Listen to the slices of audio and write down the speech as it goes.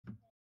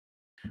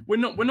we're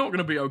not going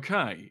to be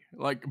okay.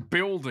 Like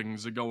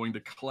buildings are going to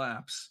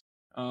collapse.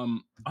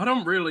 I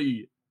don't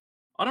really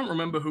I don't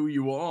remember who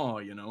you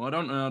are, you know. I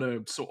don't know how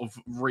to sort of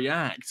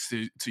react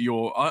to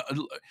your. I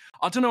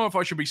don't know if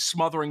I should be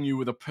smothering you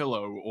with a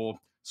pillow or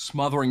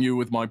smothering you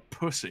with my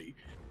pussy,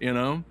 you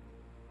know?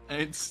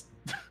 It's.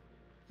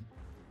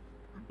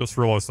 Just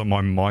realised that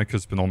my mic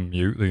has been on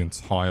mute the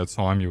entire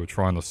time you were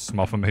trying to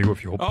smother me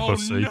with your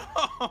pussy.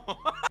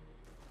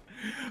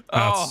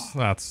 No!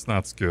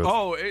 That's good.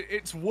 Oh,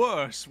 it's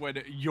worse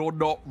when you're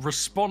not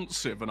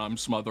responsive and I'm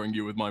smothering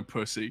you with my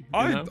pussy.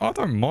 I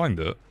don't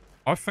mind it.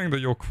 I think that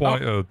you're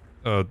quite a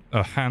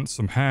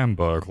handsome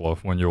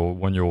hamburglar when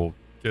you're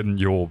getting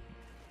your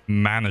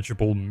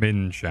manageable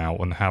minge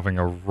out and having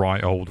a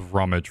right old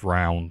rummage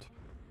round.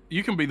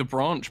 You can be the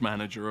branch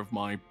manager of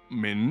my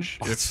minge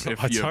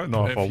if I don't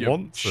know if I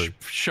want to.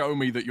 Show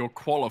me that you're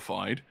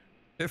qualified.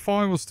 If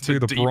I was to be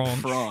the branch,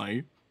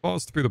 fry. if I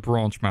was to be the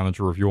branch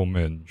manager of your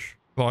minge,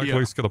 I'd at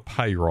least get a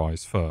pay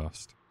rise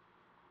first.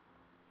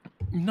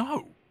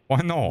 No.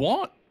 Why not?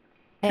 What?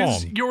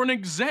 Because you're an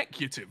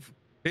executive.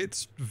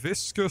 It's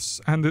viscous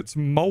and it's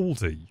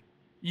moldy.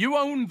 You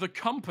own the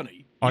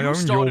company. I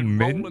own your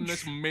minge. Rolling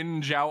this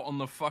minge out on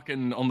the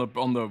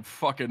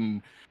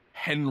fucking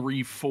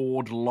Henry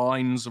Ford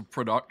lines of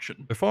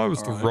production. If I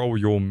was to roll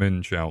your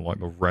minge out like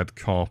the red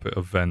carpet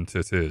event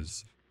it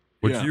is,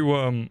 would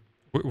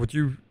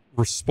you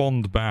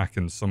respond back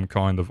in some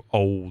kind of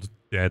old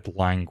dead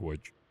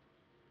language?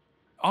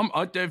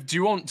 Do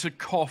you want to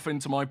cough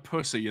into my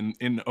pussy in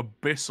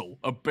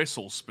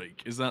abyssal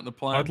speak? Is that the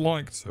plan? I'd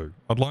like to.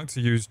 I'd like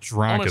to use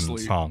dragon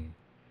Honestly, tongue.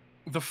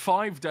 The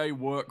 5-day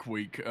work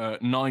week,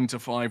 9 to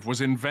 5,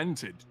 was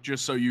invented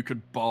just so you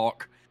could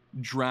bark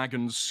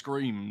dragon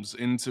screams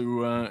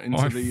into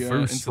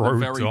the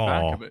very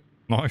back of it.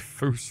 My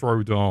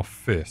Fusrodar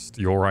fist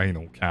your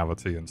anal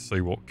cavity and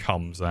see what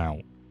comes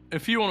out.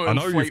 If you want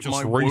to inflate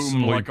my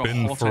womb like a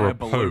hot air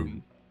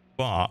balloon.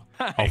 But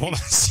I want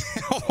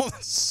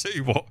to see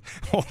what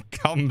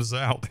comes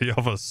out the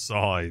other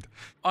side.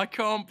 I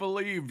can't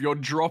believe you're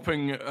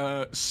dropping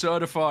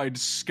certified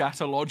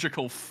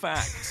scatological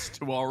facts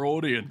to our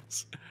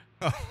audience.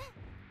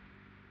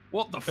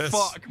 What the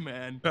fuck,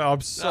 man?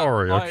 I'm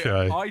sorry,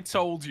 okay. I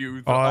told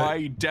you that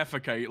I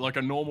defecate like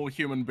a normal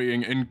human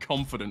being in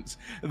confidence.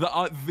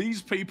 That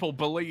these people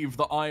believe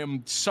that I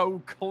am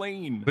so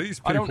clean.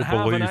 These people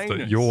believe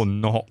that you're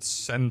not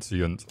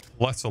sentient,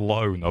 let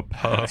alone a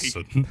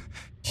person.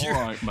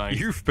 Alright, mate.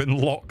 You've been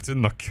locked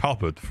in the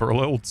cupboard for a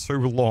little too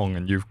long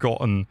and you've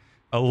gotten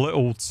a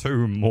little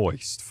too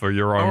moist for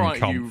your own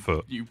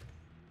comfort. You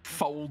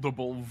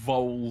foldable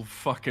vole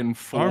fucking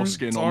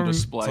foreskin on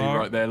display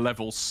right there,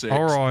 level 6.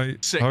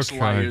 Alright, 6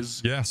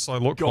 layers. Yes, I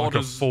look like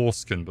a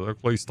foreskin, but at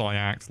least I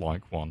act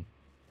like one.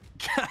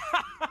 At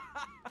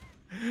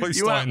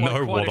least I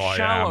know what I am.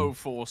 Shallow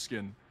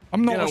foreskin.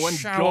 I'm not a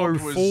shallow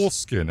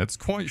foreskin. It's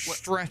quite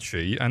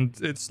stretchy and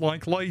it's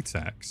like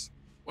latex.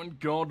 When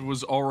God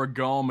was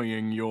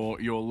origamiing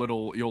your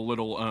little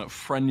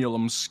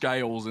frenulum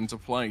scales into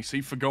place,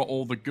 he forgot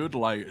all the good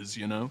layers,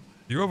 you know?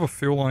 Do you ever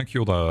feel like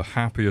you're the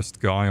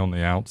happiest guy on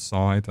the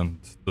outside and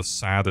the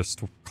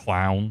saddest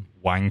clown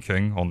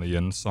wanking on the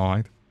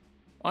inside?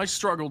 I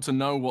struggle to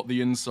know what the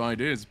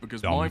inside is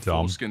because my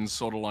foreskin's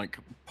sort of like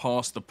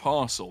past the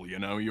parcel, you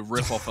know? You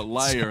rip off a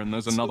layer and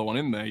there's another one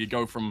in there. You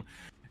go from,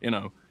 you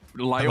know,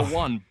 layer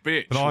 1,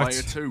 bitch,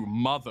 layer 2,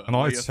 mother, and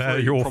I tear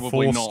your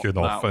foreskin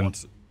off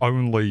and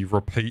only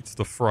repeat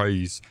the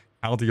phrase,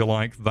 how do you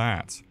like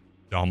that,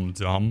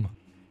 dum-dum?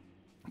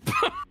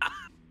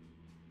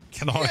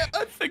 Can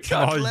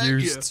I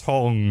use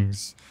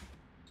tongs?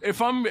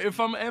 If I'm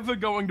ever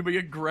going to be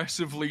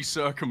aggressively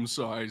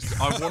circumcised,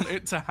 I want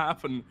it to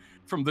happen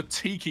from the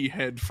tiki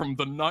head from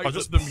the night at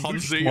the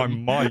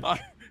museum. My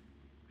mic.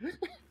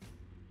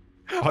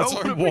 I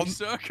want to be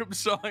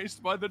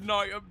circumcised by the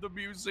night of the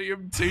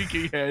museum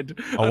tiki head,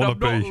 and I'm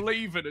not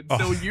leaving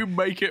until you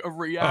make it a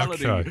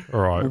reality. Okay, all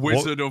right.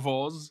 Wizard of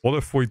Oz. What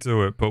if we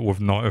do it, but with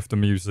Night of the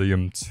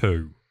Museum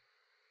 2?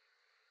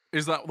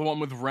 Is that the one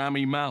with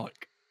Rami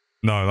Malek?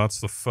 No, that's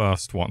the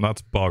first one.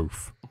 That's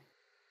both.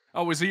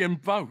 Oh, is he in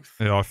both?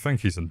 Yeah, I think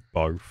he's in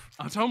both.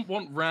 I don't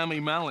want Rami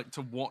Malek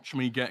to watch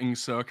me getting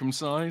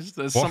circumcised.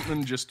 There's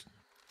something just...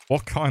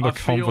 What kind of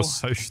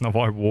conversation have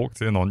I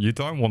walked in on? You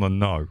don't want to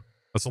know.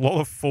 There's a lot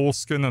of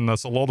foreskin and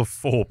there's a lot of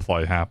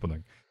foreplay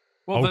happening.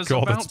 Well, there's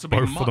about to be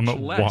much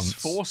less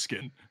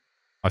foreskin.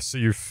 I see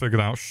you've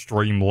figured out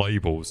stream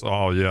labels.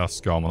 Oh,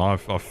 yes, Garmin.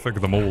 I've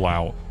figured them all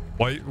out.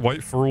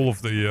 Wait for all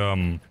of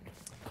the,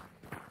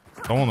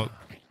 I want to...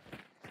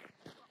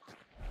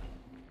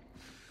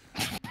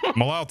 I'm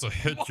allowed to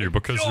hit you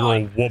because you're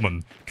a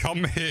woman.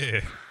 Come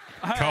here.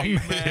 Come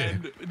here.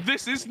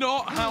 This is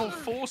not how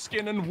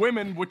foreskin and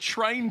women were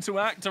trained to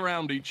act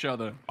around each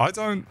other.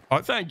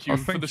 Thank you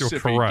for the you're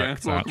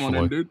correct,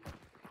 actually.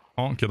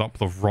 Can't get up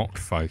the rock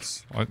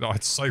face.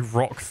 I'd say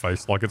rock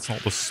face like it's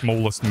not the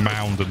smallest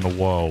mound in the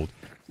world.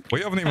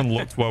 We haven't even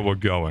looked where we're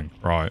going.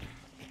 Right.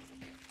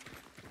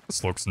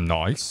 This looks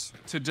nice.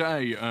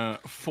 Today,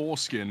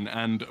 Foreskin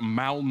and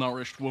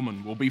Malnourished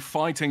Woman will be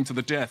fighting to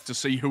the death to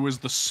see who is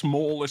the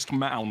smallest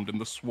mound in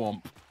the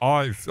swamp.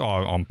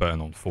 I'm betting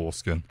on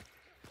Foreskin.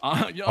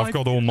 Yeah, I've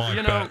got all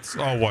my bets.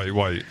 Oh,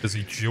 wait. Is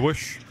he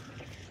Jewish?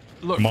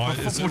 Look,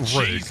 is it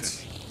rigged?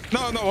 Jesus.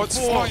 No, it's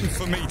fine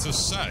for me to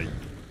say.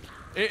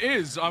 It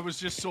is. I was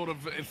just sort of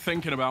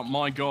thinking about,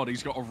 my God,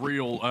 he's got a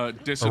real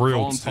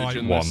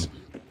disadvantage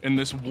in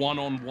this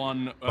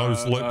one-on-one.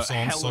 Those lips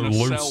aren't so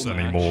loose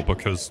anymore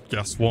because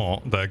guess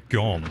what? They're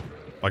gone.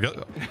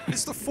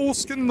 Is the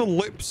foreskin the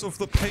lips of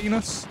the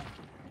penis?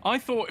 I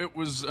thought it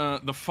was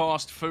the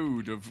fast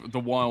food of the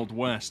Wild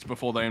West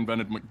before they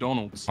invented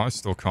McDonald's. I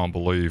still can't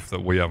believe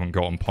that we haven't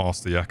gotten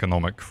past the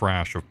economic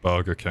crash of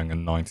Burger King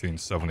in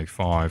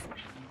 1975.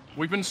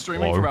 We've been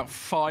streaming for about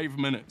 5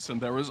 minutes, and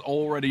there has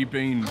already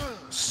been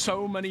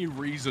so many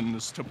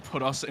reasons to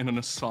put us in an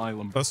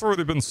asylum. There's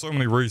already been so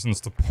many reasons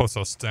to put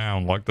us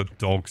down like the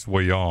dogs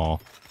we are.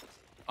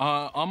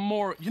 I'm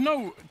more... You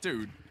know,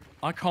 dude,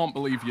 I can't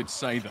believe you'd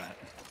say that.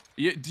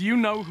 Do you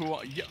know who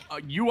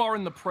you are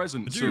in the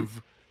presence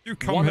of... You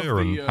come here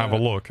and have a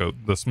look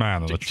at this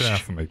man in a chair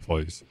for me,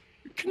 please.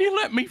 Can you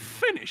let me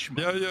finish,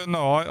 man? Yeah,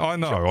 no, I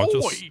know. I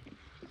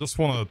just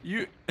want to...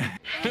 You...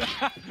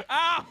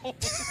 Ow!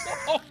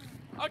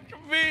 Fuck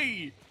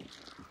me!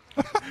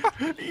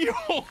 You're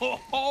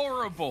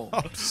horrible!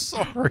 I'm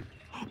sorry.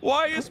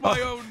 Why is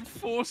my own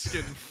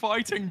foreskin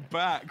fighting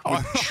back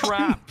with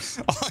traps?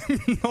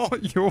 I'm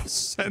not your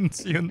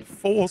sentient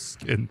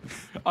foreskin.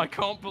 I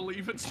can't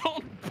believe it's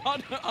not.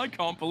 I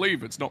can't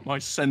believe it's not my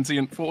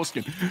sentient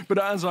foreskin.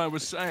 But as I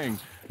was saying,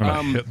 I'm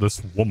gonna hit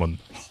this woman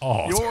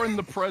hard. You're in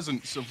the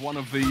presence of one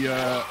of the,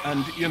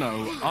 and you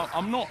know,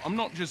 I'm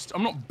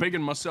not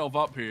bigging myself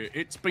up here.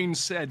 It's been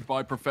said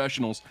by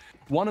professionals,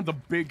 one of the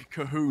big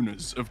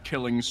kahunas of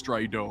killing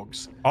stray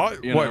dogs.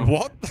 Wait,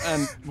 what?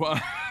 And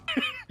well,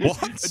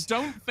 what?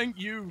 Don't think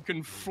you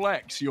can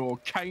flex your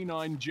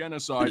canine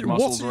genocide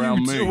muscles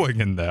around me. What are you doing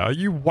in there? Are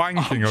you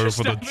wanking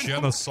over the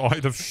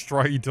genocide of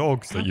stray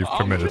dogs that you've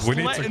committed? We need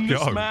to go. I'm just letting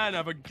this man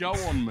have a go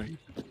on me.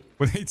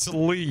 We need to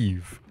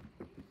leave.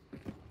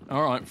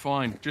 All right,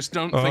 fine. Just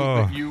don't think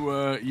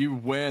that you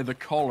wear the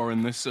collar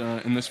in this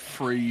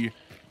free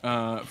furry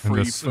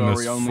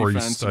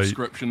OnlyFans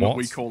subscription that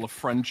we call a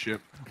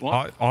friendship.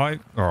 What? All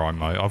right,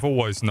 mate. I've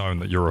always known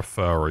that you're a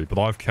furry, but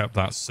I've kept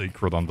that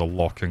secret under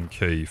lock and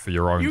key for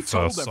your own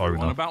persona. You told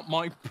everyone about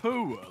my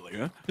poo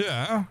earlier.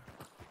 Yeah.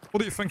 What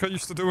do you think I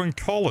used to do in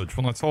college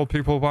when I told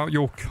people about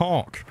your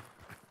cock?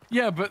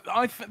 Yeah, but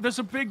there's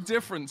a big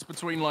difference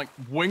between like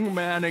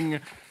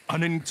wingmanning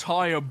an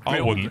entire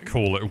building. I wouldn't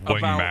call it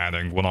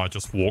wingmanning when I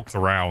just walked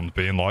around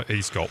being like,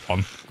 he's got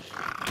one.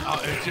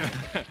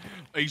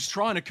 He's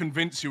trying to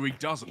convince you he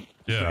doesn't.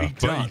 Yeah,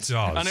 but he does.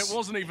 And it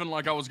wasn't even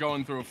like I was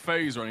going through a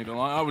phase or anything.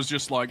 I was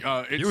just like,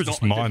 it's You were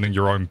just minding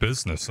your own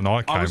business, and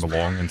I came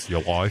along into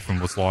your life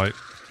and was like,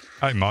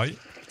 hey, mate,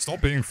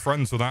 stop being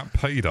friends with that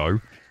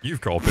pedo.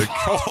 You've got a big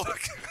cock.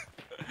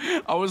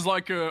 I was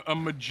like a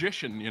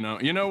magician, you know.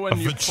 You know when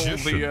you pull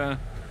the...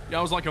 Yeah,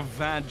 I was like a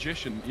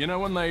vagician. You know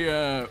when they,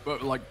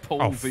 like,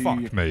 pull Oh,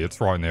 fuck me.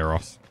 It's right near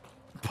us.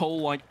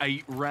 Pull, like,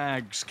 8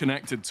 rags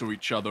connected to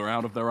each other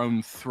out of their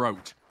own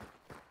throat.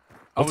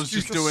 I was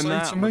just doing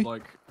that with,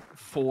 like,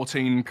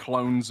 14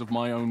 clones of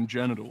my own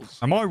genitals.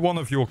 Am I one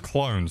of your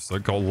clones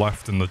that got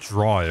left in the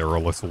dryer a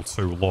little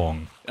too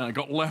long? And I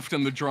got left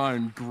in the dryer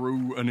and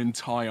grew an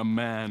entire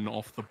man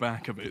off the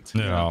back of it.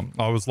 Yeah,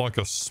 I was like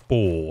a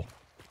spore.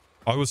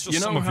 I was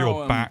just some of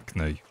your back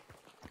knee.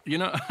 You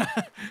know,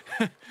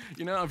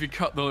 you know, if you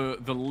cut the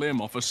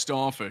limb off a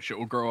starfish, it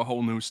will grow a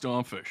whole new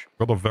starfish.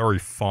 Got a very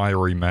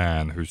fiery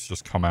man who's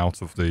just come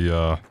out of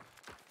the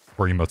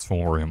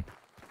crematorium.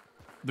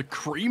 The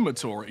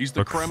crematory? He's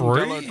the creme de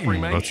la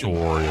cremation.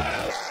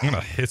 I'm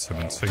gonna hit him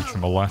and teach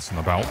him a lesson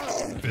about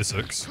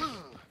physics.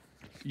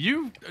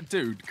 You,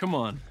 dude, come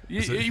on.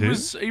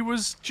 He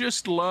was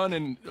just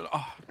learning.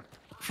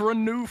 For a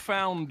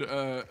newfound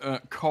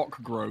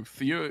cock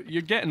growth,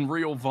 you're getting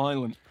real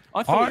violent.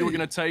 I thought you were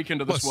going to take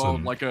into this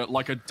world like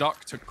a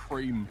duck to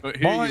cream, but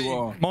here you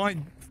are. My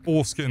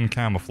foreskin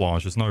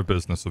camouflage is no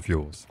business of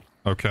yours,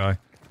 okay?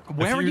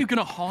 Where are you going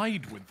to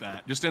hide with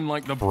that? Just in,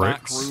 like, the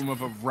back room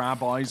of a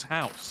rabbi's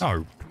house?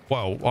 Oh,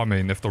 well, I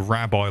mean, if the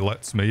rabbi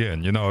lets me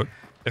in, you know,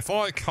 if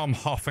I come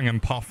huffing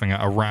and puffing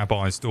at a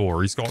rabbi's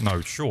door, he's got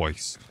no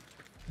choice.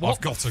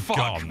 I've got a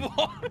gun.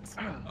 What?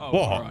 Oh,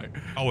 what? Right.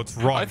 Oh, it's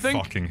right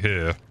fucking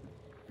here.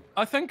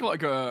 I think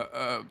like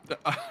do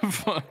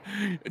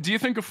you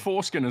think a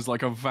foreskin is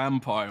like a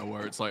vampire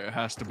where it's like it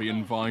has to be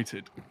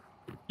invited?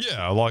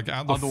 Yeah, like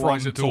at the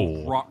Otherwise front door.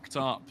 All rocked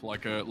up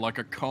like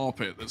a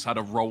carpet that's had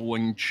a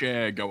rolling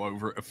chair go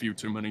over it a few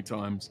too many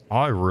times.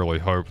 I really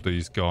hope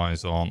these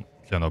guys aren't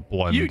gonna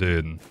blend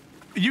in.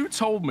 You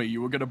told me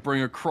you were gonna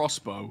bring a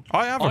crossbow.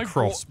 I have a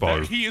crossbow.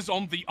 That he is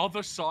on the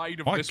other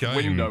side of this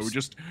window,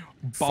 just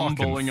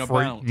bumbling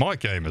about. My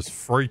game is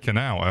freaking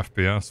out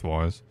FPS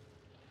wise.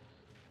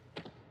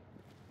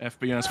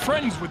 FPS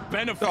friends with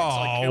benefits.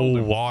 I killed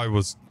him. I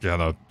was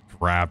gonna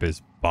grab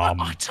his bum.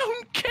 I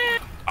don't care.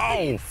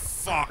 Oh,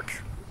 fuck.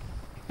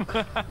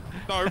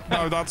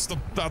 No, that's the...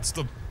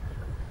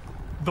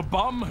 The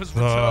bum has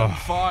returned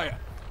fire.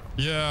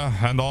 Yeah,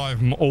 and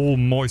I'm all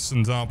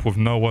moistened up with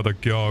nowhere to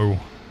go.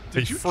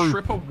 Did you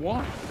trip a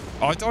what?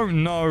 I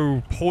don't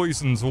know.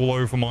 Poison's all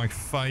over my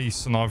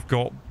face, and I've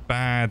got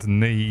bad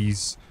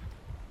knees.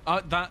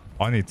 I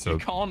need to... You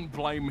can't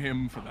blame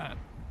him for that.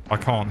 I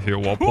can't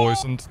heal while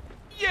poisoned.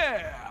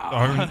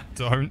 Yeah!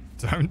 Don't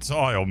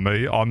die on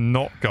me. I'm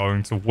not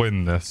going to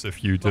win this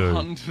if you do. The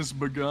hunt has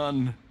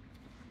begun.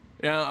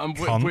 Yeah, and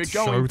we're going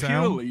showdown?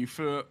 purely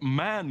for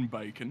man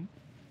bacon.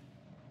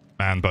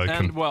 Man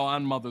bacon.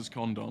 And mother's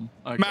condom.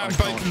 Man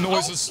bacon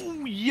noises.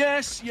 Oh,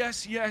 yes.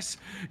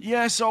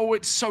 Oh,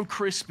 it's so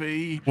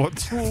crispy. What?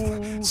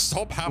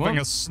 Stop having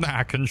a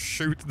snack and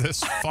shoot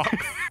this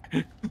fuck.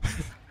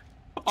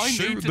 I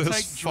need to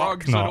take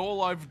drugs, and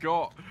all I've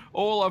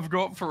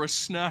got for a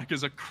snack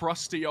is a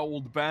crusty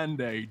old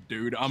Band-Aid,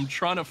 dude. I'm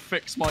trying to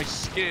fix my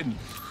skin.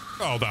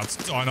 Oh, that's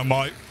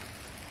dynamite.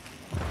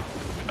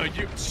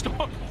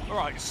 Stop. All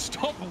right,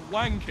 stop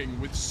wanking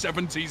with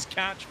 70s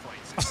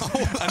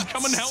catchphrases and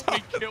come and help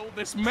me kill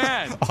this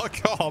man. I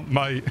can't,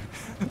 mate.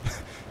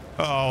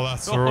 Oh,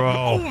 that's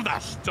Oh,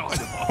 that's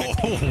dynamite.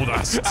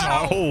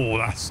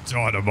 That's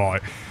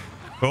dynamite.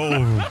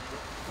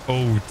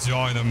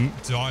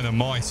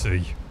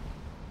 Dynamitey.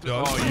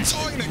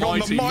 Dining on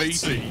the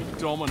meaty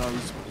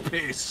Domino's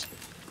piss.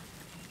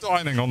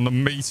 Dining on the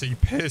meaty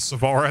piss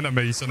of our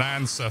enemies and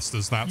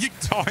ancestors. That's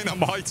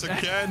dynamite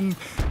again.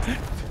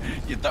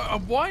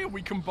 Why are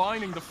we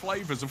combining the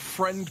flavors of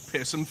friend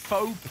piss and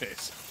faux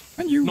piss?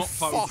 And you not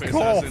faux piss,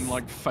 off. as in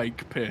like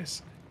fake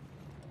piss.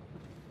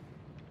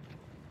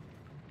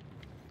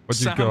 Where'd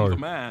you Sam go? The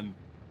man.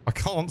 I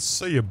can't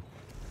see him.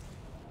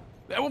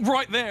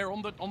 Right there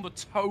on the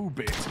toe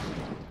bit.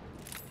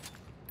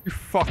 You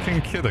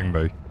fucking kidding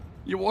me?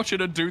 You're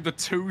watching her do the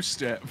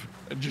two-step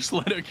and just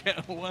let her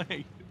get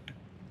away.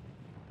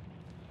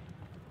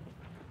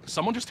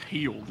 Someone just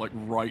healed, like,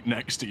 right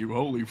next to you.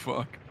 Holy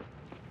fuck.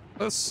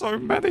 There's so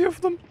many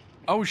of them.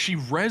 Oh, she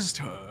rezzed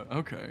her.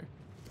 Okay.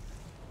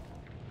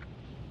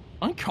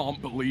 I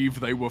can't believe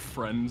they were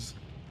friends.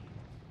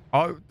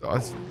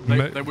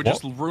 They were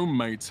just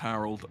roommates,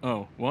 Harold.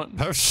 Oh, what?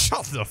 No,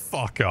 shut the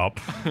fuck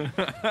up.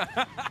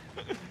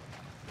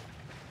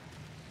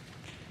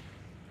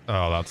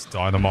 Oh, that's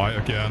dynamite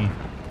again.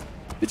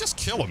 He just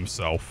killed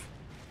himself.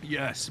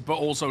 Yes, but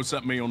also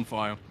set me on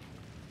fire.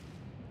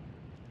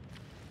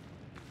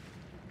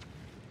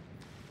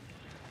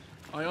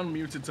 I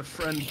unmuted to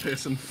friend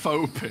piss and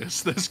faux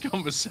piss. This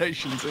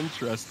conversation's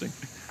interesting.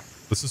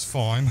 This is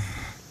fine.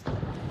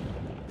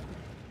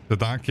 Did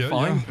that get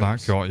you?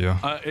 That got you.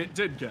 It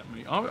did get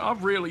me. I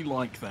really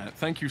like that.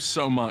 Thank you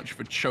so much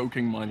for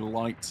choking my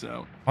lights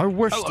out. I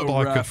wish that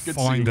I could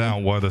find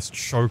out where this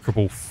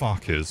chokeable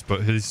fuck is,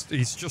 but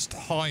he's just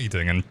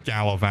hiding and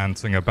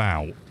gallivanting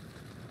about.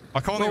 I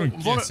can't even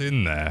get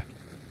in there.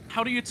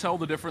 How do you tell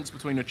the difference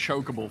between a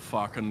chokeable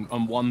fuck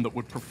and one that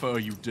would prefer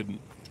you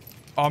didn't?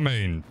 I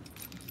mean,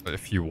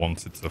 if you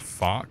wanted to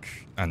fuck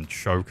and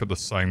choke at the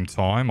same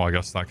time, I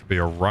guess that could be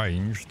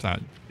arranged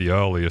at the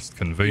earliest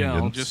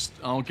convenience.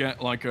 Yeah, I'll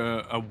get like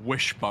a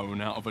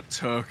wishbone out of a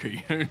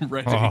turkey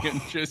ready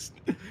and just...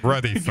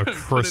 Ready for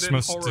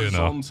Christmas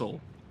dinner.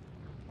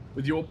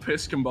 With your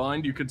piss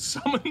combined, you could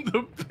summon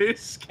the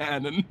piss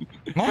cannon.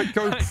 Can I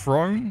go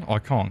prone? I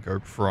can't go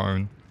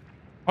prone.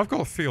 I've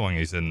got a feeling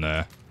he's in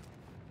there.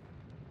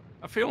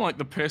 I feel like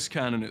the piss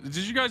cannon... Did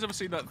you guys ever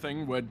see that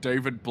thing where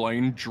David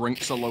Blaine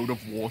drinks a load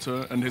of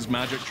water and his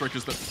magic trick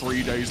is that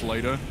 3 days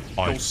later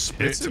he'll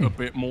spit a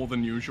bit more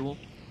than usual?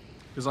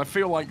 Because I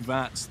feel like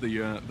that's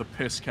the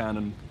piss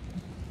cannon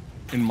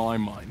in my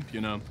mind, you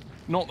know?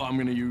 Not that I'm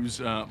going to use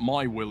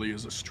my willy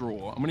as a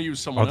straw. I'm going to use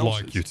someone else's.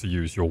 I'd like you to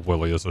use your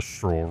willy as a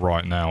straw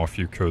right now if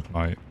you could,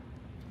 mate.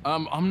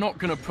 I'm not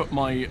going to put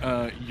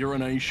my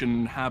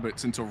urination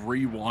habits into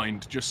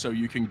rewind just so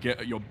you can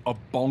get a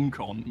bonk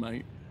on,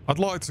 mate. I'd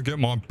like to get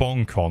my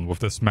bonk on with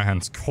this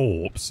man's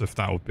corpse, if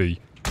that would be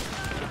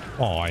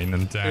fine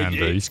and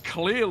dandy. It's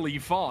clearly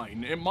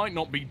fine. It might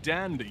not be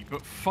dandy,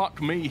 but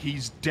fuck me,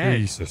 he's dead.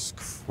 Jesus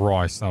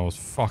Christ, that was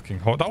fucking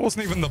hot. That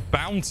wasn't even the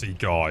bounty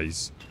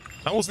guys.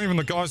 That wasn't even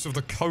the guys with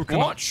the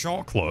coconut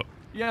chocolate.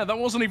 Yeah, that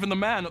wasn't even the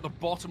man at the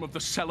bottom of the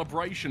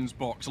celebrations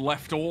box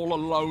left all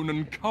alone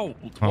and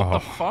cold. What the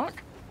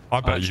fuck? I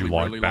bet you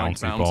like really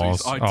bounty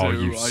bars. I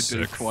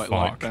do quite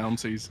like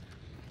bounties.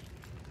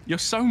 You're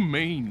so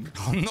mean.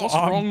 What's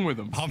wrong with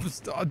them?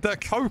 They're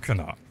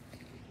coconut.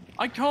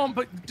 I can't,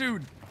 but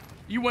dude,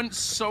 you went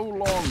so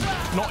long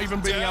not even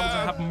being able to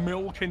have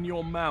milk in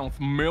your mouth.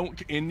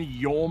 Milk in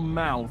your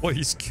mouth.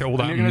 Please kill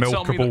that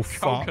milkable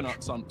fuck.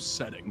 Coconut's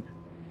upsetting.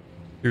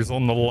 He was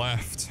on the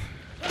left.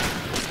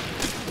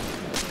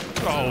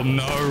 Oh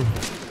no.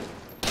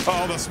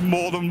 Oh, that's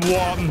more than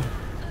one.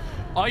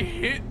 I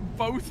hit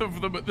both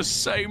of them at the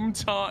same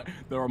time.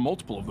 There are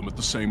multiple of them at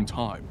the same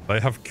time. They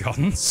have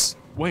guns?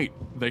 Wait,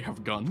 they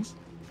have guns?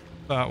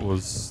 That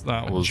was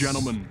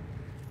Gentlemen.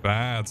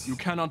 bad. You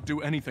cannot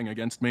do anything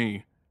against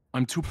me.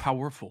 I'm too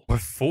powerful. We're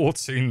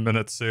 14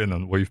 minutes in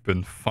and we've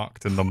been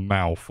fucked in the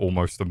mouth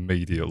almost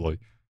immediately.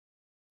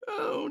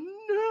 Oh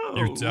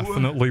You no!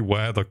 definitely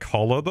wear the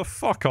collar? The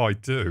fuck I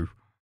do.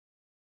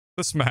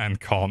 This man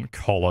can't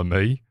collar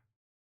me.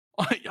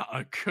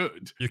 I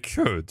could. You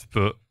could,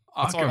 but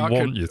I don't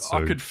want you to.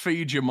 I could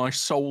feed you my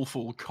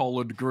soulful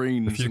collard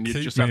greens, If you and you'd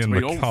keep just me have to in be,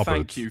 the oh,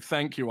 cupboard.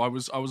 thank you. I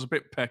was a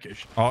bit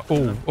peckish.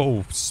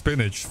 Oh,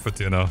 spinach for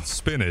dinner.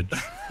 Spinach.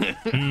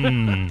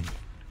 Mmm.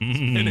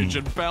 Spinach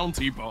and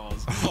bounty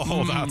bars.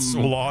 Oh, that's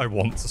all I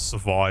want to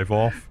survive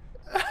off.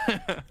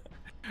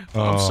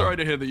 I'm sorry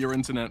to hear that your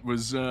internet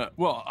was,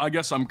 well, I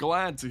guess I'm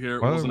glad to hear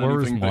it wasn't where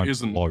anything is my that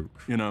isn't,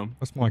 bloke? you know,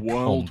 That's my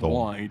worldwide.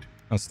 condom.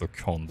 That's the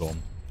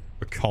condom.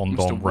 The condom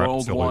Mr.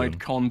 reptilian. Worldwide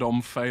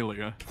condom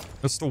failure.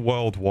 Mr.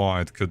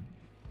 Worldwide could...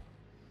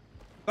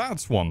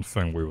 That's one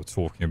thing we were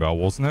talking about,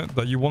 wasn't it?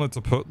 That you wanted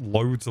to put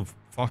loads of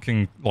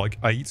fucking, like,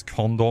 8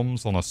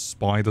 condoms on a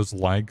spider's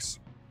legs?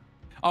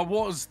 I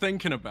was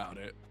thinking about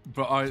it,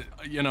 but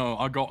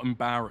I got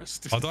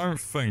embarrassed. I don't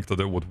think that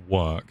it would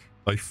work.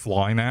 They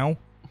fly now?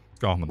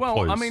 Garmin, well,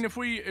 please. I mean, if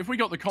we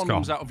got the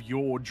condoms out of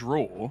your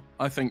drawer,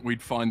 I think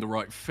we'd find the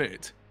right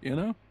fit, you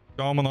know?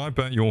 Garmin, I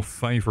bet your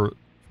favorite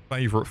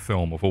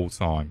film of all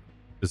time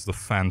is The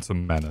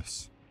Phantom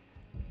Menace.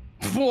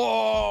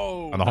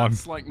 Whoa! And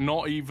that's like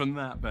not even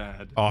that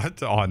bad.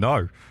 I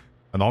know.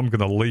 And I'm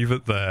going to leave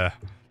it there.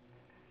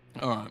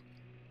 Alright.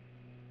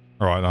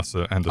 Alright, that's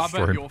it. End of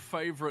stream. I bet your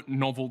favorite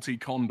novelty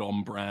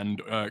condom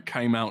brand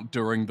came out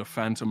during the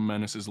Phantom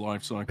Menace's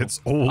life cycle.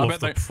 It's all of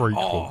the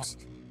prequels.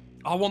 Oh,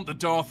 I want the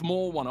Darth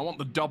Maul one. I want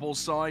the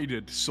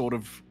double-sided sort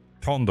of...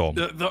 condom.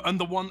 And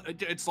the one,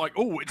 it's like,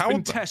 oh, it's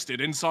been tested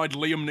inside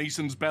Liam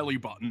Neeson's belly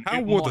button. How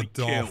would a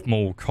Darth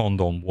Maul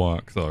condom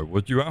work, though?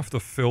 Would you have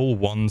to fill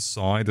one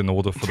side in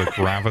order for the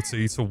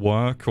gravity to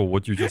work, or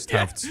would you just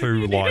have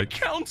two, like... a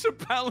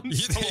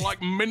counterbalance for,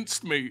 like,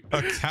 minced meat.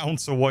 A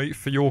counterweight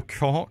for your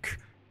cock?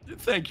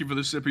 Thank you for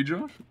the sippy,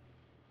 Josh.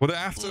 Would it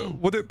have to...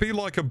 Would it be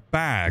like a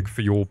bag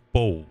for your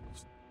balls?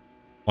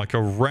 Like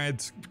a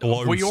red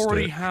glow We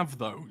already stick? have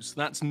those.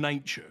 That's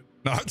nature.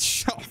 No,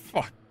 shut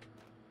fuck.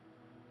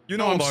 You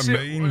know what I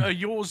mean?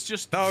 Yours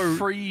just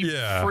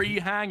free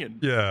hanging.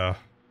 Yeah.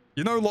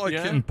 You know, like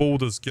in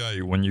Baldur's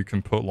Gate, when you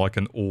can put like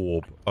an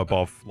orb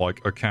above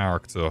like a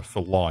character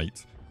for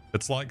light.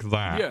 It's like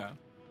that. Yeah.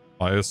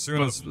 Like as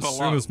soon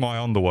as my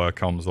underwear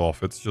comes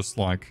off, it's just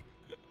like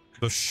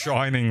the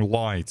shining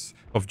light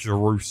of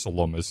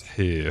Jerusalem is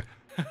here.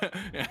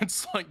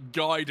 It's like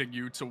guiding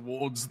you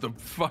towards the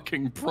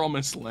fucking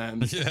promised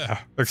land. Yeah,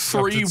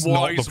 three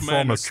wise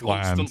men are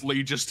constantly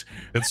land. just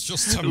it's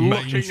just a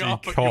looking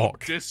up cock.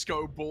 at your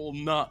disco ball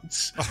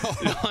nuts.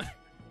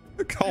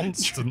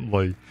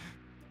 Constantly.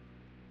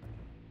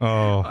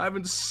 Oh. I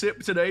haven't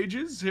sipped in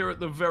ages. Here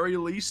at the very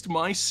least,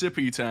 my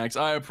sippy tax.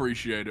 I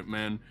appreciate it,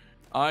 man.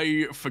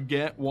 I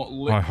forget what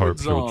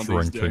liquids are these days. I hope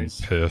you're drinking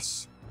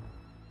piss.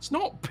 It's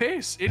not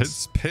piss.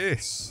 It's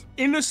piss.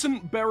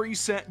 Innocent Berry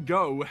Set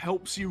Go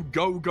helps you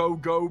go, go,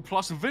 go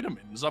plus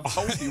vitamins. I've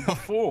told you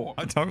before.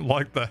 I don't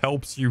like the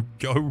helps you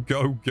go,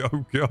 go,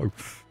 go, go.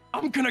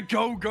 I'm gonna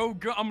go, go,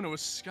 go. I'm gonna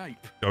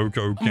escape. Go,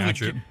 go,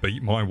 gadget,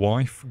 beat my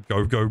wife.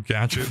 Go, go,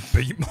 gadget,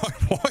 beat my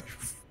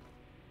wife.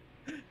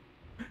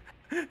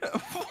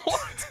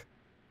 What?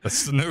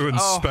 That's the new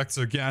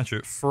Inspector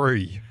Gadget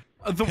free.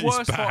 The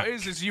worst part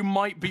is you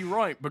might be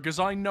right, because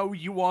I know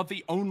you are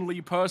the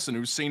only person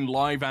who's seen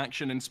live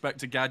action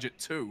Inspector Gadget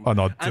 2. And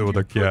I'd do it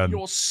again. Put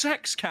your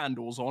sex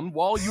candles on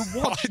while you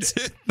watched it.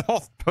 I did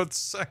not put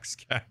sex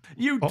candles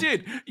You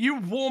did.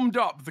 You warmed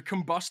up the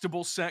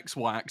combustible sex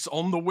wax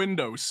on the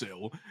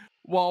windowsill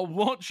while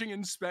watching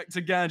Inspector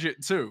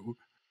Gadget 2.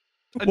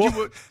 And what? You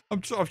were...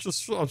 I'm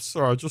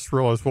sorry, I just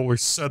realised what we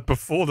said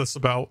before this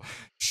about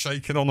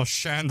shaking on a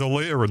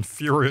chandelier and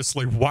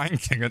furiously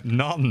wanking at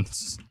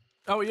nuns.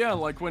 Oh yeah,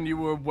 like when you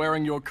were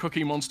wearing your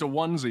Cookie Monster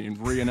onesie and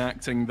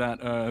reenacting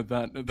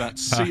that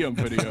Sia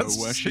video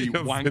where she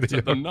wanked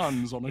at the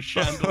nuns on a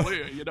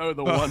chandelier. You know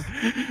the one.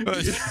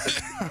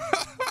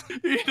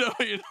 you know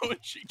when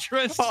she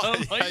dressed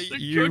up like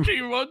the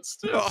Cookie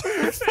Monster.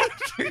 I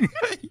fucking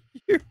hate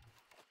you.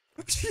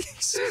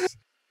 Jesus.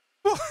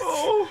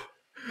 Oh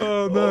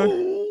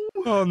no.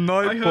 Oh,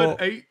 Nightbot. I heard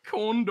 8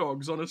 corn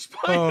dogs on a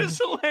spider's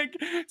leg.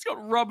 It's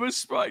got rubber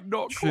spike,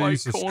 not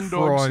quite corn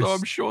dogs, so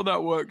I'm sure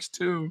that works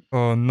too.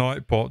 Oh,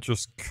 Nightbot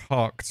just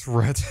cucked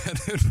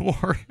Red-Headed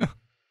Warrior.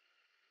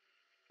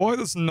 Why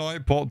does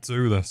Nightbot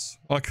do this?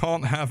 I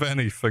can't have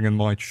anything in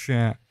my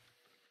chat.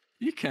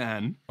 You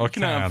can. I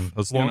can.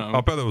 As long,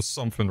 I bet it was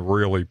something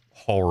really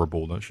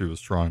horrible that she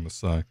was trying to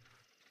say.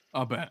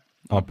 I bet.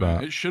 I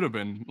bet. It should have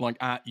been, like,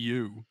 at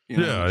you. You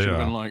know? It should have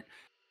been, like...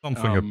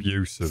 something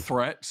abusive.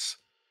 Threats.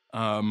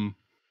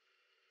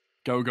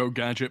 Go go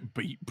gadget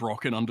beat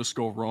Brocken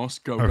 _ Ross.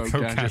 Go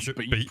gadget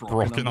beat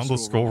Brocken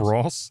 _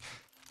 Ross.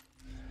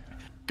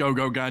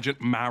 Go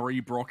gadget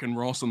marry Brocken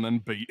Ross and then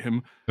beat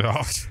him.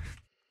 Oh.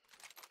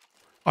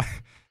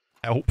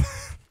 Help.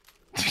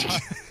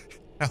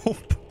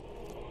 Help.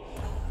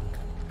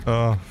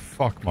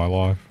 Fuck my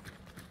life.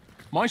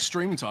 My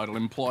stream title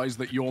implies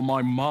that you're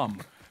my mum.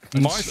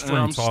 My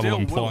stream title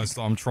implies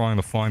that I'm trying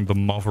to find the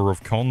mother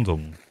of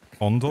condom.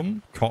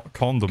 Condom?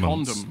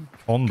 Condiments.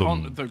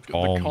 Condom. The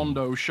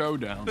condo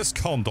showdown. This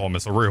condom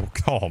is a real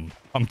con.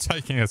 I'm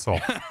taking it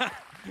off.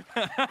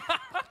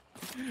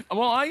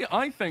 Well,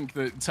 I think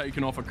that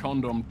taking off a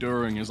condom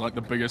during is like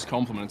the biggest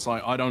compliment. It's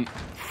like,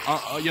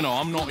 you know,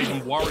 I'm not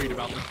even worried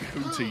about the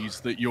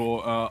cooties that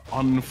your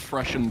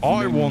unfreshened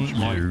I want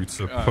you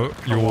to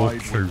put your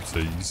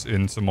cooties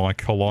into my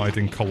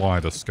colliding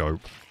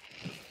kaleidoscope.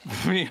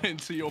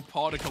 Into your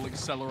particle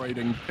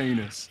accelerating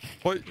penis.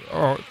 Wait,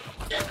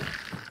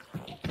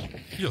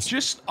 yes.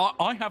 Just,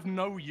 I have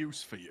no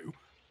use for you.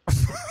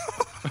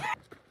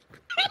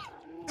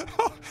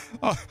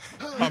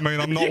 I mean,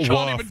 I'm not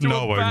worth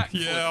knowing.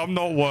 Yeah, I'm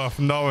not worth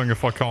knowing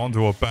if I can't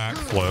do a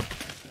backflip.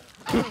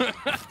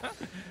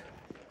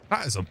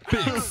 That is a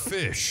big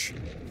fish.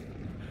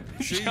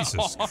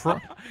 Jesus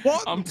Christ.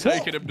 What? I'm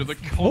taking him to the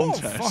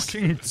contest. What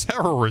fucking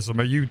terrorism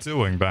are you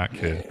doing back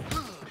here?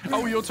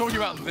 Oh, you're talking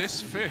about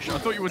this fish. I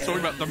thought you were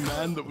talking about the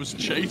man that was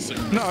chasing.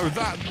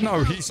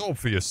 No, he's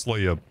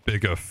obviously a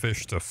bigger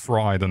fish to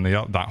fry than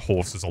that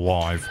horse is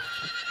alive.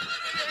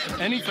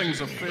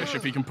 Anything's a fish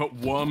if he can put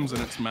worms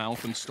in its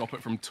mouth and stop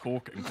it from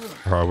talking.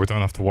 Alright, we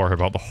don't have to worry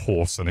about the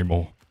horse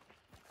anymore.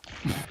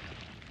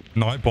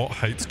 Nightbot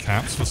hates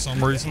caps for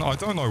some reason. I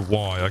don't know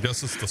why. I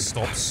guess it's to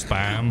stop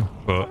spam,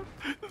 but...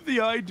 The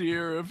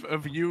idea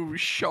of you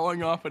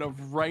showing up at a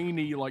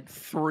rainy, like,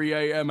 3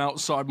 a.m.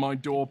 outside my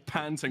door,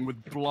 panting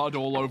with blood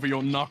all over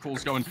your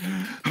knuckles, going...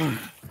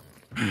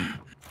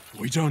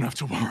 We don't have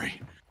to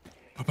worry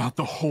about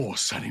the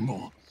horse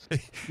anymore.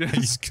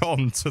 He's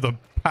gone to the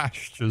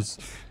pastures.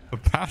 The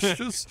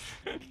pastures?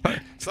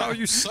 Is that how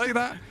you say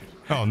that?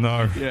 Oh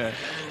no. Yeah.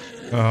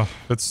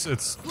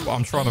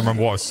 I'm trying to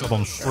remember what I said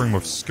on stream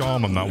with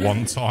Scarman that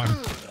one time.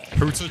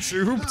 Pooter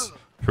tubed?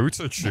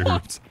 Pooter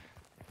tubed.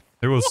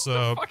 It was what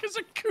the fuck is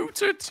a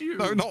cooter tube?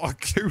 No, not a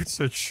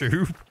cooter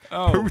tube.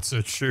 Oh.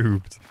 Pooter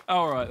tubed.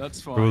 Alright,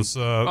 that's fine. It was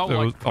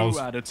poo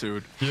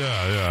attitude.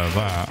 Yeah,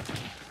 that.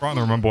 Trying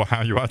to remember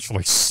how you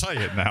actually say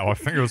it now. I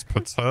think it was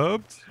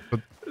perturbed.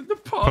 The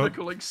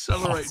particle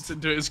accelerates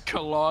into his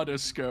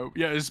kaleidoscope.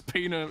 Yeah, his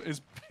pina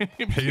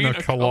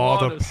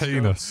colada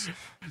penis.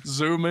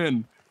 Zoom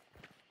in.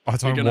 I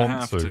don't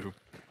want to.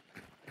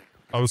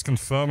 I was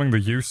confirming the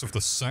use of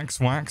the sex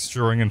wax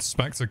during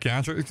Inspector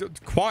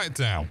Gadget. Quiet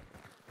down.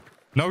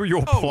 Know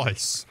your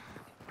place.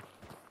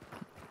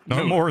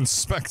 No more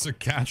Inspector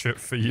Gadget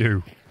for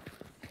you.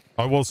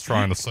 I was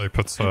trying to say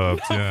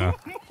perturbed, yeah.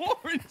 No more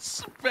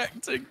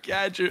Inspector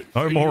Gadget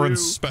No more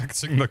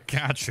inspecting the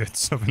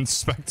gadgets of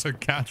Inspector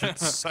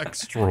Gadget's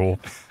sex drawer.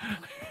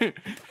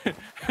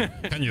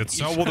 Can you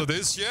tell what it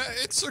is yet?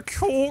 It's a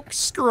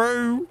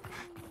corkscrew.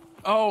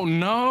 Oh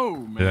no,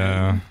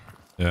 man.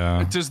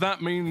 Yeah. Does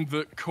that mean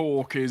that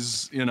cork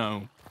is, you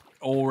know,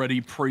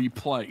 already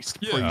pre-placed?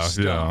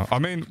 Yeah. I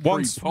mean,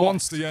 once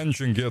the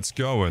engine gets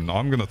going,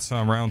 I'm gonna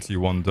turn around to you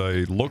one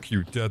day, look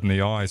you dead in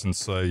the eyes and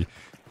say,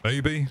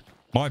 baby,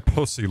 my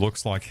pussy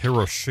looks like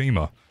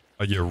Hiroshima.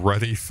 Are you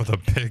ready for the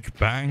Big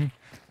Bang?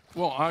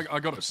 Well, I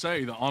gotta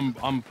say that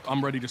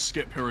I'm ready to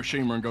skip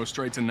Hiroshima and go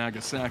straight to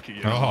Nagasaki.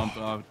 You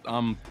know?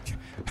 I'm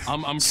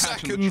catching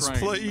Seconds, the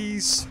train.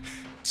 please.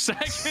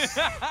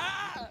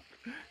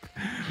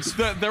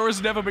 There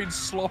has never been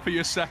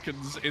sloppier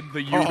seconds in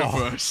the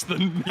universe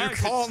than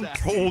Nagasaki. You can't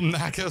call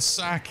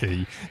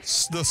Nagasaki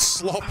the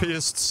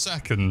sloppiest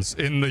seconds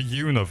in the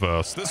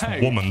universe. This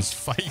woman's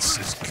face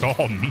is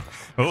gone.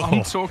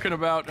 I'm talking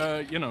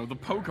about, you know, the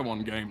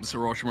Pokemon games,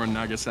 Hiroshima and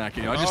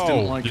Nagasaki. I just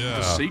didn't like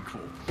the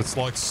sequel. It's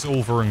like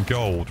silver and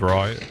gold,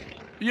 right?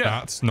 Yeah.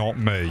 That's not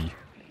me.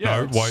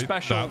 Yeah, no, wait,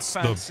 that's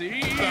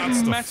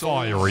the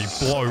fiery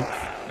bloke.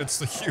 It's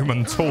the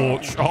Human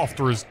Torch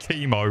after his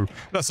chemo.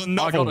 That's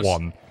another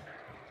one.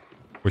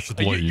 We should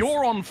leave.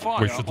 You're on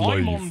fire. We should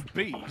leave. I'm on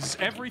bees.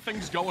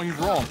 Everything's going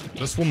wrong.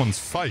 This woman's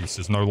face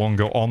is no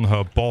longer on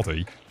her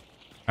body,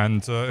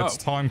 and it's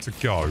time to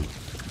go.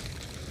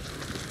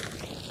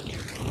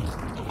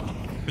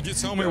 Could you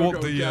tell me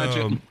what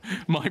the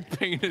My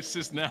penis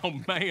is now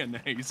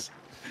mayonnaise.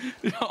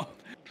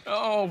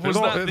 Oh, was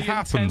that the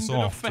intended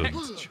effect,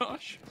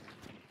 Josh?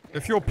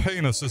 If your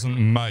penis isn't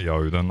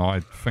mayo, then I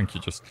think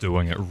you're just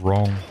doing it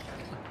wrong.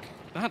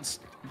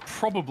 That's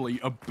probably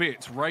a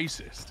bit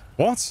racist.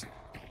 What?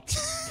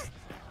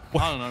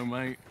 I don't know,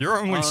 mate. You're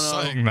only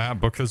saying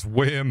that because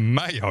we're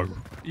mayo.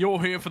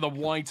 You're here for the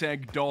white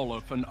egg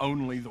dollop and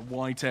only the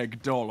white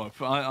egg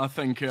dollop. I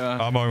think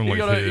I'm only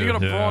here. You gotta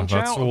branch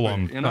that's out all a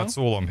bit, you know? That's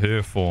all I'm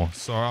here for.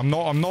 So I'm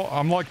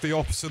like the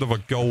opposite of a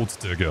gold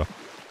digger.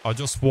 I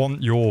just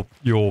want your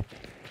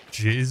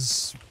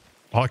jizz,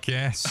 I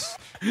guess.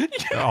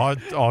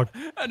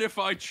 And if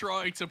I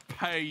try to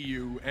pay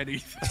you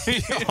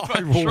anything,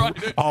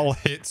 I'll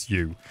hit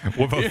you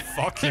with a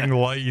fucking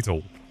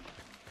ladle.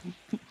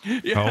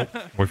 Yeah.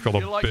 Oh, we've got a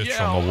You're like, bitch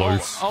yeah, on the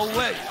loose. I'll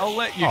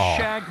let you Aw.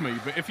 shag me,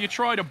 but if you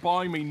try to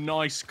buy me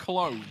nice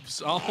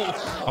clothes,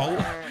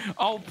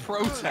 I'll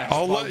protest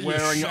I'll by let you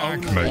wearing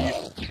shag only me.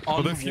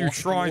 But if you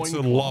unwashed try to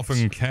love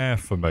loincloths. and care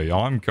for me,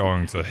 I'm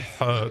going to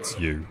hurt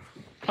you.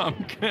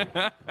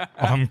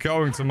 I'm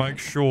going to make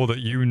sure that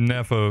you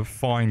never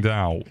find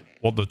out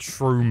what the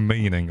true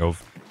meaning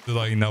of "do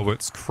they know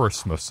it's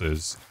Christmas"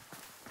 is.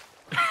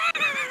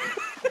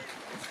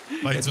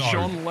 They don't.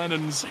 John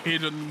Lennon's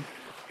hidden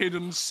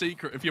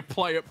secret. If you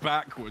play it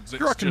backwards, it's Do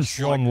you reckon just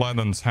John like,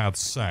 Lennon's had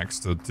sex?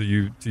 Do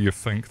you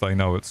think they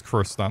know it's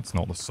Chris? That's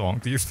not the song.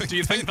 Do you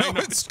think they know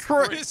it's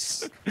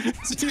Chris?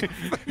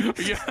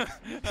 yeah.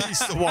 He's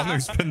the one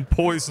who's been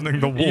poisoning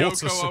the water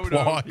Yoko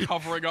supply. Ono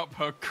covering up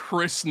her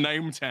Chris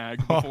name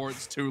tag before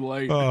it's too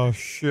late. Oh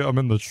shit! I'm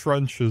in the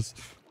trenches.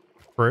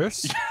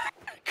 Chris?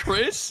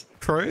 Chris?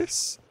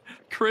 Chris?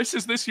 Chris,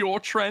 is this your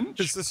trench?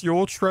 Is this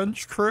your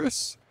trench,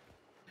 Chris?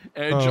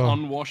 Edge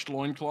unwashed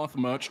loincloth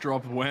merch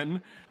drop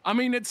when? I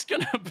mean, it's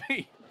gonna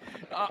be.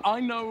 I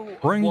know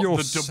Bring what your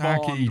the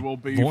saggy demand will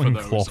be for those.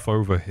 loincloth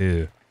over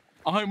here.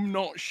 I'm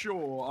not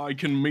sure I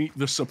can meet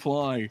the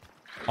supply.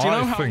 Do you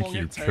know how think long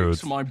you it takes could.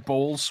 for my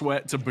ball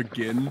sweat to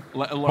begin,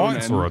 let alone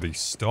Mine's end? already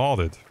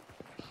started.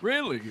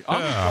 Really?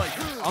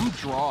 Yeah. I'm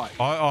dry.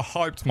 I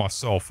hyped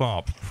myself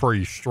up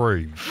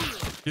pre-stream.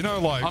 You know,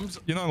 like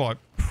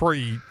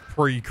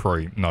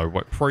pre-cream. No,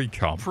 what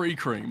pre-cum?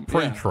 Pre-cream.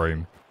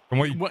 Pre-cream. Can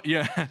we? What,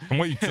 yeah. Can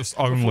we just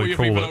Before only you've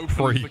call even it opened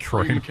the cream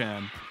pre-cream?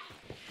 can.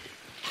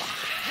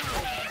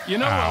 You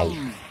know, Ow.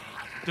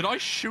 did I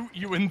shoot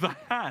you in the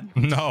hand?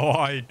 No,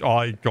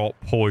 I got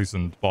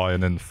poisoned by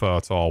an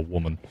infertile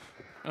woman.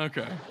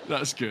 Okay,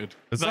 that's good.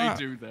 Is they that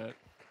do that.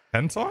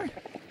 hentai?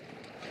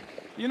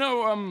 You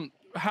know,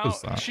 how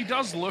Is that? she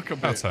does look a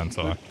bit. That's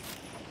hentai.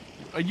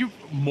 Are you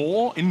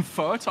more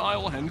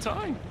infertile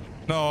hentai?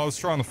 No, I was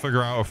trying to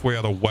figure out if we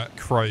had a wet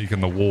Craig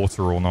in the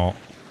water or not.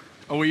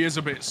 Oh, he is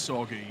a bit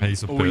soggy.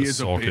 He's a bit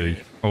soggy.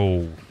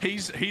 Oh.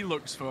 He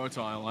looks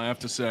fertile, I have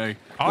to say.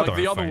 I like don't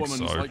the other think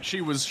woman's, so. like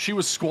she was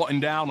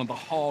squatting down and the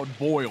hard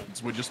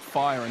boileds were just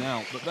firing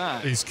out. But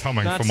that He's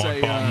coming that's for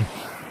my bum.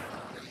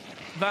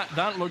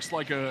 That looks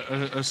like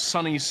a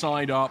sunny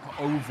side up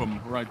ovum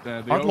right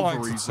there. The I'd like to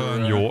ovaries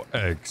turn are, your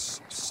eggs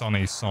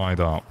sunny side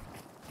up.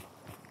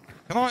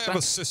 Can I have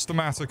a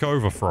systematic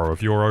overthrow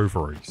of your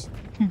ovaries?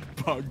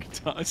 bug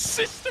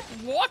system.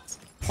 What?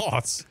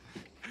 What?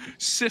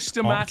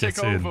 Systematic Can't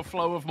get in.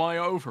 overflow of my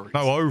ovaries.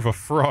 No,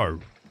 overthrow.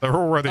 They're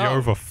already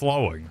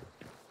overflowing.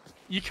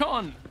 You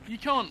can't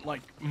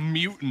like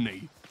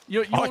mutiny.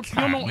 You're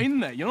can. not in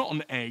there. You're not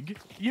an egg.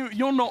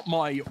 You're not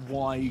my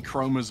Y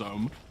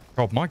chromosome.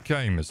 God, my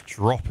game is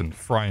dropping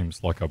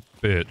frames like a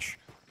bitch.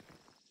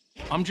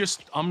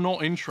 I'm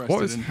not interested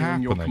What is in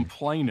hearing your happening?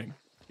 complaining.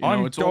 You know,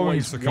 I'm it's going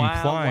always to wah,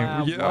 complain.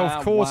 wah, Yeah, wah,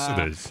 of course wah.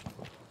 it is.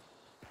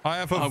 I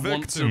have a I want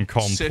victim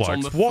to sit on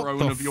complex. the What throne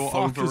the of your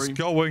fuck is ovary.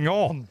 going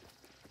on?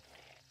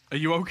 Are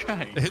you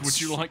okay? It's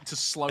Would you like to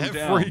slow every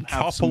down? Have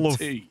couple some of-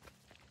 tea?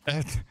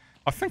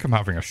 I think I'm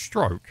having a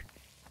stroke.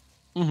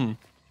 Mm-hmm.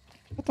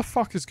 What the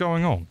fuck is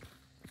going on?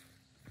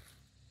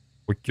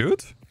 We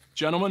good?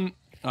 Gentlemen,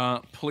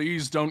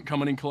 please don't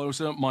come any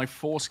closer. My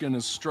foreskin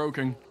is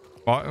stroking.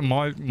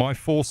 My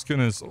foreskin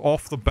is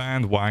off the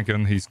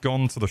bandwagon. He's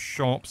gone to the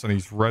shops and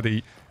he's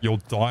ready. Your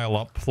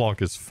dial-up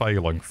plug is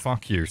failing.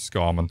 Fuck you,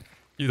 Scarman.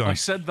 You don't. I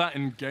said that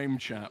in game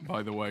chat,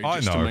 by the way, I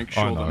just know, to make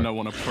I sure know. that no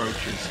one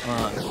approaches. All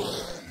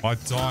right. My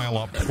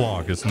dial-up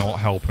plug is not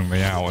helping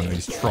me out in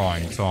these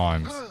trying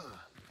times.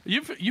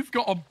 You've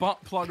got a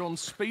butt plug on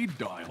speed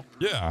dial.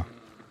 Yeah,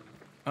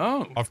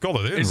 Oh. I've got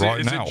it in Is right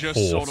it now. just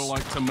horse. sort of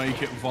like to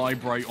make it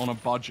vibrate on a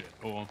budget,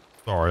 or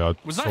Sorry, I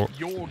was saw. that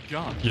your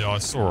gun? Yeah, I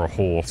saw a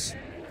horse.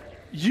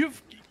 You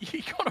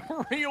got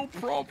a real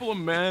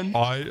problem, man.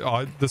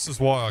 This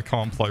is why I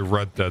can't play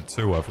Red Dead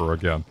 2 ever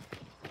again.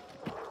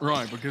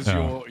 Right, because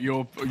Yeah.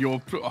 you're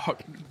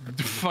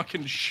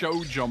fucking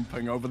show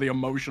jumping over the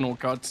emotional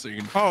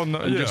cutscene. Oh no,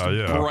 And just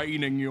yeah.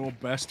 braining your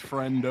best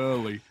friend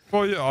early.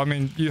 Well, yeah, I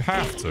mean, you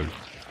have to.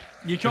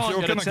 You If can't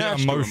you're gonna get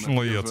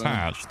emotionally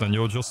attached, then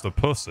you're just a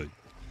pussy.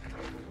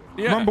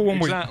 Yeah, remember when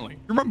exactly. you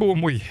remember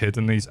when we hid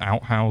in these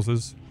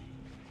outhouses?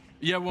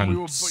 Yeah, when and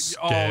we were.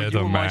 scared you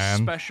a were my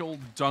man? special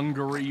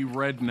dungaree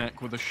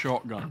redneck with a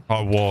shotgun.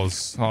 I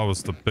was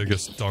the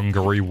biggest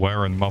dungaree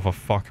wearing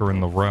motherfucker in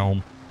the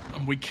realm.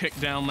 And we kicked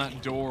down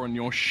that door, and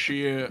your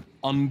sheer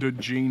under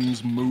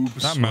jeans move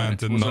That sweat man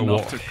didn't was know enough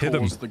what to hit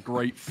him. cause the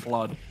Great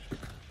Flood.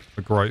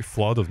 The Great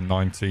Flood of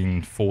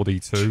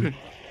 1942.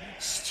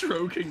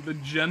 Stroking the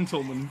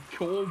gentleman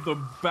called the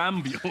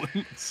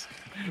Bambulance.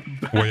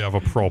 We have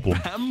a problem.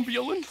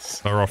 Ambulance?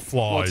 There are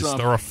flies. What's up?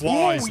 There are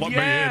flies. Ooh, Let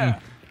yeah. me in.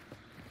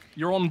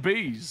 You're on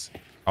bees.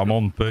 I'm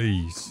on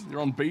bees. You're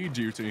on bee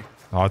duty.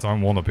 I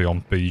don't want to be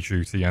on bee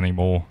duty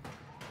anymore.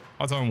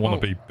 I don't want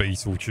to be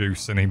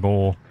Beetlejuice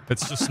anymore.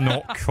 It's just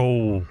not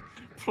cool.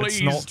 Please,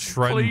 it's not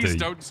trendy. Please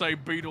don't say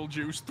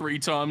Beetlejuice 3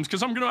 times,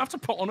 because I'm going to have to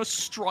put on a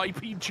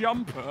stripy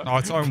jumper.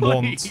 I don't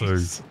want to.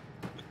 Please.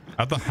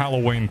 At the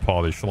Halloween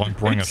party, shall I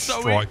bring It's a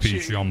so stripy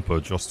itchy. jumper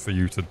just for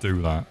you to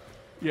do that?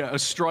 Yeah, a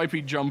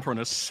stripy jumper and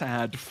a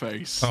sad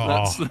face.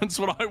 Oh, That's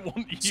what I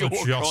want so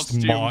your just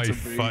costume my to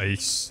be.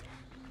 face.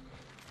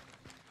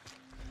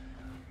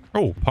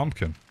 Oh,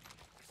 pumpkin.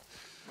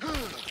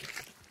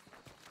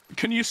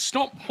 Can you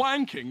stop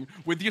wanking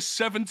with your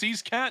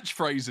 70s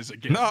catchphrases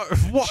again? No,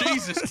 what?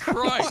 Jesus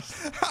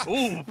Christ.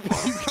 Oh,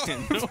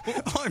 pumpkin. No.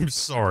 I'm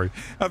sorry.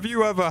 Have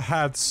you ever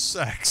had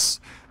sex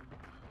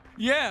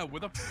Yeah, not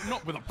with a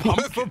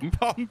pumpkin. with a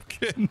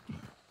pumpkin?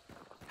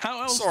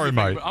 How else? Sorry, do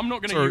you think? mate. I'm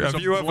not going to Sorry, use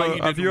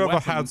have you ever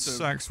had weapon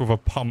sex with a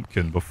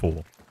pumpkin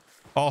before?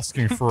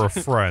 Asking for a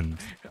friend.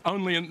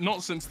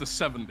 Not since the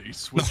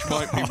 70s, which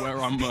might be where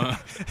I'm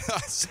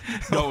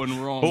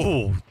going wrong.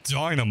 Oh,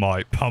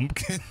 dynamite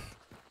pumpkin.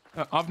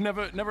 I've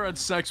never had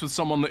sex with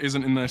someone that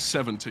isn't in their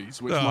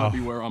 70s, which might be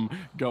where I'm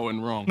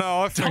going wrong.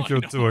 No, I think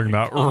you're doing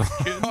that right.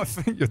 I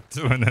think you're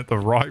doing it the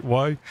right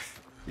way.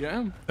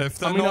 Yeah. If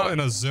they're not in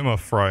a Zimmer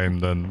frame,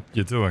 then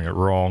you're doing it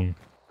wrong.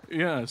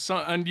 Yeah, so,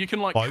 and you can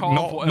like carve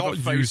whatever not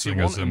face using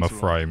you a want Zimmer into it.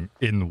 frame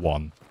in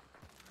one.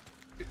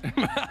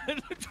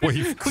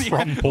 We've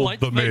crumpled like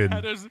them they in.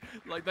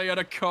 Like they had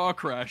a car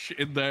crash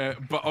in there,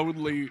 but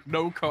only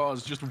no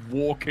cars, just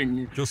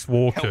walking. Just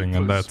walking,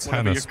 and their helpers,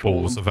 whatever you tennis call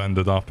balls them. have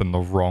ended up in the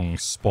wrong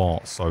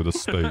spot, so to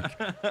speak.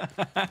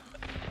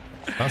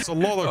 That's a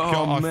lot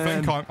of. I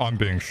think I'm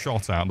being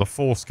shot at. The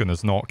foreskin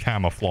is not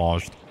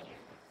camouflaged.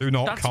 Do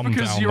not That's come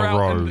because down you're the out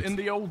road. in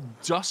the old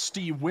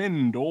dusty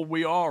wind. All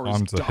we are is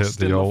Time to hit dust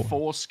the in old- the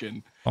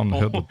foreskin. I'm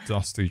hit the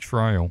dusty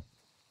trail.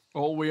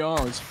 All we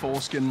are is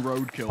foreskin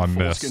roadkill. I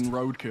missed. Foreskin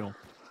roadkill.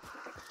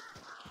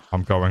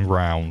 I'm going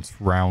round,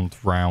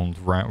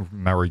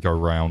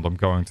 merry-go-round. I'm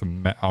going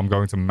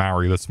to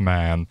marry this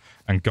man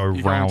and go You're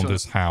going round to-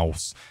 his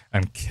house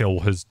and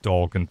kill his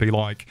dog and be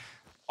like,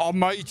 I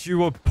made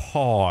you a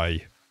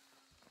pie.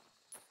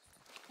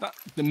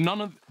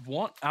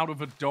 What? Out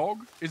of a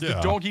dog? Is the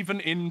Yeah. dog even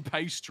in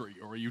pastry,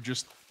 or are you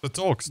just The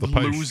dog's the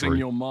pastry. losing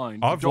your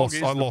mind? I The dog is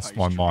the lost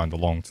my pastry. mind a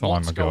long time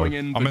What's ago. going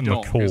in I'm the in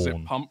dog? the corn. Is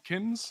it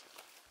pumpkins?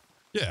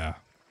 Yeah.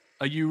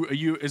 Are you?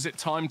 Is it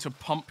time to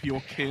pump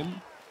your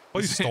kin?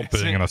 Please Is stop it-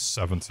 being in a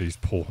 70s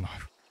porno.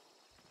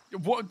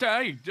 What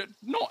day?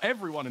 Not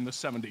everyone in the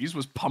 70s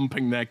was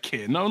pumping their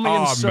kin. Only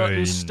in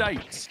certain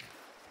states.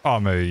 I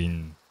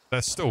mean,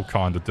 they're still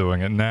kind of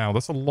doing it now.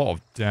 There's a lot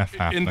of death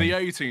happening. In the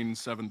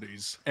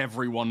 1870s,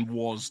 everyone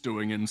was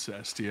doing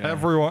incest. Yeah.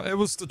 Everyone, it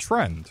was the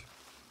trend.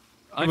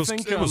 I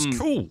think it was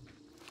cool.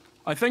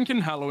 I think in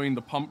Halloween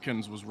the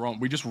pumpkins was wrong.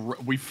 We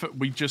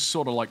just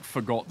sort of like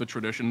forgot the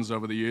traditions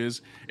over the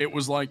years. It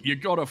was like you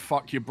gotta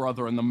fuck your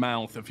brother in the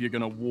mouth if you're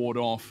gonna ward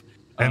off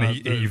Any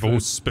evil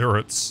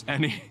spirits.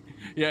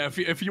 Yeah,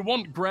 if you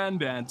want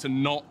Granddad to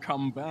not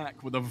come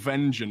back with a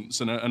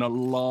vengeance and a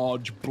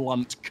large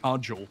blunt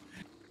cudgel,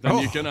 then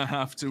you're gonna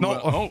have to.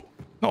 Not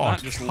that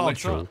a just lit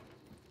cudgel. up.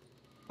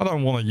 I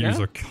don't want to use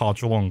Yeah? a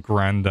cudgel on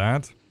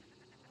Granddad.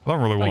 I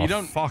don't really No, want you to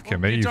don't fuck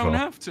him You either. don't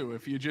have to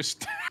if you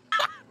just.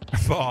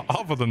 But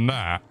other than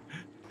that,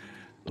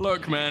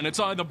 Look, man, it's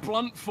either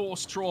blunt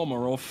force trauma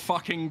or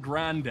fucking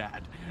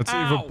Granddad. it's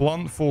either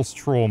blunt force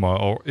trauma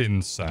or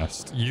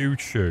incest. You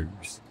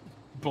choose.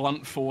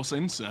 Blunt force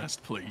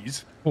incest,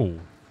 please. Oh,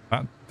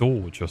 that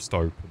door just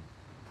opened.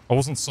 I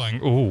wasn't saying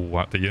ooh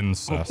at the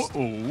incest.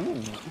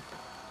 Ooh.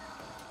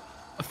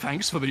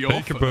 Thanks for the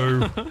offer.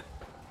 Peekaboo.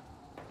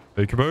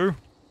 Peekaboo.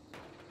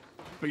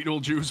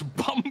 Beetlejuice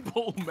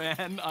Bumble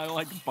Man. I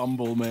like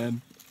Bumble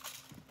Man.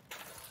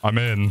 I'm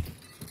in.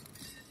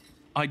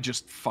 I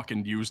just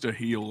fucking used a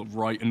heel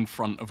right in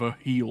front of a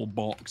heel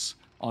box.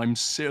 I'm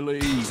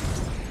silly.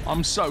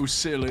 I'm so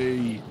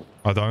silly.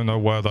 I don't know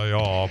where they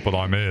are, but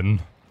I'm in.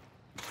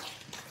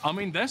 I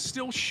mean, they're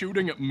still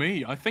shooting at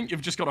me. I think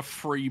you've just got a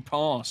free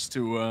pass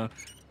to I've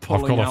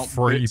pulling got a out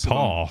free bits of them.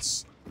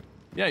 pass.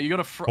 Yeah, you got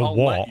a For I'll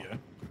what? let you.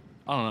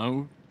 I don't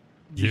know.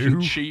 You You?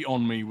 can cheat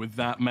on me with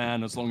that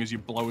man as long as you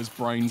blow his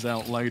brains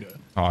out later.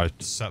 I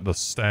set the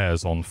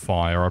stairs on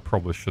fire. I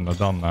probably shouldn't have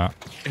done that.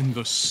 In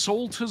the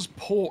Salter's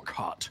Pork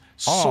Hut.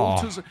 Ah.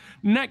 Salter's...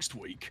 Next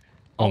week,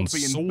 I'll On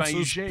be in Salter's-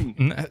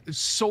 Beijing.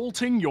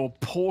 Salting your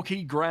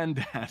porky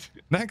granddad.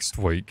 Next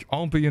week,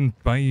 I'll be in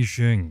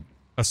Beijing,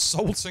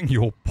 assaulting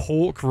your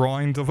pork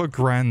rind of a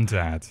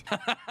granddad.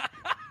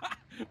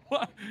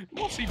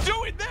 What's he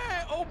doing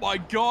there? Oh my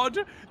god!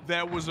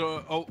 There was a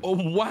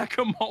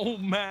whack-a-mole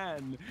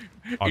man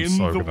I'm in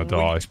so the gonna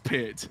die. wheat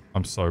pit.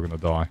 I'm so gonna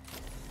die.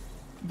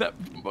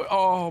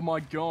 Oh my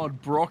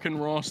god, Brock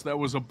and Ross, there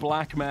was a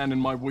black man in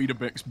my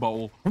Weetabix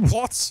bowl.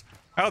 What?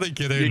 How'd he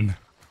get in?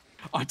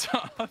 I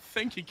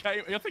think he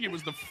came. I think it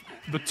was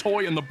the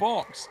toy in the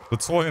box. The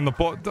toy in the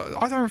box.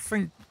 I don't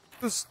think.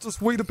 Does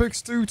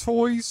Weetabix do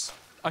toys?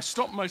 I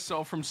stopped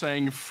myself from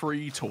saying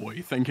free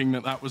toy, thinking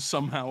that was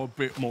somehow a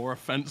bit more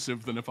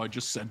offensive than if I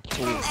just said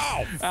toy.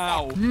 Ow!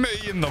 Ow. Fuck me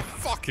in the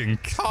fucking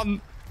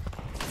cunt!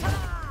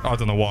 I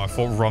don't know why I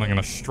thought running in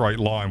a straight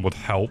line would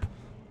help.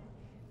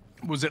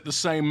 Was it the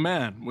same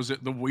man? Was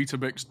it the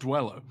Weetabix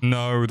dweller?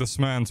 No, this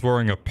man's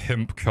wearing a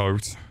pimp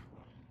coat.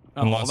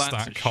 Oh, Unless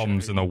that's that a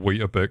comes shame. in a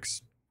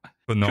Weetabix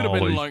Could have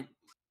been finale. like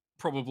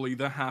probably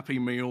the Happy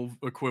Meal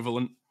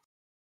equivalent.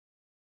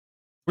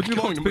 Would you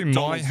like to be my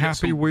McDonald's, get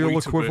Happy some Wheel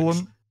Weetabix.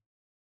 equivalent?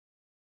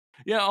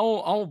 Yeah,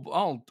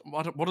 I'll.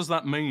 What does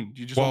that mean?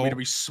 Do you just want me to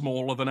be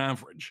smaller than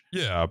average?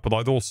 Yeah, but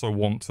I'd also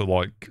want to,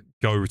 like,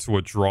 go to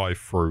a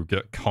drive-thru,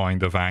 get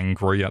kind of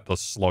angry at the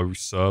slow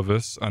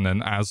service, and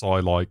then as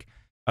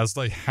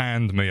they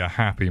hand me a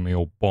Happy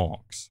Meal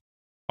box,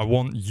 I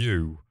want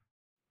you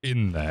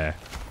in there,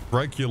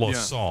 regular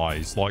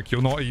size, like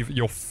you're not even,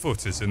 your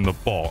foot is in the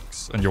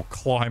box, and you're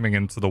climbing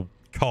into the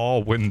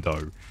car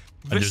window.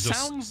 This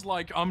sounds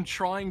like I'm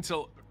trying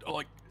to,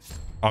 like...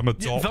 I'm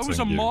adopting those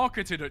are you.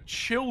 Marketed at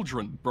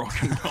children, Brock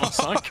and Ross.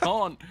 I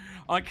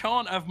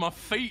can't have my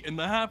feet in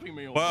the Happy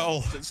Meal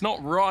box. It's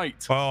not right.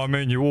 Well, I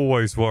mean, you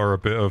always were a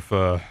bit of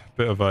a,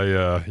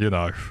 you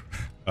know...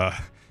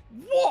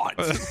 what?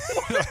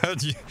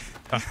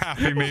 A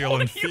Happy Meal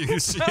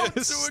enthusiast. What are you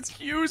about to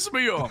accuse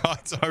me of? I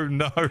don't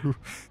know.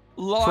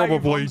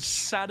 Live on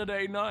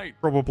Saturday night.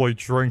 Probably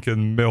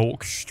drinking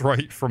milk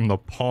straight from the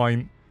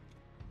pint.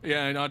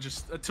 Yeah, and I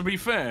just, to be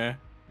fair,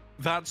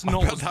 that's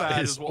not as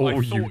bad as what I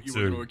thought you were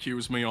going to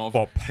accuse me of.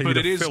 What, but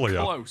it is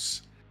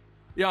close.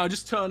 Yeah, I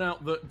just turn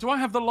out that... Do I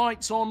have the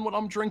lights on when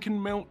I'm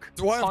drinking milk?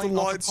 Do I have the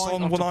lights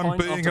on when I'm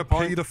being a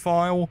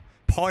paedophile?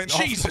 Pint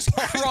Jesus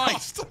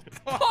Christ!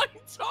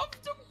 Pint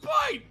after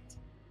pint!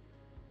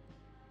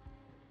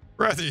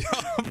 Ready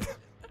up.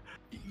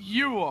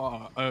 You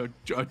are a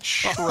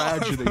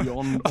tragedy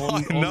on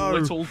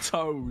little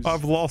toes.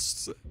 I've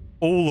lost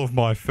all of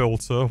my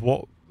filter.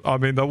 What? I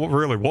mean, that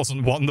really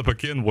wasn't one to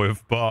begin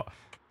with, but...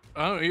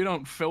 Oh, you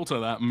don't filter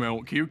that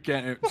milk. You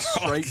get it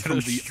straight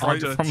from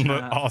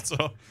the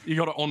udder. You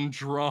got it on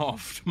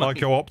draft, mate. I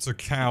go up to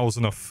cows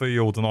in a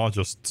field and I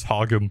just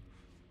tug them.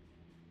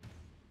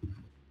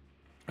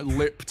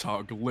 Lip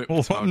tug.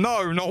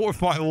 No, not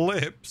with my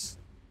lips.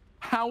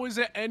 How is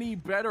it any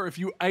better if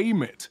you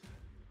aim it?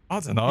 I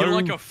don't know. You're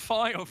like a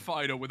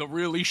firefighter with a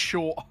really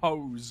short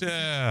hose.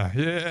 Yeah.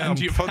 And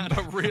you've had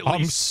a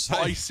really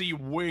spicy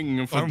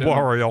wing for Don't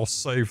worry, I'll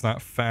save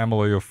that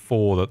family of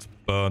 4 that's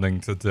burning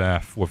to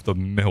death with the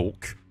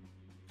milk.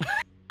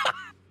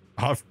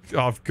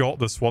 I've got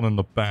this one in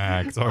the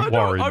bag. Don't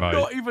worry, mate. I'm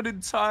not even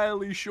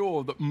entirely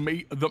sure that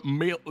milk isn't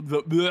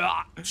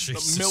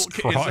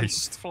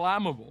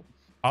flammable.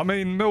 I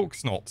mean,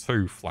 milk's not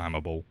too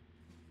flammable.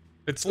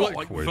 It's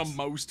liquid. Not like the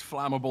most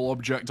flammable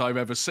object I've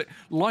ever seen.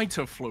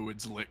 Lighter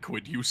fluid's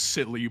liquid, you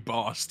silly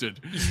bastard.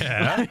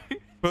 Yeah,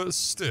 but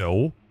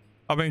still,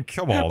 I mean,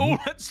 come on. Oh,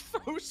 let's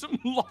throw some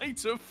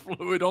lighter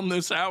fluid on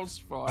this house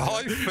fire.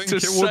 I think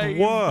it would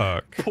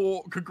work.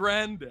 Pork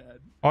granddad.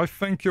 I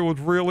think it would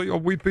really,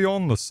 we'd be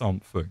on to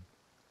something.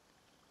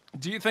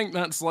 Do you think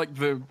that's like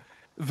the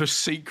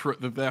secret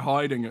that they're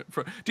hiding it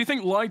for? Do you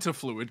think lighter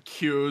fluid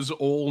cures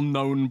all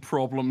known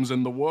problems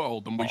in the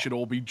world and we should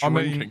all be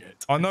drinking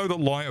it? I know that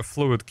lighter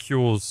fluid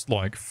cures,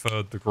 like,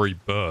 3rd-degree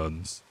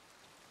burns.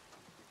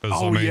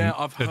 Yeah,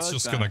 I've heard it's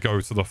just that. going to go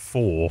to the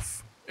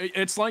 4th.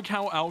 It's like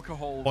how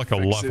alcohol like a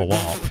level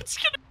up. It's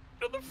going to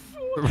go to the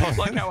 4th.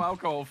 Like how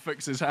alcohol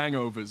fixes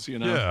hangovers, you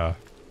know? Yeah,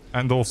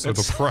 and also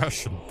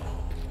depression.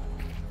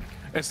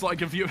 It's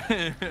like if you...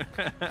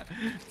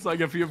 it's like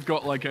if you've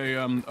got, like,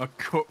 a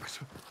cooked...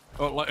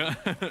 Or like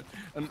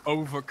an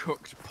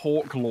overcooked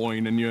pork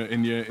loin in your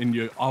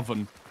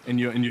oven, in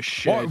your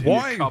shed.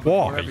 Why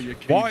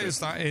is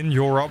that in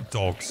your up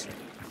dogs?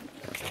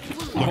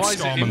 Luke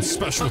Scarman's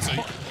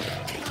specialty.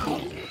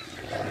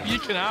 You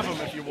can have them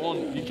if you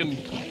want. You can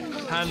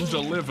hand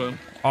deliver.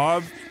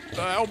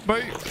 Help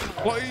me,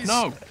 please.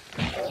 No.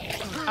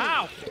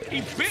 Ow!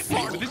 He bit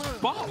me with his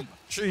bum.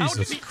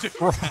 Jesus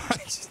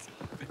Christ!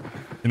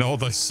 You know what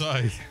they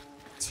say?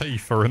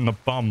 Teeth are in the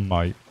bum,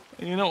 mate.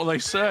 You know what they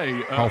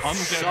say?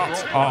 Undead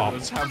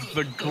Rottweilers have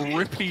the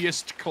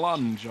grippiest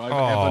clunge I've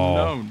ever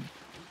known.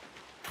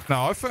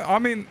 No, I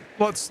mean,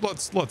 let's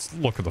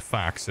look at the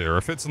facts here.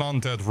 If it's an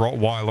undead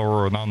Rottweiler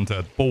or an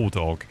undead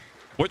Bulldog,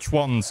 which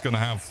one's gonna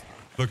have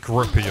the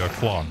grippier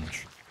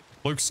clunge?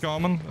 Luke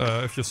Scarman,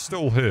 if you're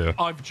still here,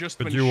 I've just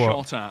been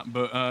shot at,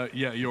 but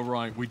yeah, you're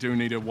right. We do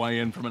need a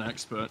weigh-in from an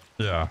expert.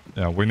 Yeah,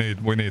 we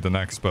need an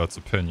expert's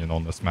opinion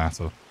on this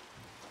matter.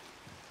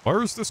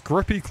 Where is this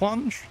grippy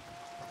clunge?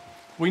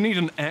 We need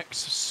an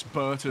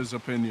ex-spurter's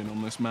opinion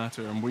on this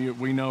matter, and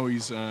we know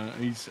he's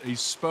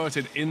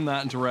spurted in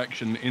that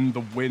direction, in the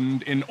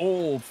wind, in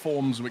all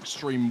forms of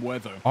extreme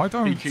weather. I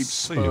don't He keeps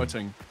see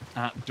spurting him.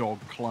 at dog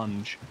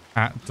clunge.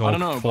 At dog I don't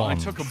know, clunge. but I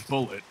took a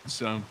bullet,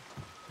 so...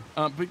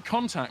 but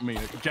contact me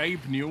at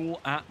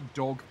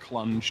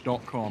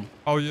gabenewell@dogclunge.com.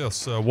 Oh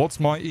yes, what's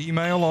my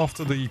email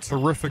after the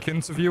terrific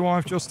interview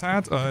I've just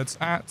had? It's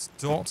at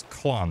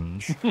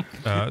 .clunge,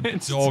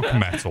 dog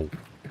metal.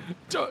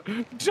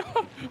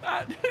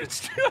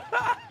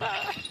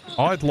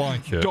 I'd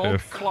like it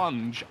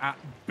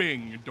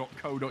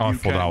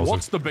dogclunge@bing.co.uk.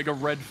 What's the bigger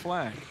red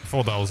flag? I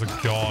thought that was a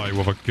guy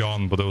with a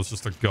gun, but it was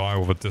just a guy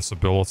with a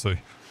disability.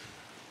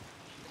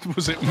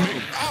 Was it me?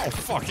 Oh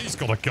fuck, he's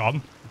got a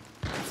gun.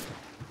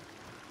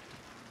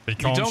 He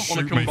can't you don't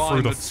want to shoot me through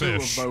combine the the two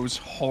fish. of those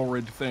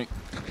horrid things.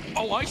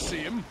 Oh, I see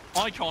him.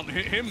 I can't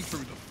hit him through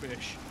the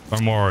fish.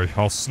 Don't worry,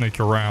 I'll sneak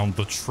around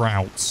the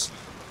trouts.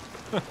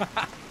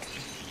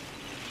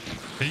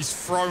 He's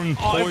thrown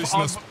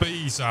poisonous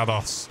bees at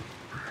us.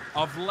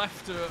 I've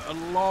left a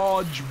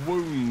large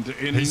wound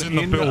in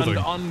the building.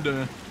 and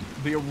under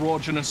the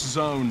erogenous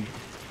zone.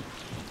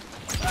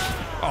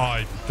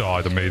 I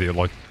died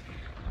immediately.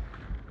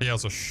 He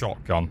has a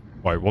shotgun.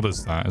 Wait, what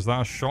is that? Is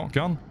that a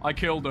shotgun? I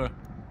killed her.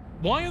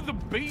 Why are the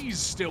bees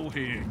still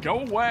here? Go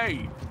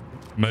away.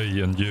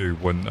 Me and you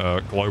when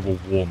global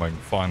warming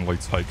finally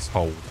takes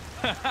hold.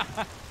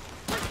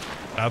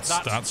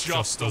 That's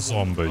just a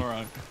zombie. All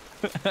right.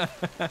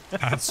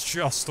 That's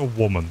just a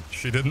woman.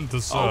 She didn't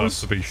deserve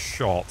to be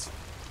shot.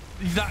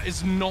 That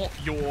is not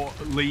your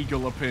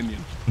legal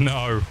opinion.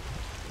 No.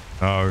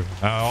 No.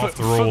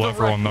 After all,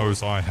 everyone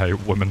knows I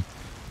hate women.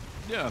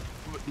 Yeah,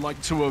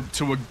 like to a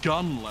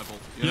gun level.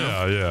 You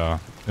know?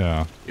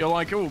 Yeah. You're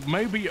like, oh,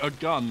 maybe a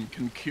gun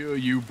can cure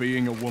you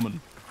being a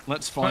woman.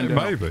 Let's find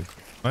out.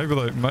 Maybe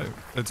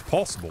it's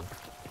possible.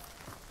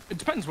 It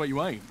depends where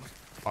you aim.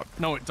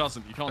 No, it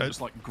doesn't. You can't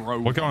just like grow.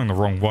 We're going the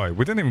wrong way.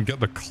 We didn't even get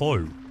the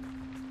clue.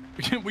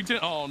 We did.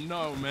 Oh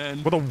no,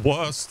 man. We're the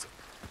worst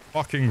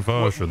fucking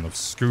version of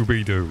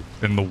Scooby-Doo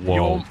in the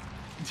world.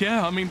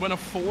 Yeah, I mean, when a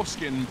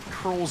foreskin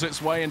crawls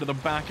its way into the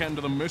back end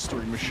of the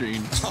mystery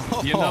machine,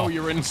 you know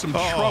you're in some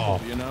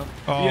trouble, you know?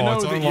 Oh, you know I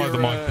don't like that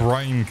my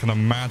brain can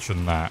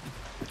imagine that.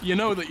 You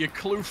know that your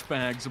kloof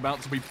bag's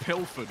about to be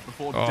pilfered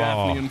before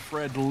Daphne and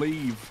Fred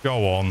leave.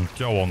 Go on,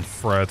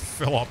 Fred.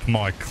 Fill up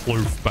my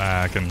kloof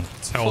bag and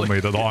tell me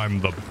that I'm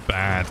the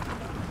bad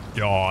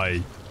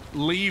guy.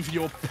 Leave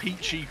your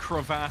peachy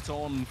cravat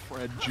on,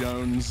 Fred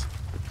Jones.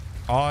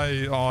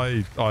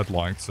 I'd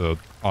like to...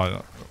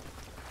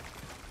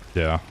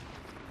 Yeah.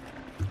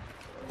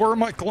 Where are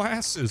my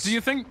glasses? Do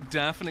you think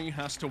Daphne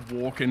has to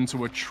walk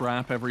into a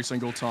trap every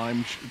single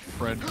time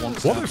Fred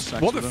wants to have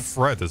sex with her? What if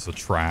Fred is a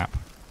trap?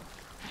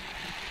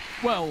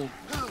 Well,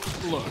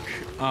 look,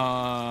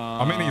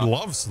 I mean, he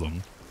loves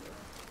them.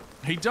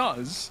 He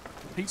does.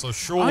 So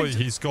surely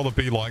he's got to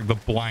be like the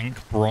blank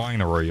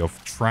brinery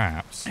of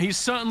traps. He's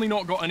certainly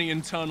not got any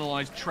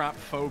internalized trap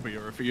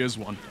phobia if he is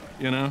one,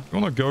 you know? You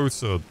want to go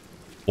to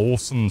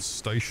Lawson's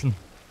station?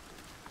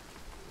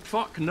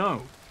 Fuck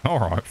no.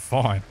 Alright,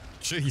 fine.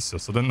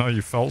 Jesus, I didn't know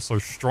you felt so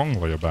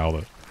strongly about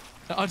it.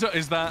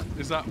 Is that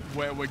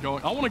where we're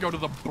going? I want to go to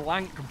the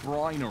blank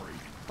brinery.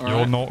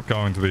 You're not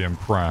going to be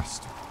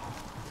impressed.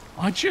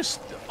 Dogs.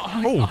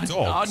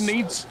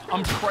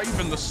 I'm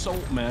craving the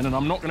salt, man, and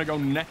I'm not going to go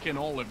necking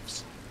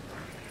olives.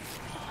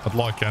 I'd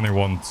like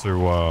anyone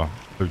to,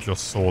 who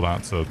just saw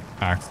that to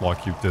act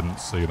like you didn't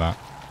see that.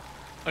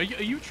 Are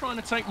you trying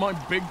to take my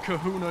big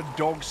kahuna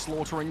dog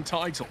slaughtering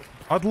title?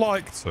 I'd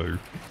like to.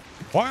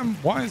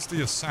 Why is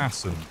the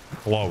assassin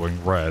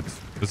glowing red?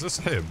 Is this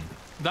him?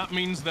 That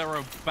means there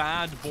are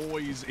bad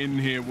boys in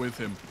here with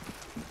him.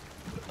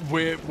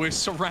 We're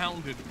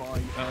surrounded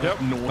by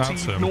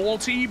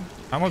naughty.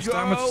 How much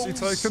damage has he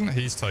taken?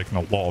 He's taken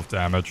a lot of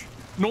damage.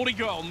 Naughty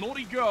girl,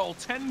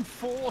 10-4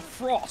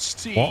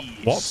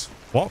 frosties.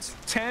 What?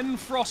 10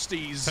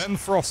 frosties. 10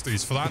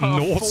 frosties for that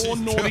naughty 4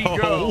 naughty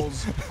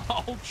girls.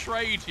 I'll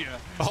trade you.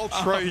 I'll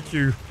trade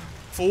you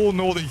 4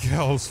 naughty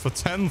girls for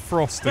 10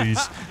 frosties.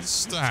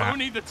 Stat.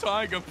 Tony the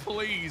Tiger,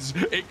 please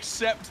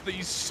accept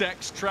these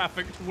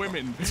sex-trafficked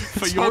women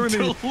for your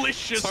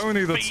delicious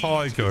Tony the feed.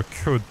 Tiger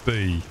could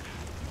be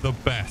the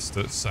best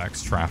at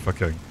sex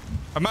trafficking.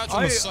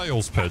 Imagine the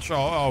sales pitch.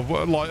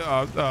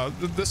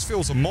 This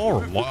feels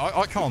immoral. Like,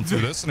 I can't do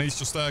this. And he's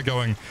just there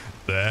going,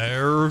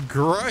 they're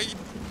great.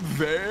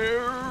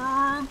 Their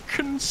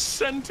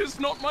consent is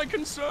not my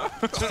concern.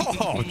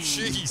 Oh,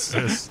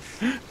 Jesus.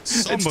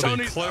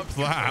 Somebody clip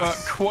that.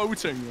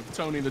 Quoting of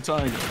Tony the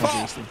Tiger,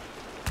 obviously.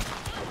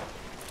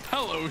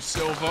 Hello,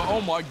 Silver.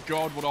 Oh my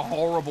god, what a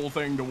horrible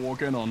thing to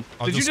walk in on.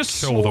 Did you just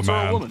slaughter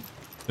a woman?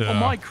 Yeah. Well,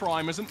 my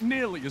crime isn't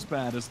nearly as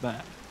bad as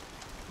that.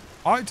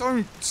 I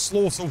don't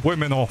slaughter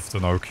women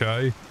often,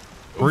 okay?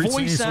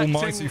 Greetings,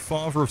 almighty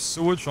father of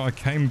sewage. I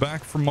came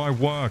back from my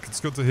work. It's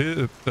good to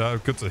hear.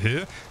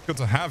 Good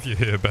to have you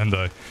here,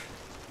 Bende.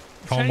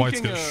 Can't wait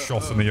to get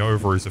shot in the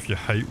ovaries if you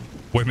hate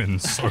women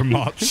so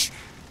much.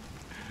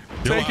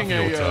 Taking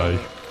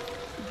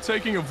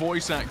a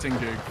voice acting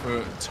gig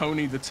for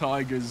Tony the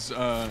Tiger's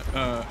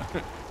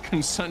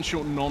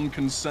consensual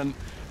non-consent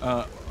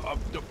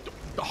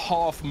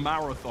half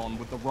marathon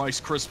with the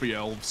Rice Krispie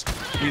elves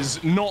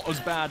is not as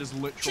bad as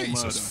literal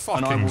murder,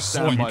 and I will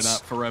stand by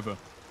that forever.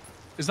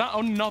 Is that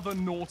another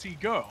naughty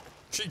girl?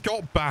 She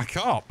got back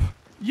up.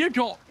 You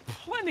got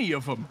plenty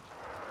of them.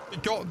 You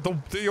got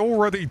the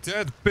already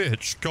dead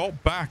bitch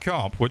got back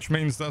up, which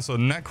means there's a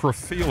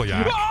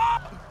necrophiliac.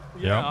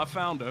 Yeah, I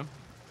found her.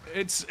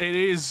 It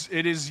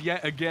is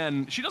yet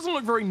again. She doesn't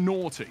look very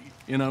naughty.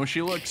 You know,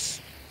 she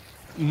looks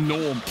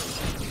normal.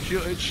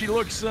 She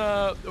looks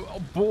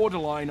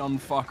borderline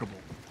unfuckable.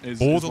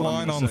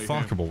 Borderline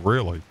unfuckable,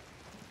 really?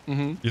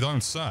 Mm-hmm. You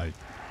don't say.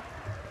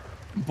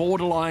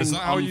 Borderline Is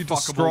that how you unfuckable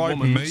describe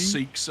woman me?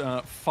 seeks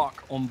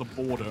fuck on the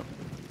border.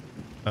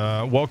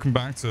 Welcome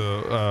back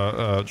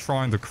to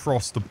trying to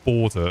cross the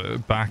border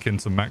back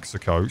into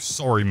Mexico.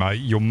 Sorry,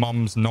 mate, your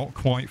mum's not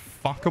quite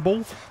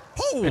fuckable.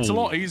 Oh! It's a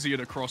lot easier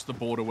to cross the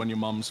border when your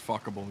mum's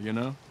fuckable, you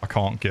know? I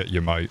can't get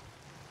you, mate.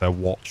 They're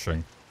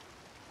watching.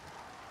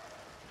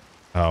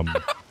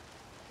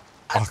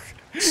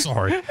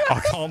 Sorry, I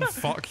can't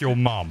fuck your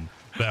mum.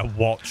 They're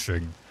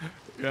watching.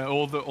 Yeah,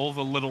 all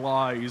the little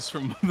eyes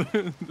from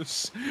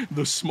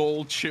the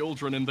small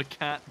children in the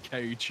cat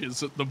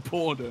cages at the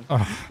border,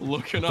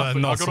 looking up. They're I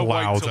not gotta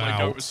wait allowed till they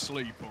go out. to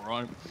sleep. All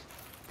right.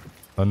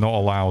 They're not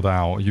allowed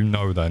out. You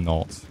know they're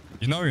not.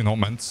 You know you're not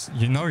meant.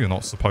 You know you're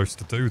not supposed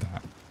to do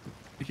that.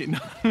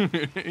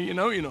 You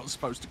know you're not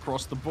supposed to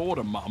cross the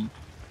border, Mum.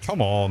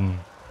 Come on,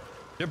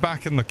 get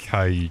back in the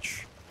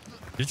cage.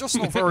 You're just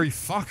not very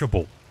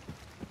fuckable.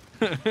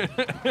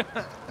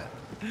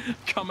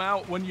 Come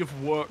out when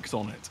you've worked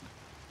on it.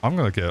 I'm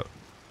gonna get...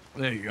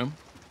 There you go.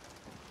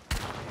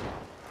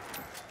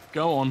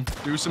 Go on,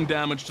 do some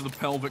damage to the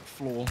pelvic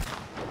floor.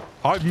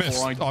 I'm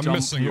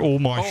missing all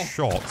my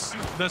shots.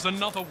 There's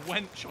another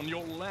wench on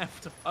your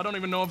left. I don't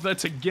even know if they're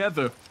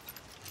together.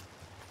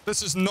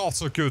 This is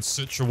not a good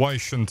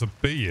situation to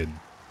be in.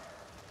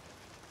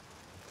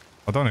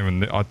 I don't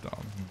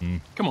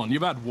even... Come on,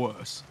 you've had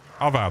worse.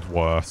 I've had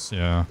worse,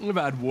 yeah. You've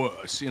had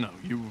worse, you know.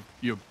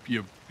 You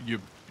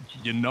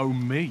know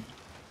me.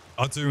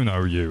 I do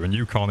know you, and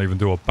you can't even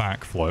do a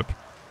backflip.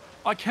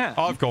 I can.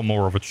 I've got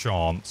more of a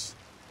chance.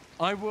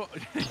 I will.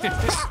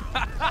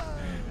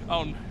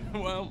 Oh,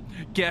 well,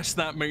 guess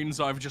that means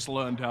I've just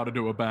learned how to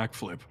do a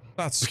backflip.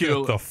 That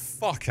scared the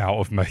fuck out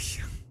of me.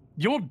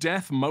 Your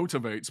death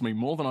motivates me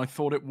more than I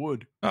thought it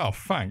would. Oh,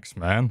 thanks,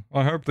 man.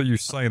 I hope that you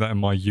say that in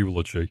my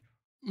eulogy.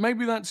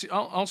 Maybe that's...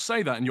 I'll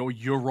say that in your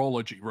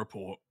urology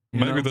report.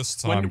 Maybe this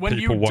time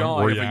people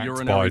won't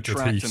react by did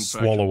he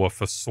swallow a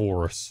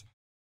thesaurus.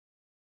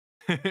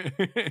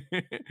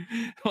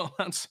 Well,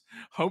 that's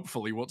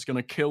hopefully what's going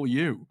to kill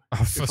you. A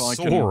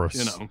thesaurus?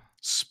 If I can,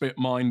 spit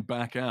mine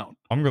back out.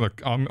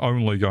 I'm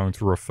only going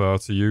to refer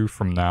to you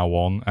from now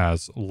on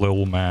as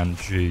Lil Man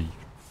G.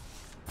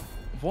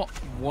 What?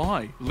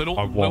 Why? Lil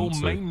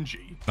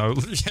Mangy? No,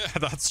 yeah,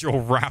 that's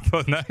your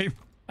rapper name.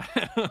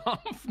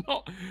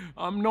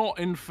 I'm not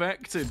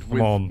infected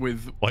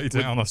with lay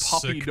down a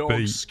puppy sick dog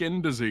beat.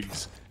 skin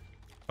disease.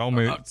 Tell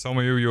me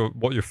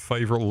what your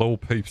favorite Lil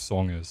Peep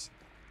song is.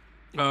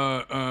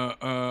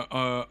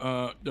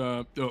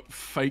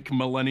 Fake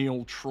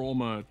Millennial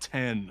Trauma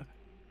 10.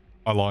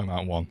 I like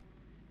that one.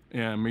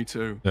 Yeah, me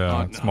too.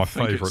 Yeah, it's my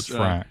favorite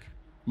track.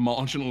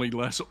 Marginally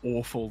less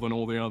awful than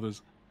all the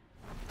others.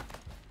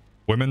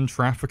 Women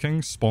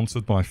trafficking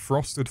sponsored by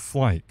Frosted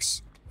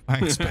Flakes.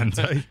 Thanks,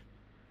 Bente.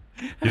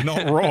 You're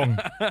not wrong.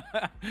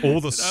 All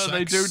the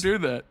they do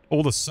that.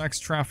 All the sex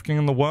trafficking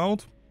in the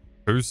world.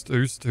 Who's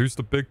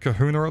the big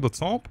kahuna at the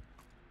top?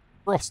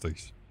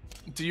 Frosties.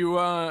 Do you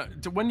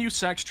when you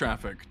sex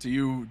traffic, do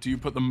you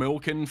put the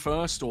milk in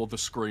first or the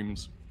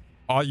screams?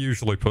 I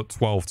usually put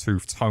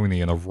 12-tooth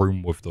Tony in a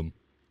room with them.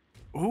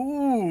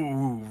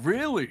 Ooh,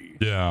 really?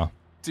 Yeah.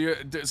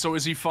 So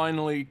is he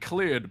finally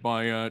cleared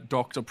by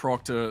Dr.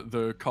 Proctor,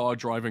 the car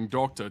driving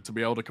doctor, to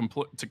be able to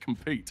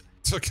compete?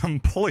 To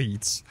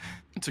complete.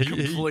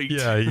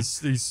 Yeah,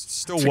 he's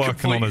still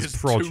working on his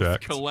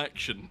project.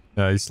 Collection.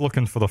 Yeah, he's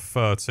looking for the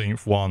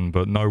 13th one,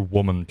 but no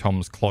woman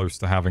comes close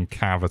to having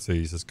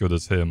cavities as good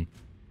as him.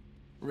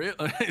 Really?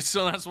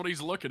 So that's what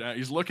he's looking at.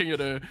 He's looking at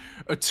a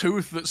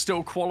tooth that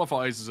still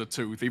qualifies as a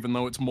tooth, even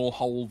though it's more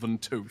hole than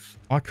tooth.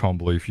 I can't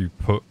believe you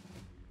put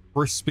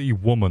crispy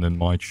woman in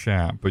my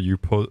chat, but you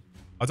put...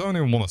 I don't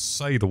even want to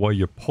say the way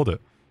you put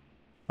it.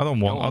 I don't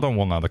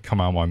want that to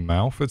come out of my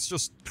mouth. It's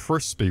just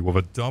crispy with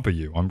a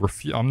W.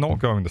 I'm not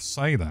going to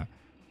say that.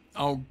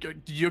 Oh,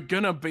 you're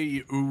gonna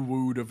be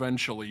ooh-wooed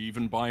eventually,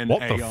 even by an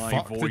what AI the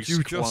fuck voice did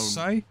you clone. just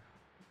say?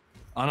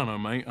 I don't know,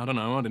 mate. I don't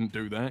know. I didn't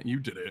do that. You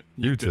did it.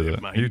 You did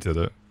it, mate. You did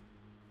it.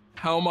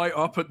 How am I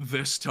up at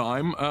this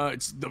time?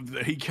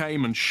 He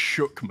came and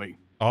shook me.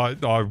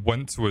 I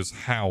went to his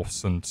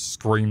house and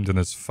screamed in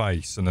his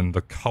face, and then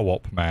the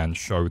co-op man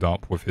showed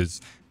up with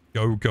his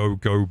go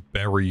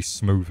berry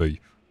smoothie.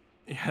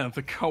 Yeah,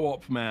 the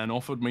co-op man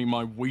offered me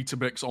my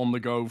Weetabix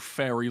on-the-go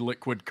fairy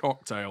liquid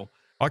cocktail.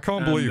 I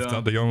can't believe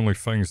that the only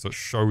things that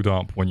showed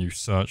up when you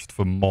searched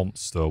for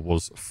Monster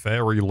was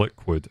fairy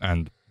liquid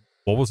and,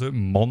 what was it,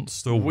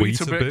 Monster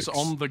Weetabix?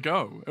 On the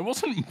go. It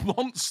wasn't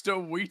Monster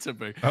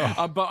Weetabix.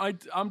 Oh.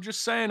 But I'm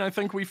just saying, I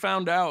think we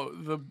found out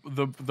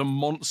the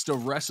Monster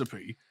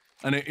recipe.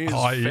 And it is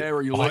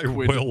fairy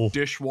liquid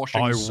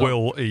dishwashing soap. I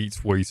will eat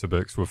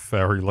Weetabix with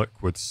fairy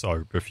liquid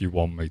soap if you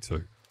want me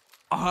to.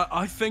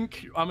 I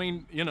think, I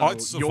mean, you know,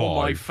 you're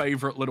my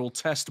favorite little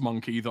test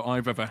monkey that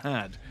I've ever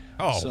had.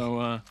 Oh.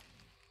 So,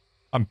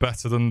 I'm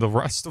better than the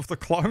rest of the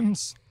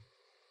clones?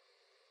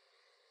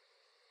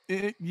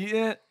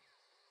 Yeah.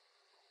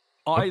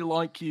 I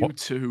like you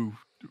too,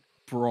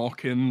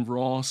 Brock and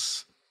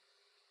Ross.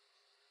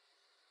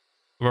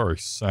 Very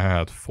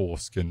sad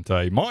foreskin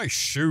day. My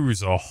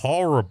shoes are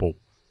horrible.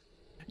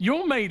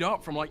 You're made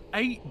up from like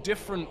 8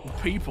 different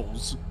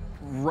people's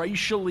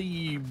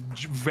racially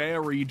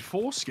varied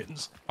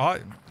foreskins.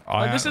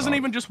 This isn't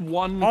even just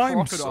one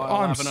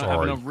crocodile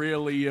having a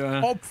really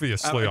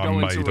obviously I'm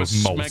made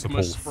of multiple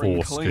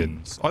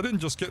foreskins. I didn't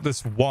just get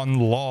this one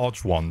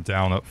large one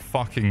down at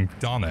fucking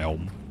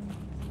Dunelm.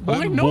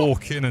 I didn't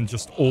walk in and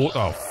just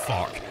oh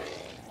fuck.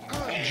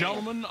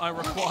 Gentlemen, I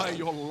require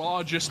your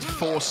largest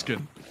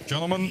foreskin.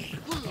 Gentlemen,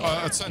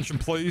 attention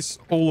please.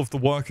 All of the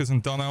workers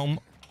in Dunelm.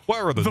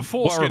 Where are the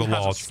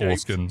large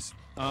foreskins?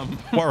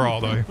 Where are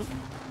they?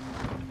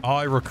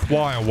 I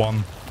require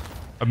one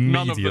immediately.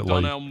 None of the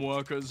Dunelm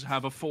workers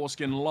have a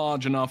foreskin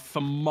large enough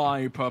for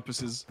my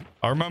purposes.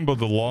 I remember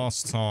the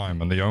last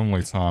time and the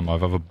only time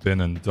I've ever been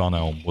in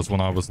Dunelm was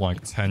when I was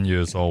like 10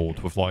 years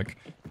old with like,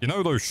 you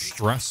know those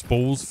stress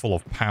balls full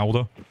of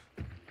powder?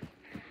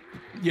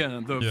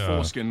 Yeah, the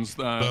foreskins,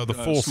 the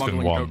foreskin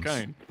smuggling ones.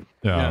 Cocaine.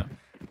 Yeah.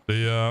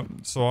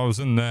 So I was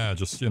in there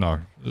just, you know,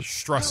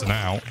 stressing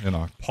out, you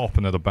know,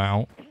 popping it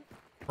about,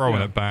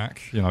 throwing it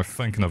back, you know,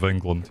 thinking of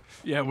England.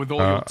 Yeah, with all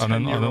your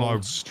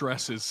 10-year-old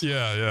stresses.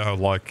 Yeah,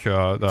 like...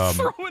 throwing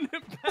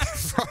it back,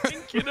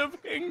 thinking of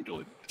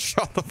England.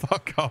 Shut the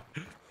fuck up.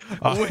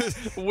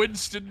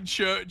 Winston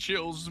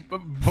Churchill's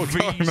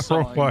V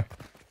sign.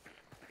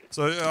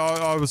 So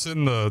I was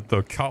in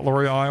the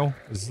cutlery aisle.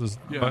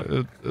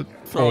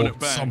 Throwing it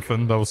back.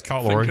 Something. There was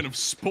cutlery.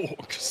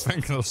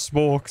 Thinking of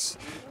sporks.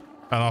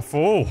 And I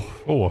thought,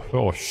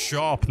 a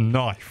sharp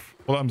knife.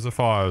 What happens if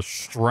I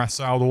stress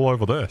out all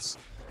over this?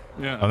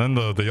 Yeah. And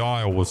then the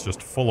aisle was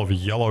just full of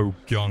yellow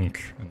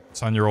gunk. And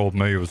 10-year-old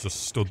me was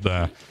just stood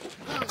there,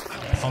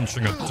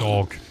 punching a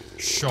dog,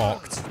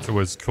 shocked to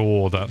his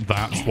core that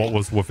that's what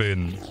was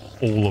within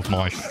all of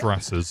my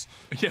stresses.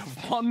 Yeah,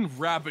 one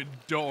rabid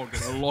dog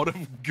and a lot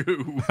of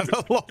goo.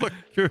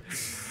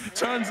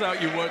 Turns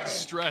out you weren't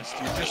stressed,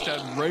 you just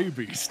had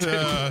rabies.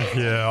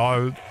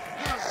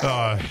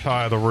 I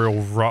had a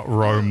real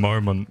rut-row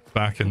moment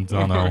back in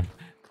Dunelm.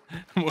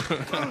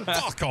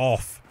 Fuck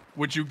off!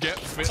 Would you get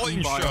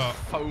bitten by a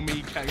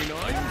foamy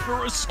canine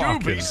for a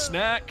Scooby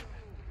snack?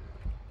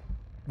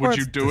 Would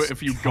you do it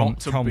if you got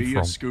to be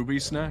a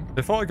Scooby snack?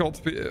 If I got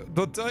to be...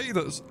 The day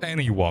that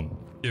anyone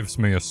gives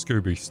me a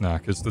Scooby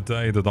snack is the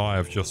day that I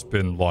have just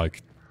been,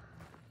 like...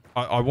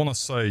 I want to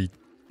say,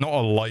 not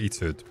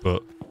elated,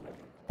 but,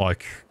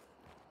 like...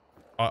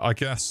 I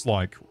guess,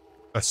 like,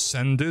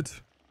 ascended?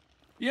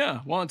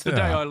 Yeah, well, it's the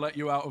day I let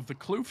you out of the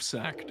kloof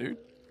sack, dude.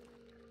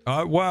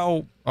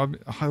 Well,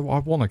 I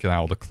want to get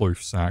out of the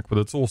kloof sack, but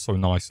it's also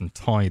nice and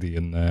tidy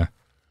in there.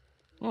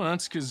 Well,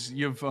 that's because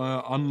you've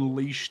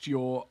unleashed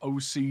your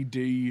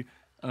OCD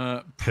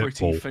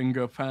pretty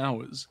finger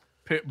powers.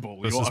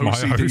 Pitbull. This your is my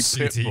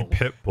OCD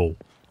Pitbull.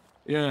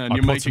 Yeah, and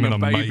you're making a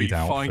baby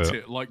fight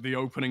it like the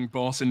opening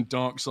boss in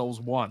Dark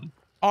Souls 1.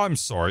 I'm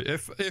sorry,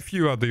 if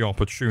you had the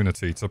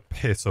opportunity to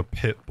pit a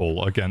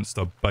Pitbull against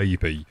a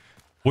baby,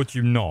 would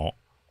you not?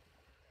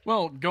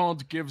 Well,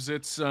 God gives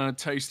its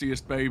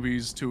tastiest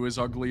babies to his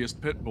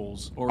ugliest pit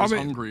bulls, or his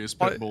hungriest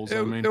pit bulls,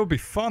 I mean. It would be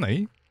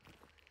funny.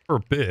 For a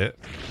bit.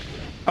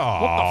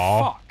 Aww. What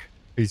the fuck?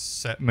 He's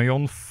set me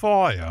on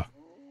fire.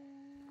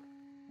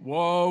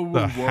 Whoa,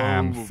 the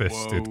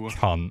ham-fisted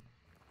cunt.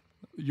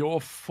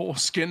 Your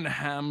foreskin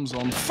ham's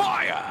on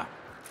fire!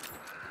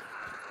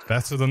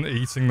 Better than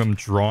eating them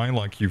dry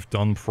like you've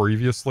done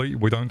previously?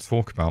 We don't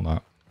talk about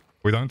that.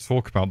 We don't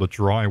talk about the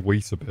dry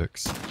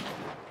Weetabix.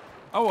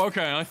 Oh,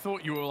 okay. I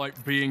thought you were,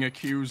 like, being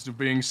accused of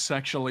being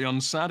sexually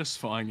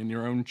unsatisfying in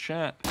your own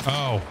chat.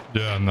 Oh,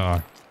 yeah,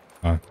 no.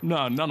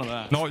 No, none of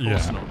that. Not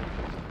yet.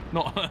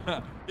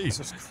 Not.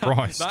 Jesus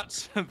Christ.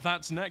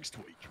 That's next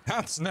week.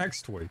 That's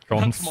next week.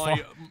 That's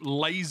my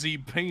lazy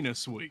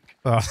penis week.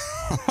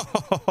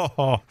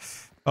 Oh,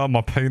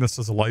 my penis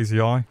is a lazy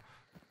eye.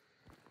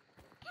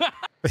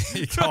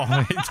 He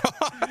can't.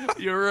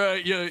 Your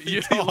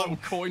little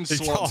coin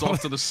slots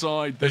off to the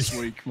side this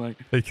week, mate.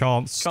 He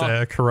can't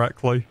stare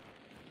correctly.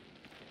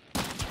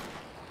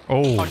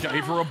 Oh. I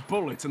gave her a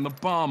bullet in the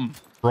bum.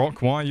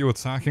 Brock, why are you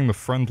attacking the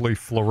friendly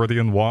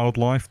Floridian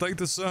wildlife? They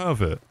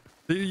deserve it.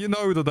 You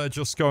know that they're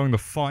just going to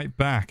fight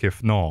back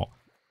if not,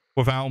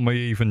 without me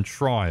even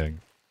trying.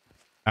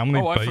 How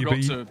many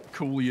babies? I forgot to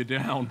cool you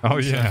down. Oh,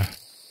 yeah.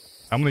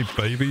 How many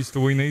babies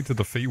do we need to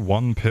defeat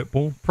one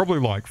pitbull? Probably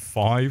like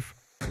 5.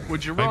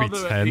 Would you maybe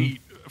rather 10?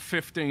 eat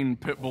 15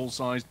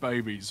 pitbull-sized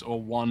babies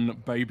or one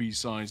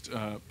baby-sized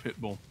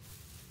pitbull?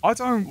 I'd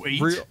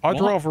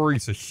rather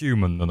eat a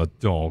human than a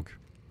dog.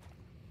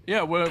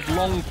 Yeah, we're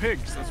long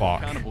pigs. That's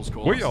what cannibals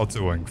call us. We are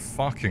doing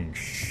fucking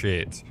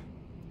shit.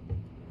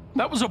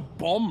 That was a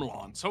bomb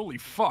lance. Holy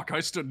fuck, I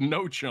stood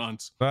no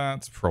chance.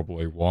 That's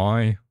probably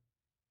why.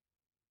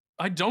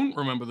 I don't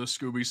remember the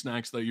Scooby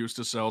snacks they used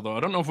to sell, though. I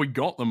don't know if we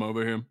got them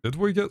over here. Did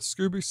we get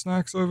Scooby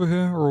snacks over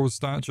here, or was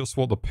that just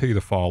what the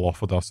paedophile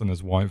offered us in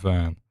his white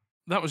van?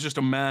 That was just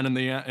a man in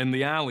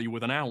the alley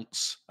with an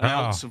ounce. An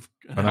ounce of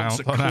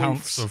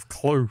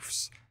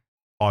kloofs.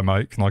 Hi,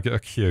 mate. Can I get a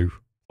queue,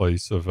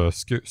 please, of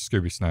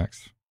Scooby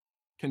snacks?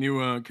 Can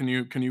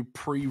you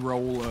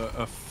pre-roll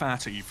a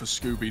fatty for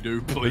Scooby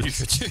Doo, please?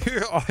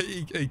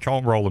 He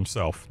can't roll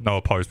himself. No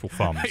opposable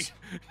thumbs.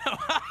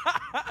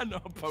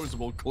 No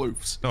opposable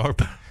kloofs. No.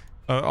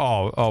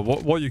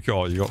 What you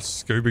got? You got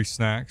Scooby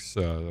Snacks,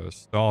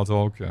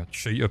 Stardog,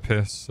 Cheetah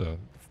Piss,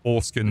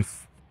 Foreskin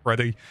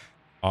Freddy.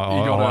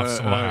 I'll have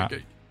some of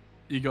that.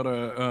 You got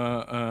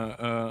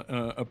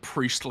a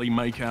priestly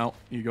makeout.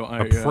 You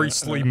got a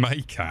priestly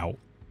makeout.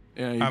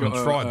 Yeah, I haven't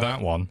tried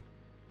that one.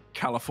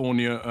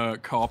 California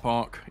car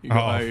park. You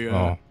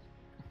got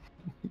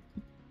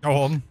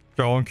Go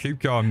on, keep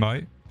going,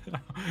 mate.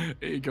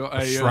 You got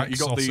Shrek you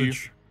got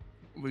sausage.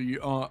 the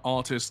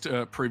artist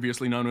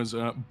previously known as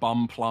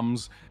Bum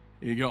Plums.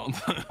 You got.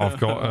 I've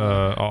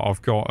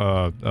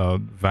got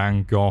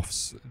Van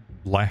Gogh's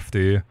left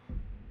ear.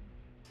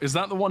 Is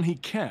that the one he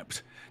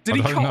kept? Did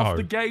he cut off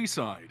the gay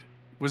side?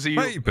 Was he?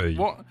 Maybe.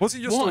 What was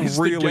he just what a is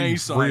really, the gay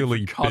side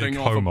really for cutting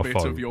big off homophobe? a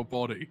bit of your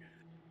body.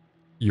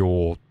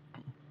 Your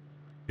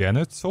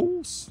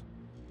genitals?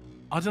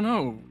 I don't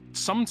know.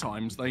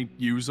 Sometimes they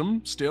use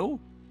them still.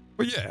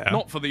 Well, yeah.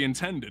 Not for the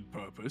intended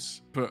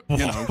purpose, but you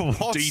know,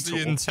 what's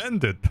the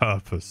intended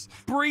purpose?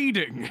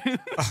 Breeding.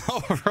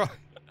 Oh,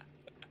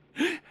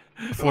 right.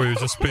 Before you're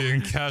just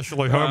being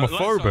casually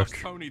homophobic. Let's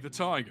ask Tony the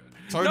Tiger.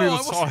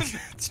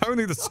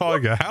 Tony the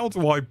Tiger, how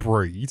do I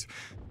breed?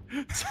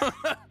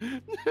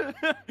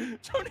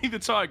 Tony the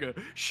Tiger,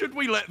 should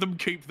we let them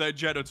keep their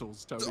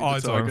genitals, Tony the Tiger? I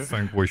don't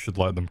think we should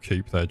let them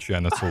keep their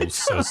genitals,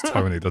 says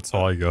Tony the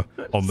Tiger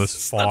on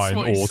this fine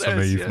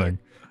autumn evening.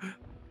 Yeah.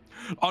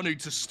 I need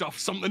to stuff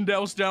something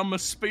else down my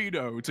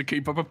Speedo to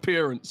keep up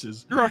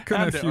appearances. You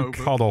reckon if you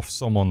cut off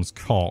someone's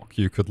cock,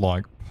 you could,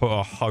 like, put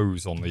a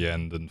hose on the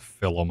end and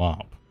fill them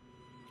up?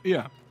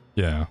 Yeah.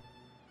 Yeah.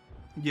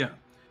 Yeah.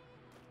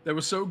 They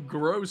were so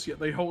gross, yet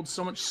they hold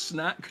so much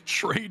snack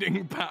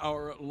trading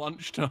power at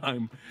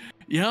lunchtime.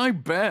 Yeah, I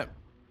bet.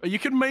 You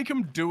could make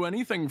them do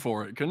anything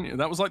for it, couldn't you?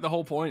 That was like the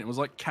whole point. It was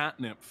like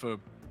catnip for,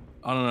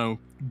 I don't know,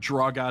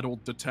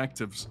 drug-addled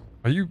detectives.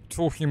 Are you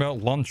talking about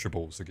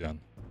Lunchables again?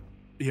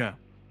 Yeah.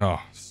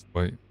 Oh,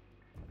 sweet.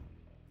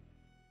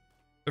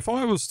 If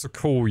I was to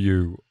call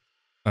you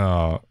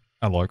at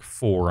like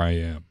 4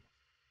 a.m.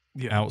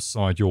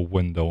 outside your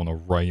window on a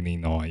rainy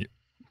night.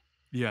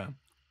 Yeah.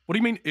 What do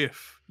you mean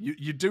if?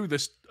 You do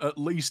this at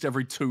least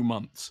every 2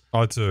 months.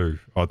 I do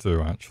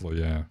actually,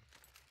 yeah.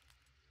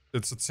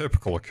 It's a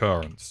typical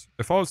occurrence.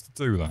 If I was to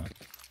do that.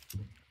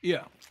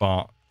 Yeah.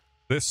 But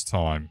this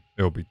time,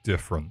 it'll be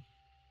different.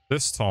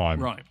 This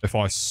time, if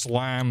I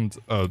slammed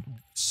a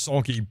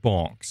soggy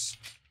box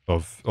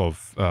of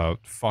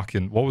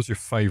fucking... What was your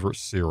favourite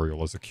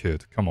cereal as a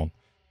kid? Come on.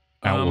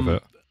 Out with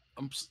it.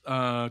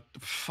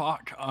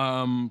 Fuck.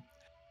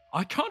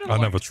 I kind of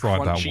like never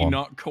tried that crunchy one.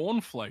 nut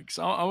cornflakes.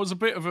 I was a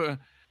bit of a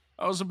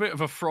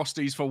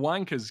Frosties for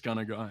wankers kind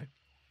of guy,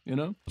 you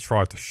know. I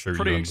tried to shoot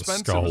you in the skull.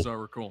 Pretty expensive, as I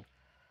recall.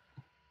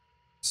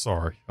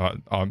 Sorry,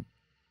 I'm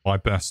my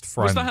best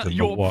friend. Was that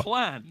your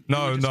plan?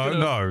 No.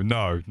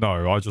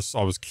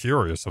 I was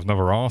curious. I've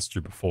never asked you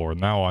before, and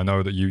now I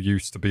know that you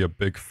used to be a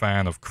big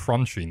fan of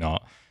crunchy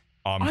nut.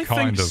 I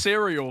think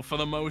cereal, for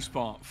the most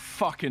part,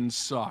 fucking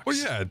sucks. Well,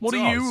 yeah, what do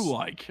you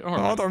like? All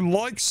right. I don't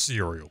like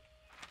cereal.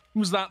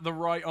 Was that the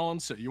right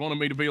answer? You wanted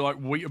me to be like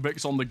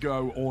Weetabix on the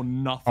go or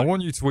nothing? I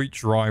want you to eat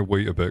dry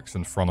Weetabix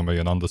in front of me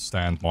and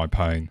understand my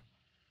pain.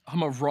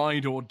 I'm a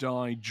ride or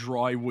die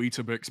dry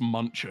Weetabix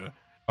muncher.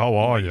 Oh,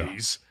 are you?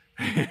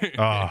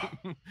 Yeah.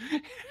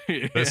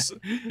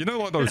 You know,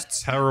 like those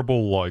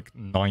terrible, like,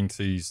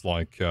 90s,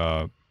 like,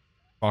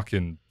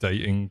 fucking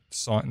dating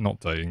site,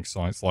 not dating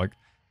sites, like,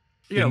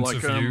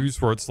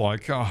 interviews where it's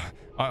like,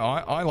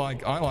 I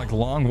like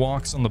long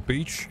walks on the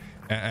beach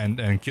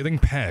and getting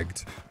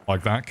pegged,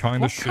 like that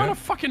kind of shit. What kind of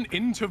fucking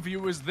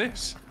interview is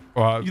this?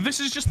 This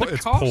is just the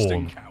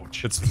casting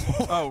couch. It's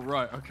oh,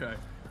 right, okay.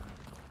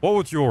 What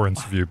would your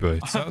interview be?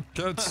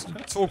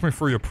 Talk me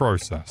through your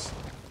process.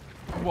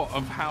 What,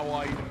 of how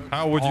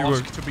I would you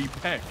ask to be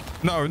pegged?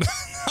 No.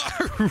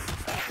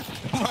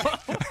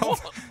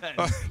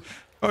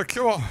 What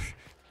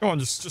Come on,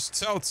 just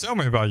tell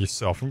me about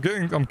yourself. I'm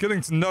getting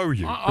to know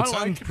you.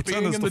 Pretend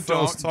it's in the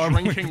first time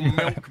drinking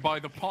milk by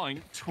the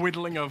pint,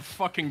 twiddling a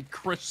fucking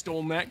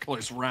crystal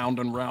necklace round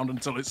and round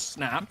until it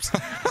snaps,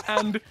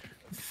 and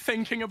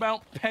thinking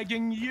about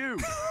pegging you.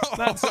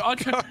 That's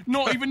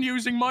not even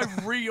using my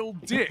real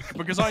dick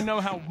because I know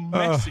how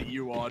messy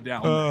you are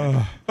down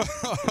there.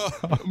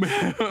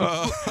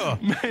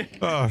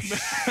 Oh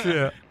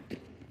shit.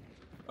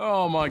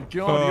 Oh my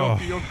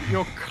god,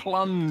 your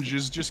clunge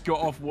has just got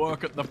off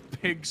work at the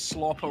pig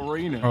slop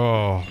arena.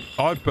 Oh,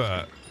 I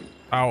bet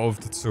out of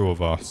the two of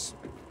us,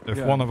 if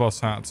one of us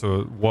had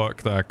to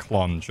work their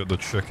clunge at the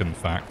chicken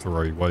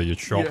factory where you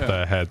chop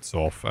their heads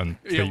off and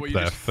keep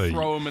their feet,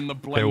 throw them in the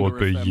blender, it would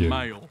be you.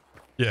 Male.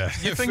 Yeah.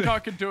 You think I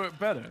could do it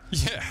better?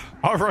 Yeah,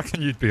 I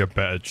reckon you'd be a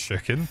better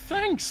chicken.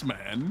 Thanks,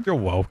 man. You're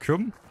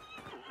welcome.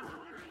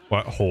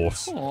 Wet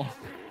horse. Oh.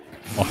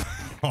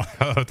 I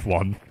heard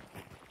one.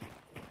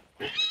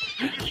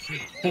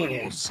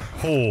 Horse.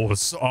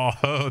 I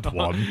heard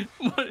one.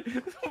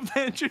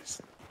 They're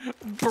just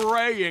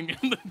braying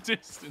in the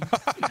distance.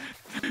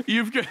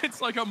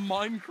 It's like a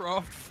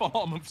Minecraft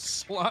farm of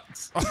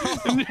sluts.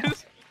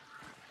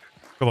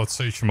 Gotta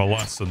teach him a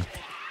lesson.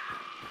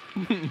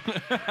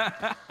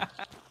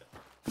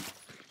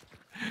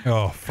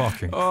 Oh,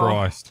 fucking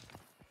Christ.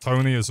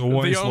 Tony is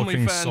always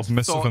looking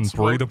submissive and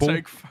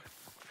breedable.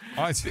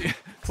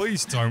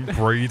 Please don't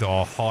breed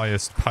our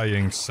highest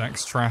paying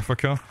sex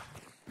trafficker.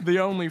 The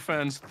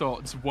OnlyFans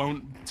thoughts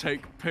won't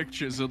take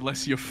pictures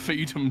unless you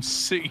feed them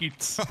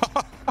seeds.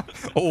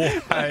 Or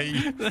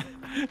hay.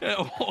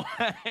 Or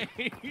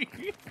hay.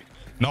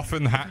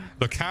 Nothing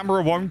the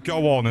camera won't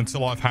go on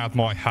until I've had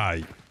my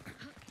hay.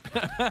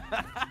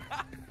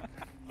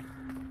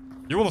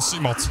 You want to see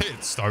my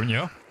tits, don't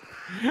you?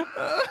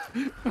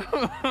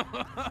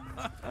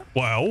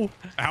 Well,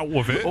 out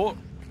with it.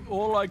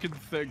 All I can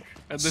think,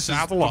 and this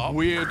Saddle is up. the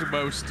weird,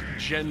 most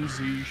Gen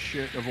Z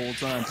shit of all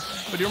time.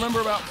 But do you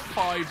remember about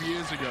 5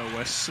 years ago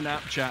where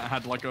Snapchat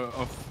had like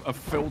a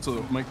filter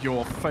that would make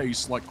your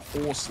face like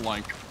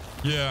horse-like?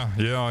 Yeah, I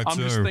do. I'm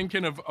just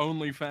thinking of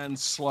OnlyFans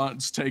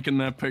sluts taking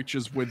their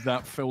pictures with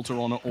that filter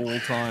on at all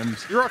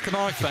times. You reckon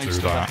I could thanks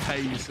do to that? the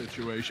pay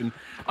situation.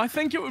 I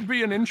think it would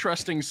be an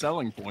interesting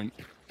selling point.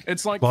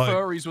 It's like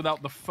furries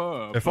without the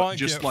fur, if but I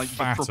just get like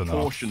fat the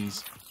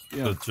proportions.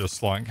 To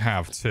just like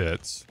have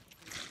tits.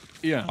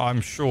 Yeah. I'm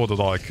sure that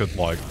I could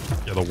like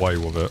get away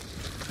with it.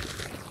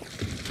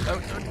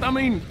 I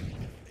mean,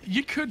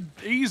 you could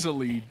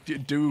easily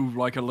do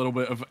like a little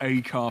bit of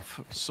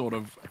A-cuff sort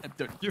of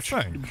You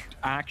think?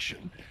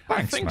 action.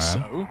 Thanks, I think man.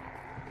 so.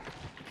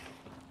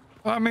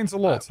 That means a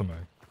lot to me.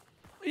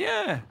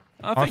 Yeah.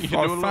 I think you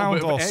can do a little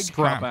bit of egg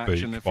cup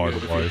action if you're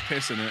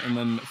pissing it and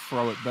then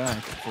throw it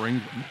back for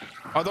England.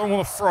 I don't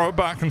want to throw it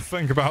back and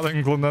think about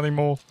England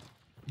anymore.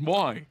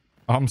 Why?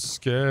 I'm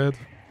scared.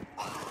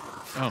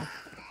 Oh.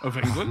 Of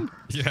England?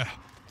 Yeah.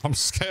 I'm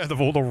scared of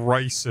all the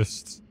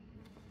racists.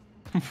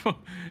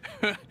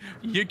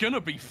 You're gonna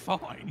be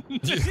fine.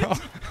 Yeah.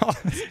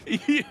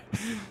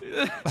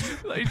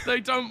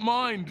 They don't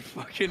mind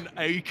fucking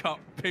A-cup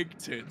pig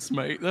tits,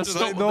 mate. That's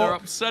not what they're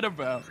upset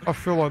about. I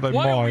feel like they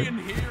Why might. are we in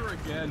here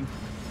again?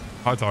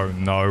 I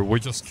don't know. We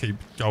just keep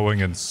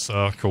going in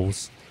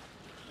circles.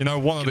 You know,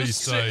 one of these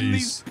sit in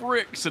these days...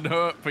 bricks and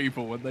hurt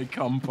people when they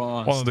come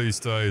past. One of these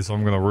days,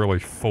 I'm going to really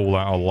fall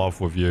out of love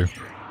with you.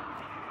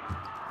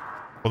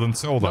 But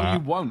until that... you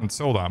won't.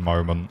 Until that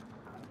moment,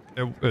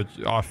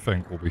 I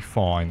think we'll be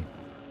fine.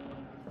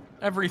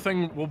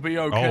 Everything will be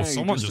okay. Oh,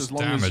 someone just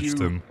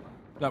damaged him.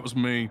 That was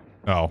me.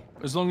 Oh.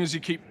 As long as you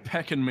keep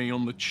pecking me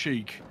on the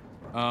cheek.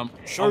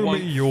 Show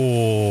me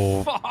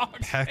your fuck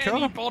pecker?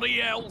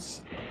 Anybody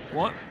else?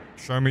 What?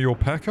 Show me your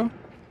pecker?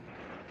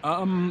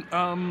 You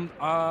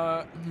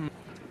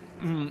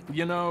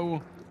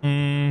know,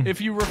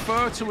 if you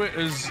refer to it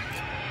as,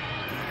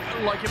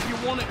 like, if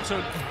you want it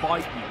to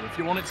bite you, if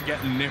you want it to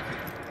get nippy,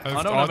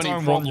 I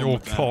don't want your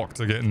cock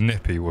to get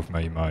nippy with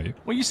me, mate.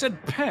 Well, you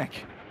said peck.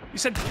 You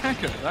said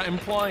pecker. That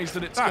implies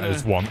that it's That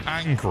is one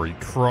angry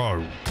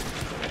crow.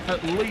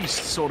 At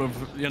least sort of,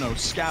 you know,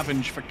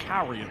 scavenge for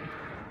carrion.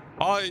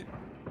 I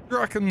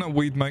reckon that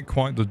we'd make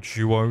quite the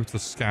duo to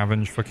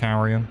scavenge for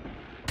carrion.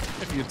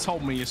 If you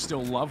told me you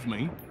still love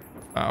me.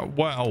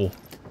 Well.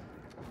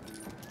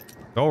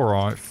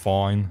 Alright,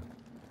 fine.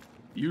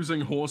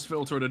 Using horse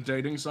filter at a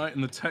dating site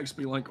and the text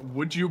be like,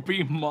 would you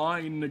be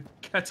mine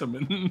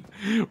ketamine?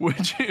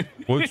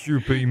 Would you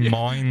be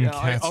mine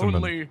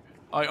ketamine?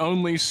 I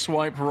only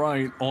swipe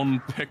right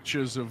on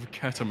pictures of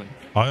ketamine.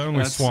 I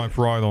only swipe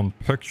right on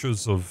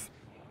pictures of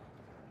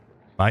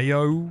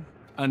mayo.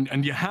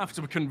 And you have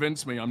to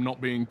convince me I'm not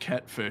being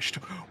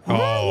catfished.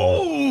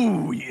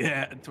 Oh,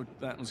 yeah,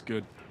 that was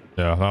good.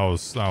 Yeah, that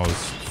was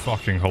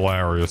fucking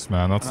hilarious,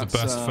 man. That's the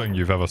best thing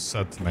you've ever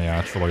said to me,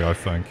 actually, I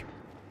think.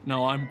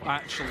 No, I'm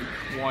actually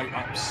quite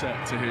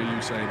upset to hear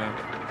you say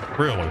that.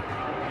 Really?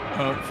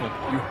 Hurtful.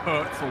 You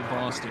hurtful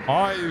bastard.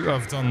 I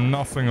have done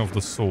nothing of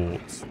the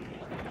sort.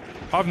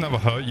 I've never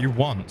hurt you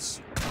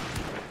once.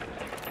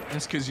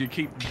 That's because you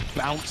keep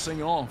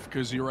bouncing off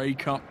because your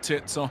A-cup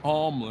tits are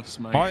harmless,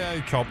 mate. My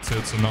A-cup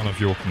tits are none of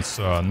your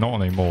concern.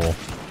 Not anymore.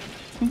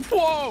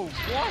 Whoa!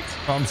 What?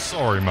 I'm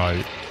sorry,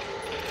 mate.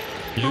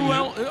 Who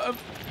else?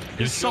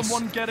 Is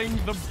someone getting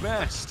the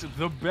best?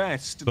 The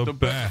best? The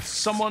best.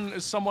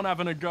 Someone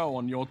having a go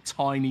on your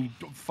tiny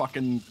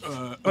fucking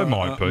They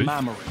might be.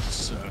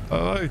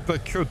 mammaries, they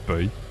could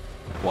be.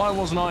 Why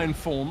wasn't I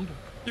informed?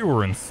 You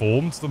were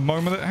informed the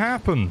moment it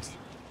happened.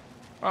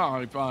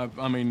 I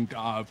mean,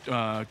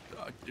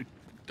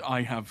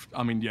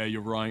 yeah,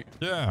 you're right.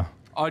 Yeah.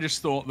 I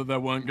just thought that there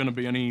weren't going to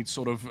be any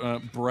sort of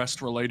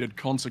breast-related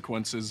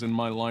consequences in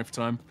my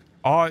lifetime.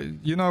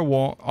 You know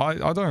what?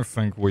 I don't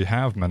think we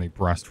have many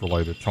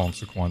breast-related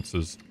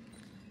consequences,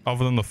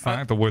 other than the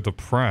fact that we're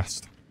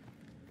depressed.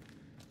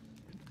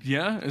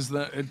 Yeah?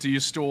 Do you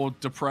store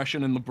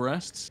depression in the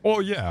breasts?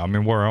 Well, yeah. I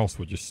mean, where else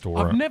would you store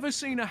it? I've never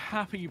seen a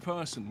happy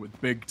person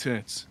with big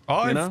tits.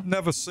 I've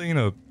never seen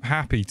a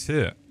happy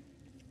tit.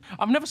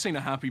 I've never seen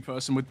a happy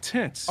person with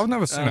tits. I've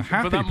never seen a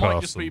happy person. But that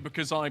might just be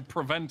because I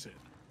prevent it.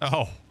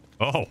 Oh.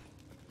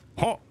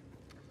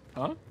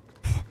 Huh?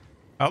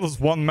 How does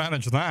one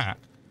manage that?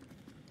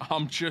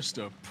 I'm just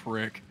a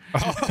prick.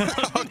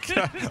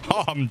 Okay.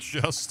 I'm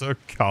just a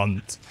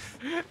cunt.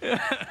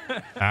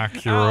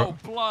 Accurate. Ow,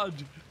 blood.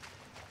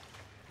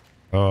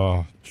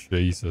 Oh,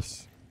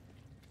 Jesus.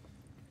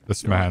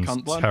 This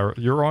man's terror.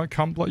 You're right,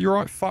 cunt blood. You're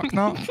right, fuck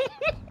nut.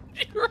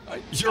 You're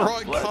right. You're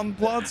right, cunt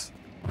blood.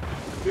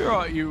 You're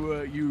right,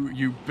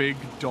 you big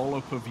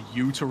dollop of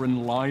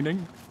uterine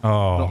lining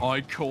Oh. that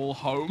I call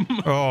home.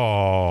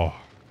 Oh.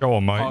 Go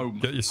on, mate. Home.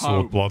 Get your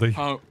sword, bloody.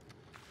 Home.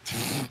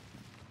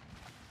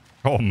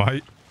 Go on,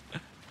 mate.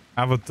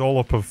 Have a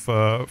dollop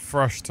of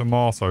fresh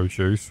tomato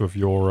juice with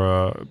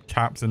your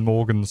Captain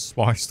Morgan's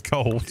spiced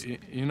cold.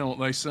 You know what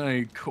they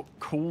say,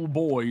 cool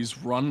boys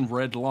run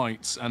red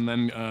lights and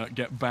then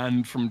get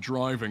banned from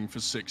driving for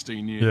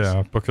 16 years.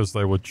 Yeah, because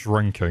they were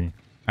drinking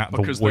at the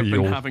wheel. Because they've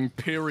been having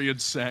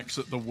period sex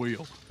at the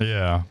wheel.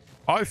 Yeah.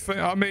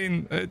 I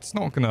mean, it's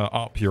not going to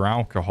up your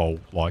alcohol,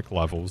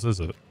 levels, is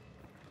it?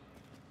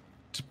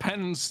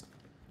 Depends.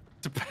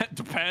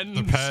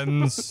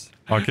 Depends,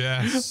 I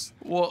guess.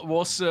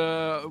 What's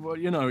the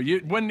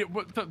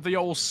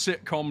old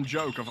sitcom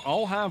joke of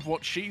I'll have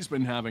what she's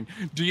been having.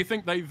 Do you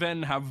think they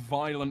then have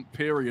violent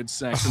period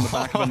sex in the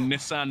back of a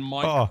Nissan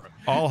Micra? Oh,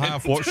 I'll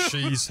have what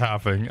she's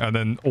having, and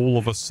then all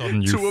of a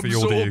sudden you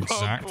feel the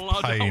exact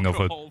pain of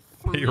a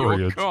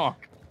period.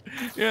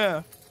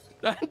 Yeah.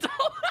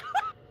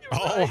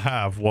 I'll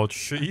have what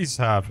she's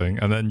having,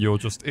 and then you're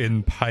just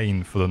in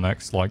pain for the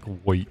next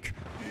week.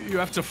 You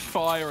have to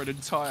fire an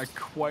entire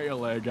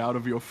quail egg out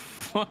of your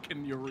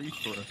fucking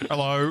urethra.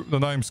 Hello, the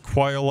name's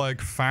Quail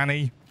Egg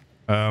Fanny.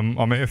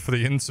 I'm here for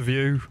the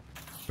interview.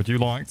 Would you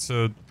like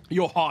to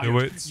You're hired. do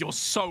it? You're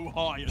so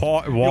hired.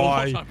 Why? You're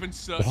what I've been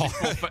searching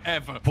for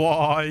forever.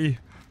 Why?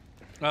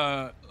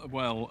 I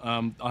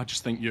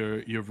just think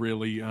you're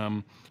really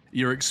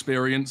your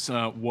experience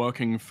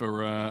working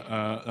for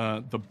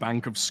the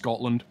Bank of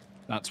Scotland.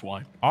 That's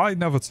why. I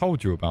never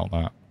told you about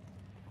that.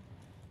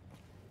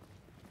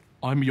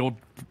 I'm your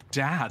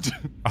dad.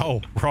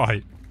 Oh,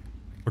 right.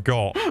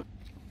 Forgot.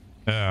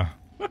 Yeah.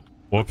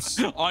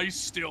 Whoops. I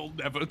still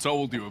never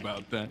told you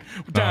about that.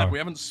 Dad, we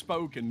haven't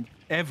spoken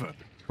ever.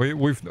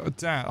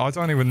 Dad, I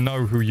don't even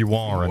know who you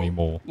are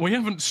anymore. We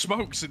haven't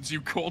spoke since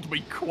you called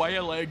me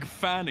Quail Egg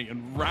Fanny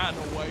and ran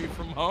away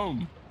from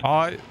home.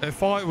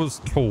 If I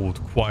was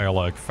called Quail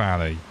Egg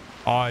Fanny,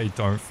 I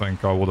don't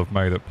think I would have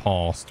made it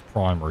past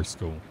primary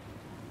school.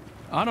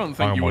 I don't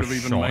think you would have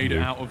even made it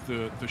out of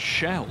the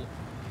shell.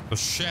 The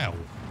shell?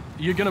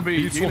 You're gonna be. Are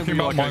you talking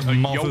about my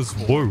mother's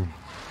womb?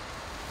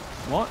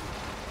 What?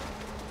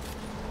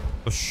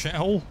 The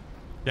shell?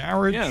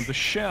 Garage? Yeah, the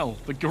shell.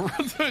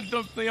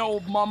 The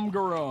old mum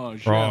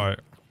garage. Right. Yeah.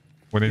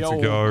 We need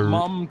to go.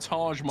 Mum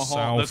Taj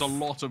Mahal. There's a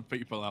lot of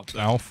people out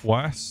there.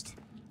 Southwest?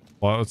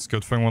 Well, it's a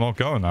good thing we're not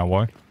going that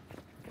way.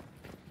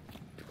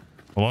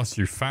 Unless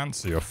you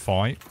fancy a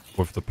fight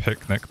with the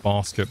picnic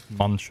basket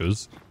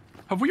munchers.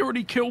 Have we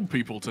already killed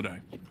people today?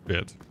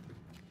 Bit.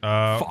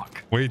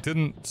 Fuck. We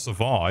didn't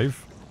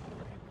survive.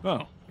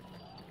 Oh.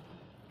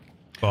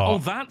 But oh,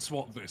 that's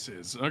what this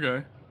is.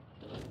 Okay.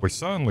 We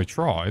certainly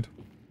tried.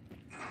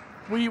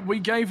 We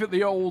gave it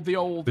the old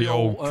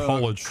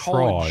college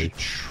try.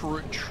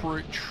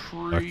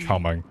 They're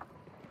coming.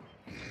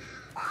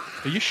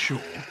 Are you sure?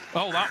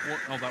 Oh,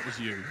 that was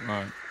you.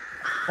 Right.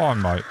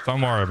 Fine, mate.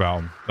 Don't worry about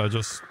them. They're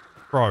just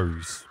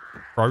crows.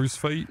 Crow's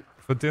feet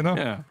for dinner?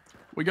 Yeah.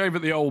 We gave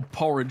it the old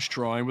porridge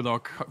try with our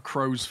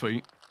crow's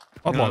feet.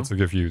 I'd like to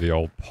give you the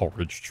old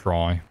porridge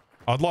try.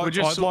 I'd like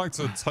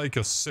to take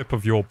a sip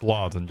of your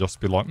blood and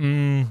just be like,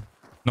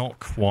 not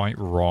quite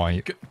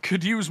right.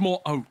 Could use more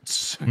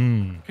oats.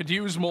 Could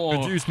use more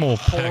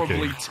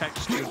horribly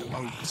textured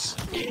oats.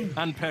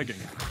 And pegging.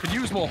 Could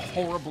use more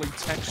horribly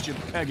textured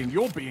pegging.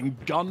 You're being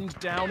gunned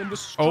down in the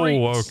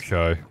streets. Oh,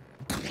 okay.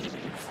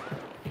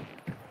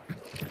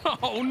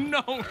 Oh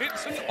no,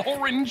 it's an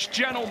orange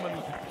gentleman.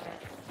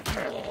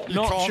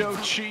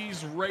 Nacho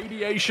cheese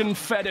radiation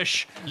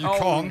fetish. You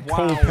can't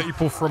call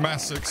people from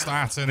Essex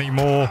that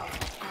anymore.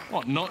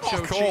 What,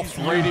 nacho cheese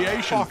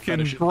radiation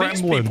fetish?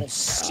 These people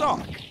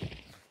suck.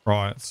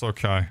 Right, it's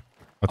okay.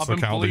 Let's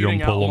look out the I've been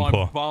bleeding out my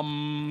Oompa.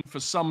 bum for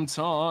some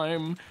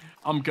time.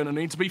 I'm gonna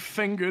need to be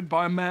fingered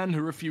by a man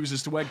who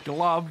refuses to wear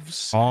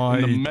gloves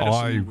in the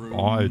medicine room.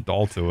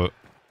 I'll do it.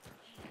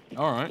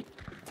 All right.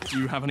 Do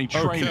you have any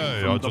training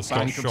from the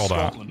Bank of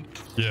Scotland?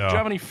 Yeah. Do you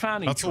have any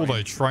fanny That's training? all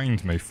they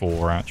trained me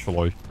for,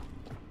 actually.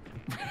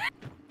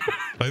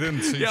 They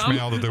didn't teach me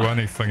how to do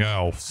anything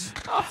else.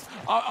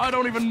 I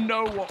don't even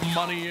know what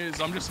money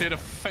is. I'm just here to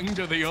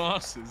finger the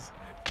asses.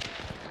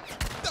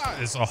 That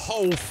is a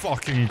whole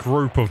fucking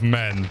group of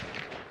men.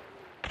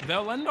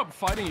 They'll end up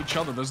fighting each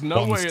other. There's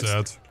no way it's...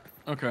 dead.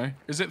 Okay.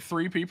 Is it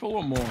 3 people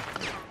or more?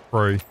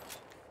 3.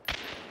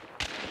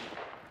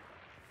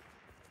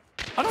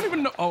 I don't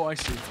even know... Oh, I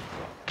see.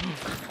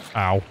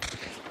 Ow.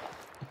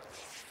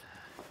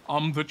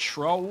 I'm the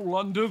troll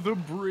under the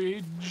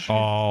bridge.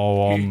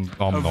 Oh, I'm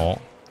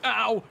not.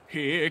 Ow,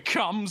 here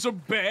comes a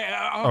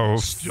bear. Oh,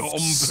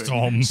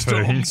 Stomping.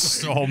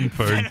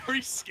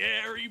 Very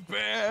scary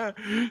bear.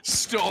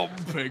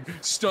 Stomping.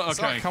 Is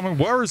that coming?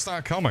 Where is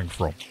that coming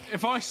from?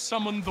 If I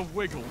summon the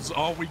Wiggles,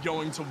 are we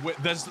going to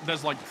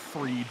there's like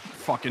 3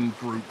 fucking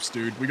groups,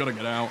 dude. We gotta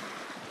get out.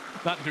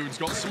 That dude's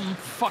got some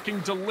fucking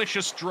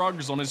delicious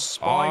drugs on his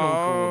spinal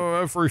cord. Oh,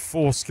 every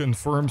foreskin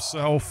for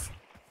himself.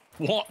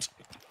 What?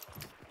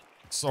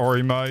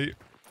 Sorry, mate.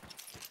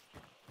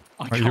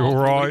 Are you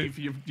alright?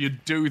 You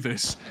do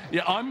this.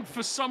 Yeah, I'm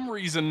for some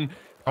reason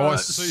I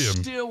see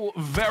him. Still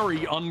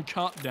very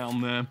uncut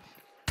down there.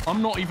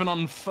 I'm not even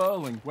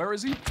unfurling. Where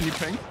is he? Can you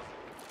ping?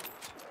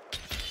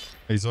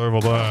 He's over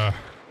there.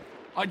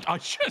 I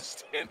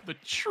just hit the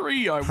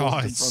tree I was in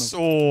front of.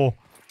 Saw.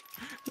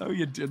 No,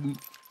 you didn't.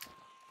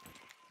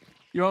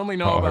 You only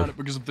know about it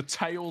because of the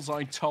tales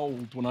I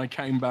told when I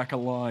came back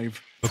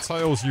alive. The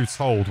tales you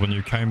told when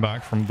you came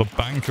back from the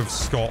Bank of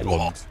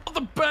Scotland. Oh,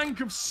 the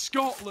Bank of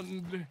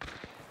Scotland!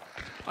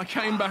 I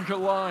came back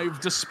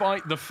alive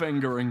despite the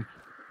fingering.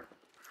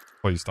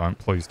 Please don't,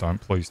 please don't,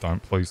 please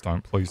don't, please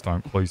don't, please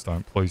don't, please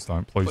don't, please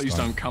don't, please don't. Please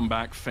don't come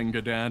back,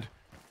 Finger Dad.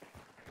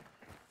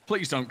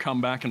 Please don't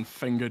come back and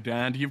finger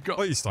Dad. You've got.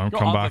 Please don't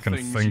come back and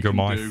finger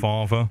my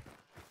father.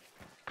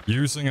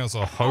 Using as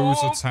a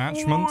hose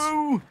attachment.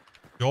 Whoa.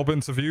 Job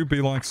interview,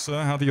 be like,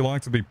 sir, how do you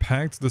like to be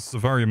pegged? This is a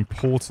very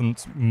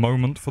important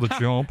moment for the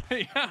job.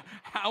 Yeah,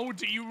 how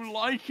do you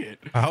like it?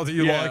 How do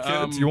you like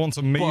it? Do you want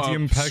a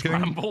medium pegging?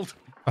 Scrambled.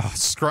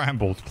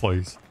 Scrambled,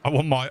 please. I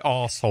want my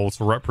arsehole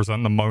to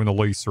represent the Mona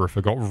Lisa if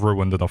it got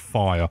ruined in a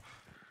fire.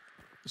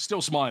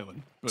 Still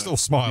smiling. Still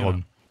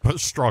smiling, but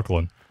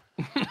struggling.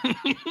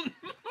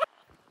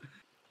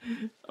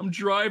 I'm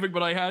driving,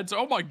 but I had to.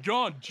 Oh my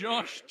god,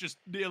 Josh just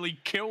nearly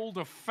killed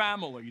a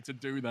family to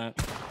do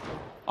that.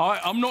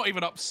 I'm not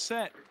even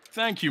upset.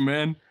 Thank you,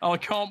 man. I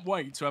can't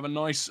wait to have a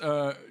nice.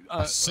 I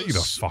see the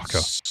fucker.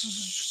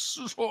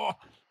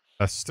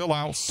 They're still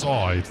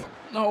outside.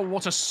 Oh,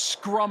 what a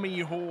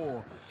scrummy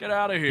whore. Get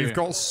out of here. You've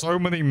got so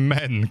many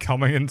men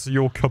coming into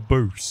your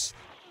caboose.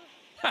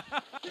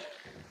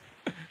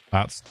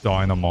 That's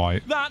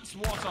dynamite. That's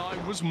what I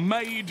was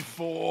made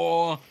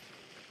for.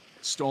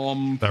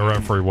 Stomping. They're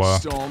everywhere.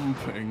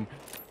 Stomping.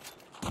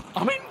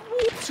 I'm in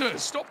water.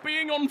 Stop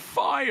being on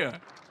fire.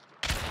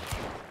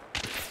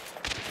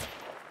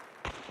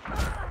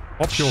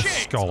 Pop your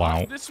skull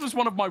out. This was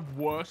one of my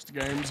worst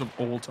games of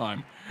all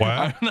time.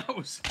 Where? That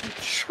was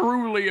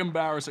truly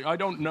embarrassing. I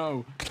don't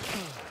know.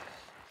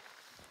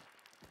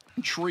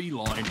 Tree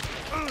line.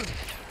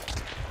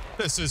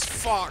 This is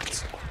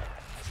fucked.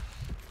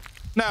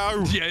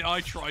 No. Yeah,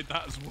 I tried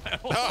that as well.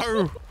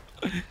 No.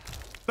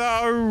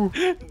 No.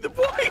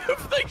 Why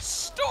have they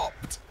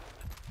stopped?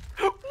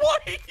 Why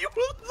are you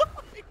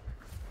alive?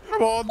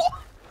 Come on.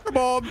 Come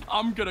on.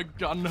 I'm gonna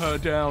gun her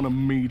down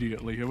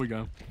immediately. Here we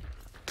go.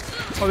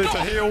 I need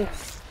to heal.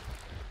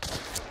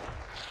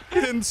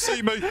 He didn't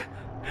see me.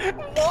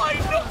 Why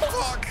not?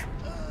 Fuck.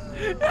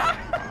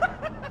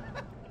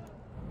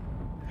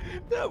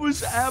 That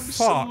was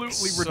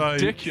absolutely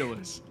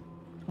ridiculous.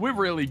 We're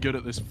really good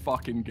at this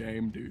fucking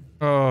game, dude.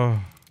 The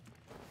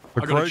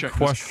great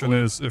question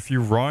is, if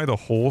you ride a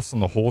horse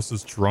and the horse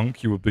is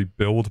drunk, you would be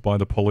billed by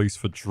the police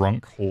for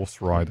drunk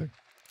horse riding.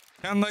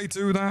 Can they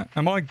do that?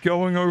 Am I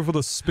going over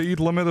the speed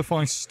limit if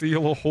I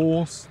steal a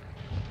horse?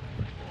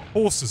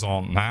 Horses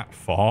aren't that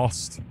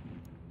fast.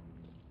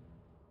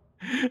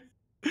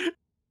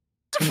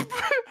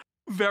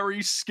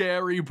 Very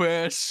scary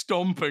bear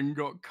stomping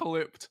got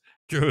clipped.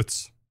 Good.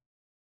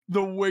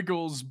 The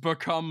Wiggles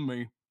become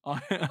me.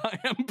 I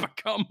am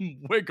become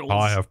Wiggles.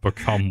 I have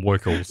become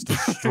Wiggles,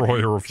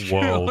 destroyer of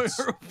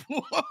worlds.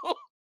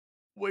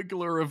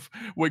 Wiggler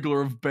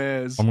of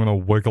bears. I'm gonna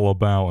wiggle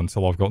about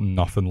until I've got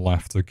nothing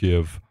left to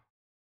give.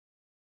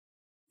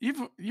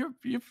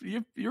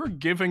 You're a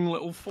giving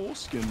little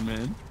foreskin,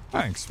 man.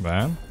 Thanks,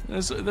 man.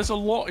 There's a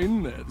lot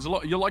in there. There's a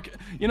lot. You're like,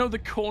 you know, the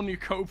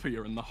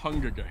cornucopia in the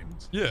Hunger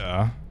Games.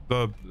 Yeah.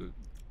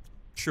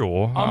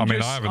 Sure.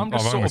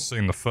 I've only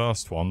seen the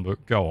first one,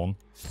 but go on.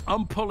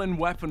 I'm pulling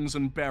weapons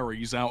and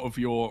berries out of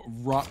your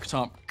rucked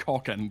up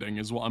cock ending,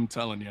 is what I'm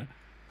telling you.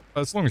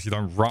 As long as you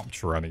don't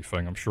rupture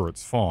anything, I'm sure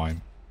it's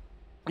fine.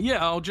 Yeah,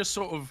 I'll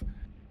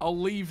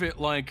leave it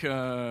like,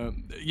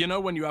 you know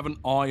when you haven't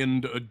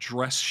ironed a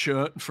dress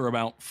shirt for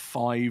about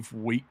 5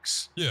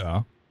 weeks?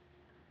 Yeah.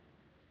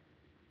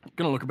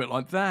 Gonna look a bit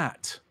like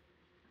that.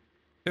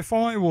 If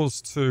I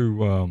was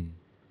to,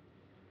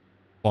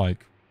 I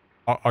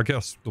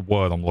guess the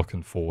word I'm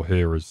looking for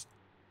here is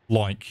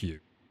like you.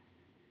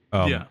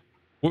 Yeah.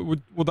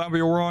 Would that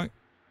be alright?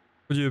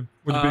 Would you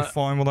be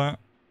fine with that?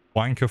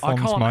 Wanker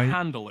funds, mate? I can't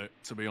handle it,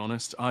 to be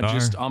honest.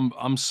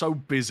 I'm so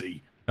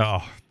busy.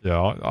 Oh,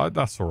 yeah,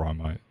 that's alright,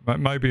 mate.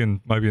 Maybe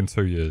in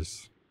 2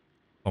 years.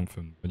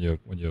 Something, when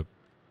you're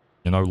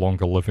no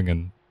longer living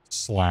in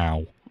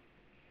Slough.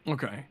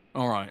 Okay,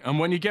 alright. And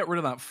when you get rid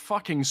of that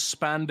fucking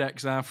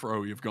spandex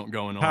afro you've got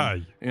going on,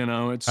 hey, you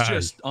know, it's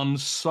just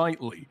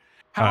unsightly.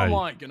 How am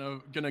I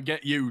gonna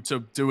get you to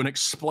do an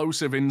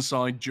explosive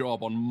inside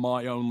job on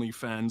my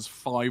OnlyFans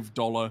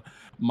 $5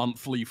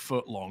 monthly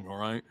footlong? All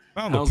right,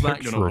 Found how's a that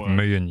picture gonna of work?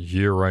 me in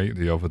year 8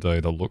 the other day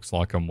that looks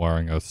like I'm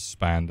wearing a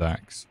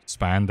spandex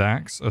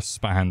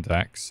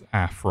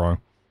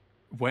afro.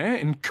 Where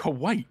in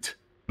Kuwait?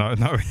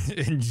 No,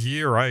 in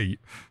year 8.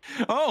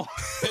 Oh.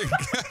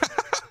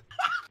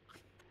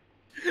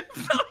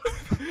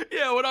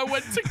 Yeah, when I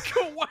went to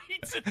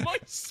Kuwait in my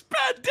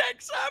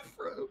spandex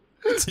afro.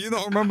 Do you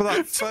not remember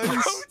that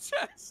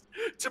face?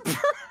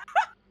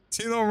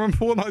 Do you not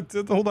remember when I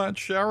did all that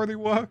charity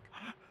work?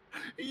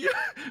 Yeah.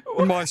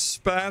 In my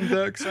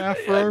spandex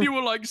afro? And you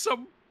were like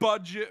some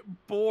budget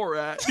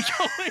Borat.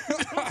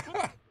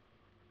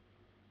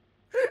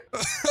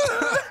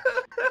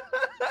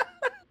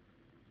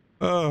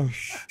 Oh,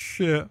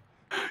 shit.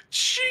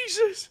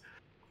 Jesus.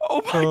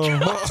 Oh my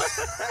God.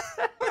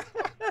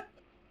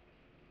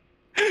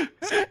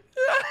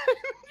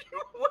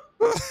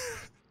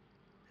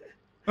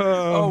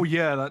 Oh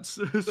yeah, that's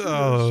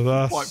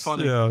quite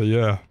funny.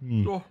 Yeah.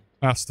 Oh.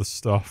 That's the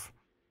stuff.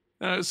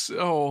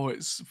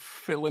 It's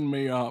filling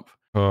me up.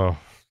 Oh,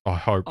 I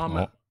hope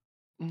not.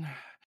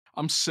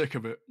 I'm sick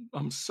of it.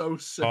 I'm so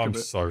sick of it. I'm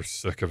so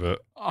sick of it.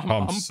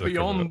 I'm sick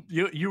beyond, of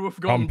it. You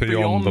have gone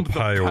beyond the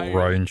Pale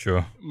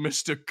Ranger.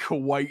 Mr.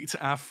 Kuwait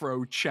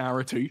Afro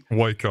Charity.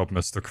 Wake up,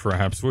 Mr.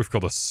 Krabs. We've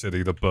got a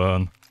city to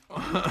burn.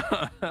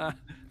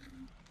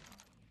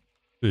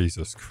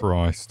 Jesus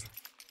Christ.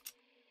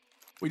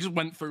 We just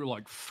went through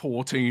like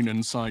 14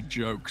 inside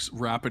jokes,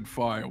 rapid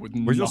fire, with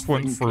We just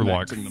went through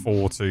like them.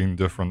 14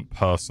 different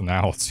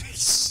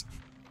personalities.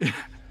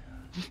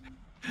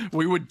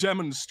 We were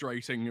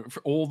demonstrating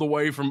all the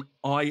way from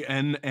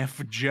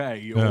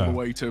INFJ all the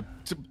way to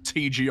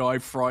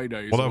TGI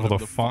Fridays. Whatever the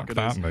fuck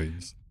that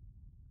means.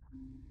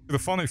 The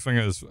funny thing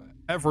is,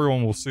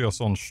 everyone will see us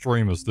on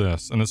stream as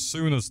this, and as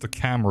soon as the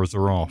cameras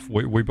are off,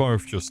 we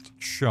both just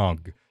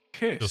chug.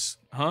 Kiss?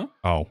 Huh?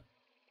 Oh.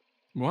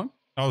 What?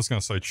 I was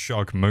going to say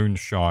chug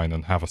moonshine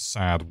and have a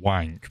sad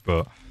wank,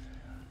 but...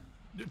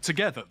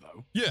 Together,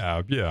 though?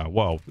 Yeah,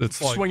 well,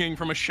 it's like... Swinging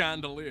from a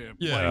chandelier,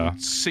 playing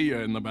Sia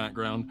in the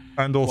background.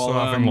 And also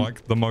having,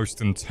 like, the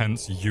most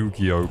intense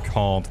Yu-Gi-Oh!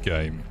 Card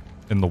game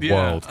in the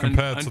world,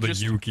 compared to the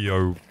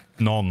Yu-Gi-Oh!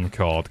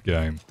 Non-card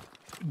game.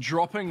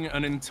 Dropping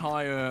an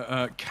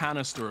entire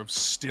canister of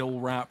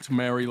still-wrapped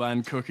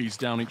Maryland cookies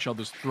down each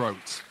other's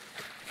throats.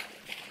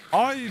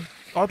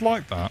 I'd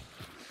like that.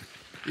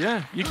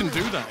 Yeah, you can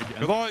do that again.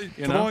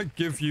 Could I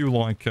give you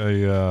like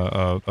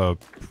a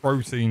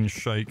protein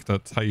shake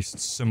that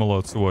tastes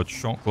similar to a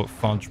chocolate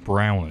fudge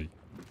brownie?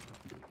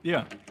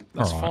 Yeah,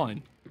 that's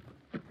fine.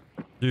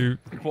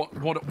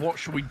 What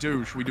should we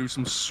do? Should we do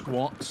some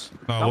squats?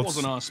 No, that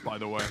wasn't us, by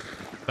the way.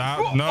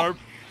 No.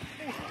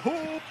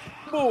 Oh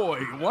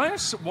boy, why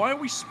are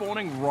we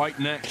spawning right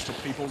next to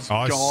people's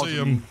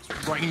garden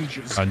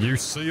rangers? And you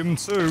see him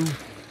too.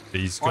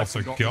 He's got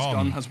a gun. His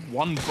gun has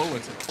one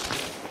bullet in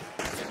it.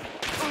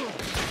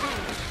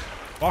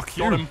 Fuck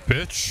you,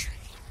 bitch.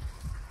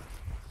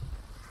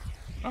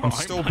 I'm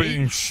still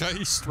being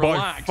chased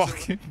by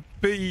fucking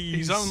bees.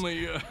 He's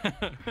only...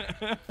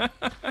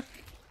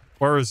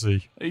 Where is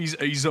he?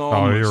 He's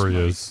on. Oh, here he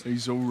is.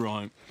 He's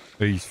alright.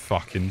 He's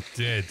fucking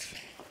dead.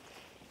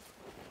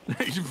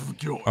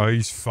 Oh,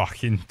 he's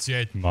fucking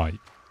dead, mate.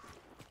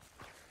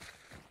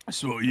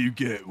 That's what you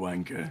get,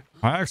 wanker.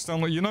 I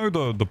accidentally... You know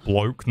the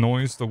bloke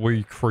noise that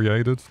we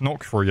created? Not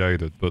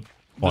created, but...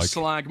 Like,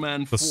 the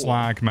Slagman form. The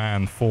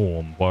Slagman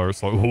form, where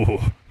it's like, I'm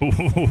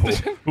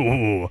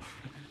the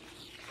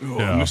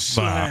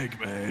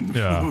Slagman.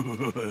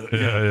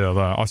 Yeah,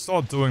 that. I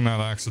started doing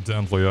that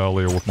accidentally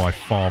earlier with my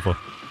father.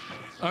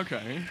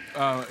 Okay.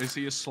 Is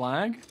he a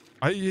slag?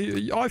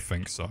 I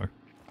think so.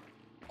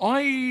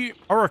 I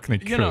reckon he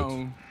could. You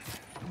know,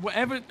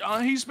 whatever.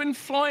 He's been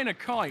flying a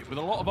kite with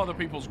a lot of other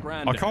people's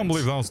granddads. I can't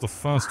believe that was the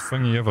first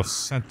thing he ever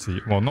said to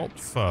you. Well, not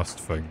first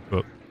thing,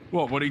 but...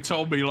 What, when he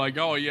told me, like,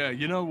 oh, yeah,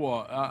 you know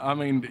what? I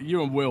mean,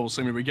 you and Will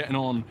seem to be getting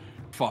on.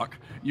 Fuck.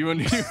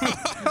 You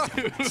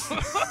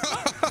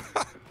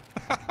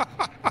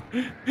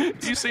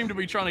seem to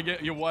be trying to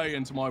get your way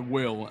into my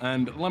will,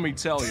 and let me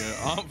tell you,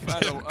 I've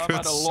had a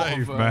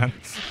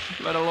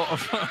lot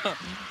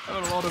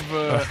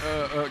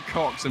of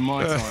cocks in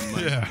my time,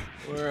 mate. Yeah.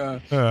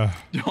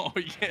 Oh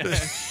yeah.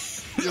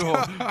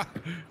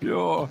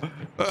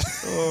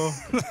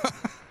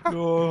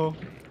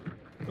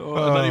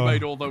 And then he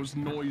made all those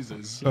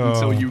noises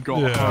until you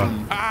got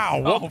home.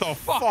 Ow, what the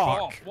fuck?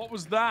 Off. What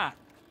was that?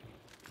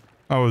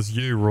 That was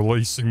you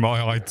releasing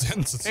my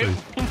identity. No,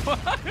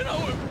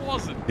 it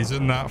wasn't. He's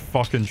in that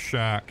fucking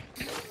shack.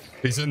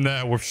 He's in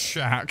there with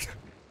Shaq.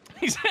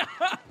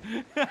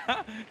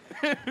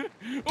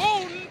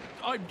 Oh,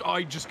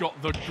 I just got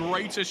the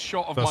greatest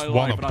shot of my life. There's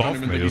one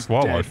above me as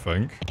well, I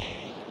think.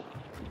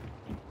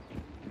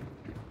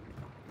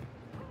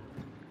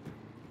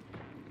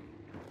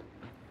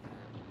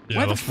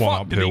 Yeah, there's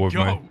one up here with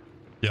me.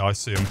 Yeah, I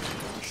see him.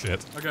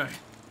 Shit. Okay.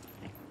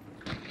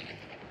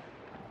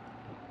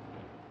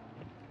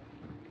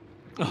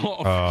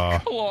 Oh,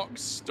 clock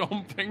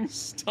stomping.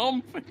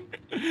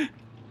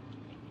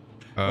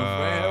 A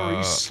very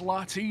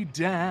slutty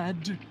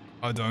dad.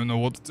 I don't know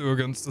what to do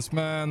against this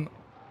man.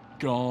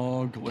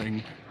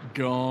 Gargling.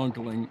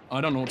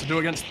 I don't know what to do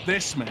against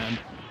this man.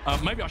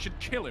 Maybe I should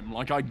kill him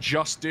like I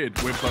just did.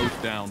 We're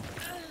both down.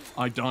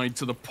 I died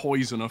to the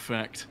poison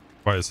effect.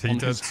 Wait, is he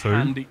dead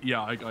too?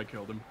 Yeah, I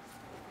killed him.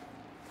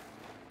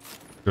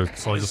 Good,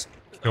 so I just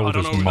killed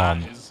his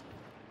mum.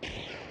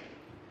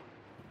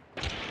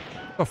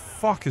 What the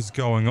fuck is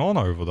going on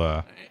over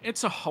there?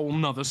 It's a whole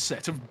nother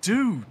set of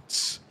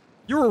dudes.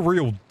 You're a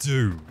real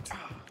dude.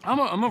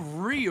 I'm a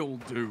real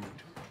dude.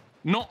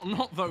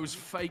 Not those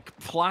fake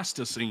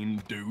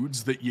plasticine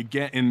dudes that you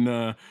get in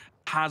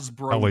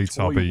Hasbro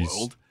Toy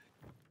World.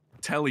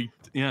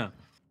 Yeah.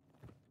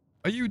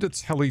 Are you the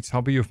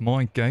Teletubby of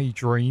my gay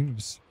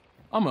dreams?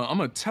 I'm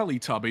a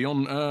Teletubby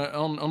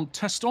on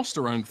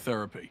testosterone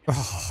therapy.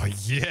 Oh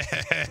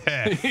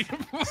yeah.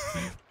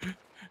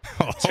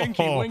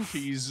 Tinky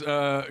Winky's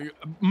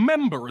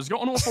member has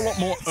got an awful lot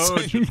more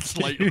urgence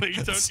lately,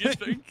 don't you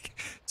think?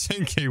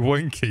 Tinky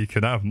Winky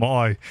can have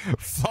my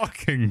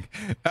fucking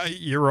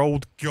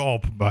 8-year-old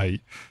gob,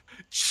 mate.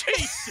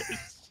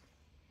 Jesus!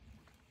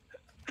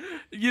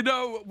 You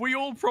know, we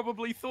all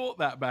probably thought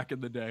that back in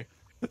the day.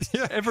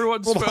 Yeah,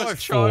 everyone's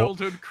first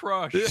childhood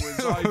crush was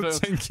either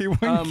Tinky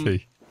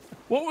Winky.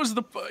 What was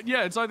the?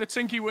 Yeah, it's either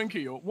Tinky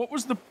Winky or what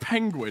was the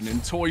penguin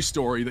in Toy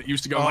Story that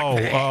used to go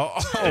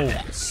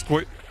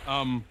Squid.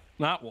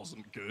 That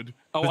wasn't good.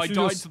 Oh, I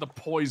died to the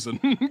poison.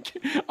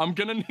 I'm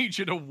gonna need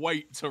you to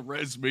wait to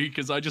res me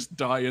because I just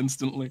die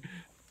instantly.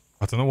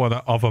 I don't know where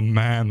that other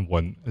man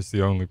went. Is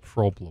the only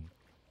problem.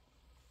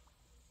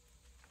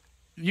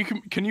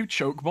 Can you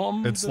choke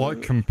bomb? It's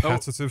like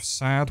competitive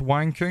sad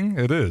wanking.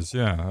 It is,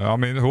 yeah. I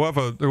mean,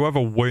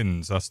 whoever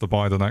wins has to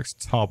buy the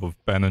next tub of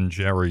Ben and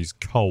Jerry's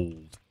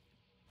cold,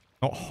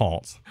 not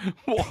hot.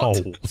 What?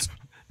 Cold.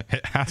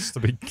 It has to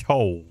be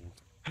cold.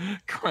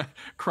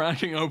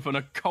 Cracking open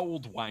a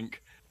cold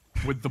wank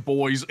with the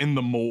boys in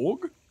the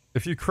morgue.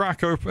 If you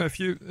crack open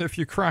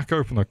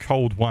a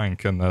cold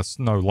wank and there's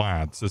no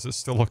lads, is it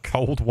still a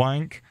cold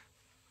wank?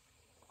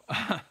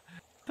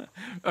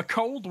 A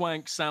cold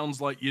wank sounds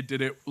like you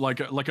did it like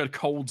a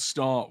cold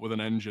start with an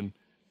engine.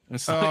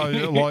 It's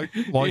like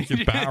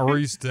your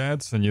battery's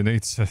dead and you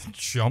need to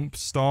jump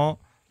start.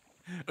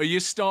 Or you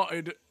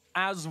started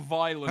as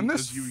violent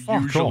as you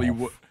usually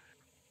would.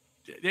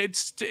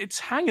 It's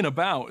hanging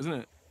about, isn't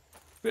it?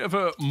 Bit of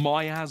a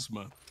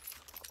miasma.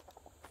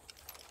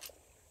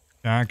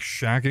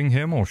 Shagging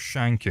him or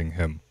shanking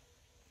him?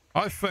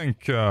 I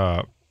think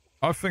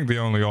the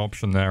only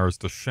option there is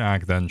to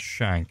shag then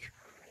shank.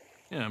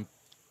 Yeah.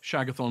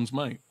 Shagathon's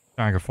mate.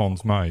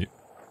 Shagathon's mate.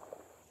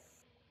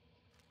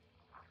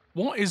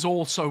 What is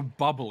all so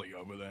bubbly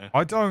over there?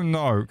 I don't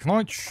know. Can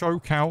I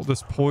choke out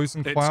this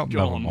poison cloud?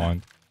 Never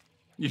mind.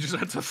 You just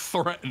had to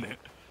threaten it.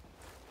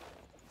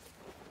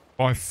 If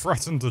I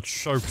threaten to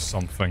choke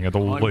something,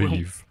 it'll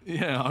leave.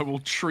 I will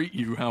treat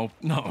you how...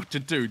 No,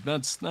 dude,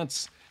 that's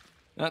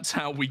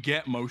how we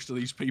get most of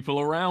these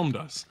people around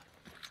us.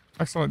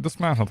 Excellent. This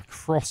man had a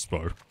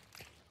crossbow.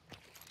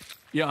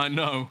 Yeah, I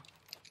know.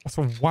 What's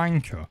a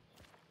wanker?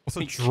 What's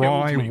a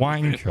dry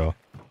wanker?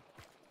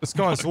 This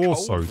guy's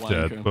also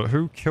dead, but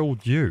who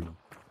killed you?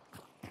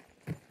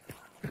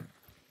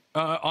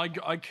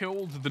 I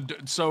killed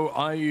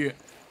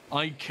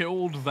I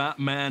killed that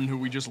man who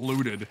we just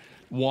looted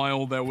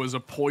while there was a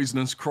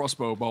poisonous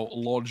crossbow bolt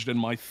lodged in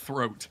my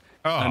throat.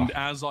 And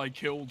as I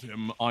killed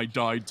him, I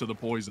died to the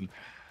poison.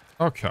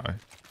 Okay.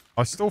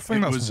 I still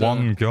think that's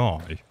one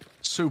guy.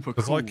 Super cool.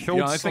 Because I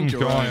killed some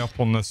guy up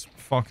on this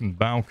fucking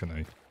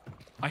balcony.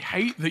 I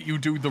hate that you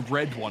do the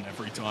red one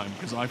every time,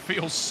 because I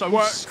feel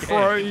so scared.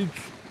 Craig!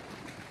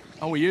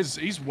 Oh, he is.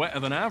 He's wetter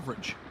than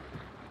average.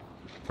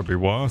 Could be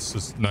worse.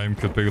 His name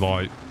could be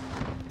like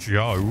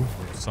Joe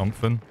or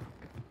something.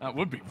 That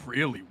would be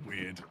really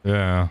weird.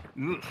 Yeah.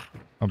 Ugh.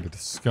 That'd be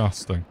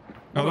disgusting.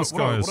 Oh, this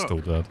guy is still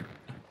dead.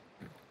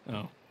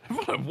 Oh.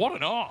 What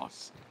an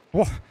arse.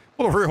 What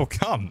a real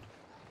cunt.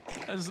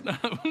 No,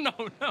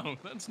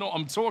 that's not what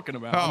I'm talking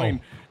about. Oh. I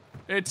mean,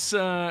 it's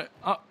very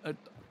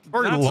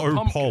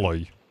low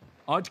poly.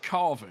 I'd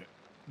carve it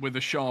with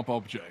a sharp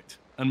object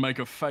and make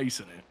a face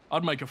in it.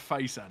 I'd make a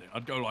face at it.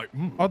 I'd go like.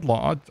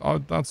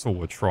 That's all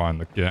we're trying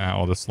to get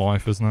out of this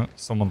life, isn't it?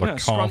 Someone to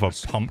carve a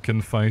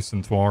pumpkin face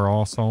into our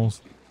arseholes.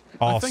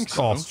 I think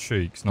so. Arse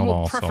cheeks, not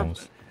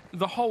arseholes.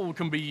 The hole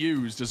can be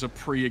used as a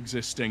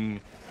pre-existing,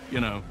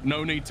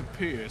 no need to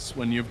pierce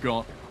when you've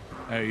got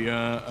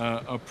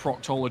a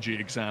proctology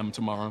exam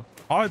tomorrow.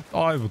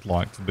 I would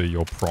like to be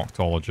your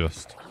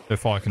proctologist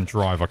if I can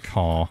drive a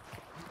car.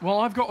 Well,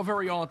 I've got a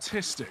very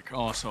artistic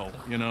arsehole,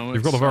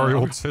 You've got a very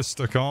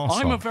autistic arsehole.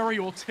 I'm a very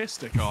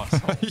autistic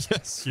arsehole.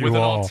 Yes, you are. With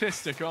an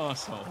autistic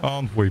arsehole.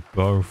 Aren't we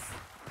both?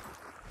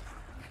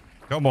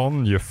 Come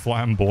on, you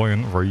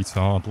flamboyant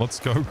retard. Let's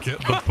go get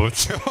the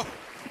butcher.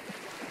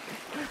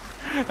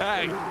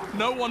 Hey,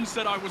 no one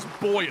said I was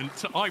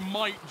buoyant. I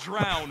might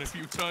drown if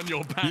you turn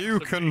your back. You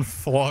can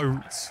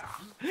float.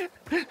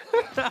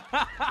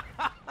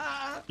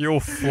 You'll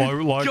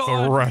float like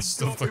God, the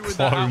rest of the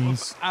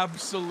clones.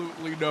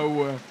 Absolutely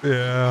nowhere.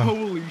 Yeah.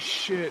 Holy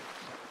shit.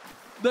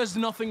 There's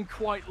nothing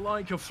quite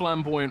like a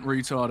flamboyant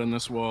retard in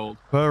this world.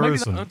 There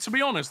isn't. To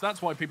be honest,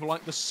 that's why people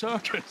like the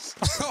circus.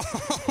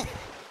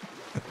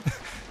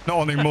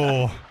 Not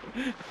anymore.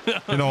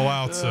 You're not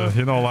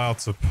allowed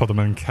to put them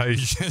in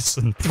cages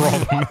and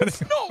prod them.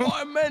 That's not what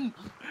I meant.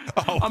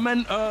 Oh. I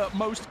meant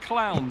most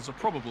clowns are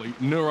probably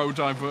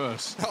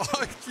neurodiverse.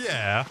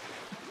 Yeah.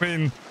 I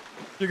mean,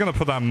 you're going to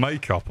put that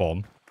makeup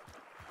on.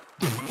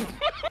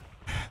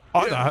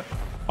 I'd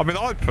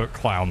put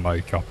clown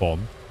makeup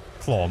on.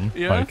 Clon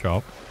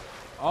makeup.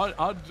 I'd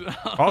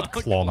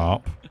clon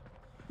up.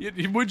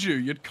 Would you?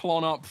 You'd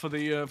clon up for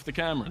the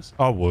cameras.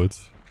 I would.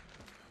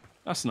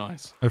 That's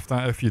nice.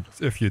 If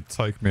you'd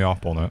take me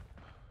up on it.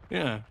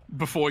 Yeah.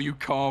 Before you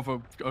carve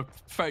a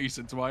face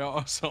into my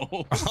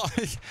arsehole.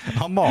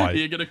 I might.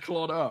 You're gonna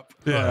clon up.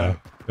 Yeah.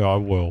 Yeah, I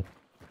will.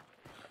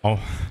 Oh.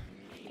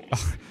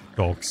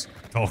 Dogs.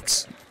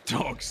 Dogs.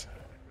 Dogs.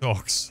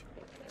 Dogs.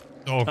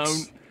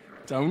 Dogs.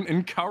 Don't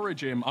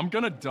encourage him. I'm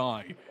gonna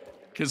die.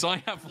 Because I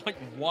have like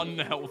 1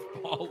 health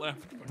bar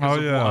left. Oh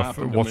yeah,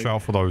 watch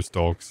out for those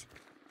dogs.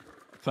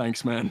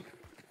 Thanks, man.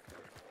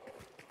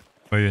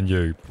 Me and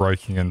you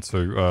breaking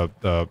into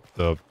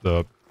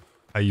the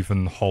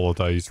Haven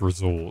Holidays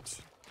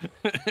Resort.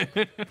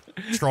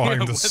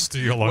 Trying to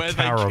steal a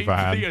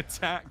caravan. They keep the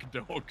attack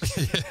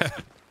dogs. Yeah.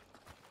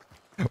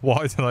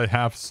 Why do they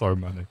have so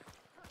many?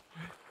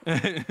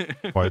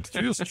 Wait, did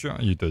you just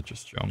jump? You did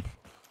just jump.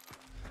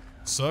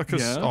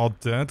 Circus are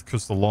dead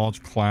because the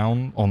large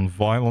clown on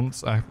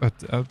violence.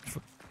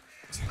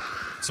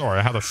 Sorry,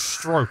 I had a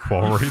stroke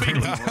while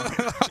reading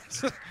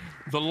that.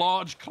 The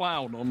large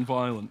clown on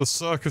violence. The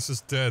circus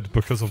is dead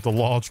because of the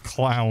large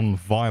clown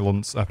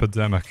violence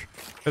epidemic.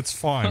 It's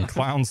fine.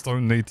 Clowns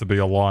don't need to be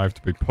alive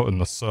to be put in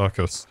the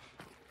circus.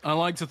 I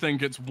like to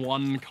think it's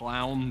one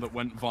clown that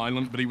went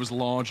violent, but he was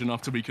large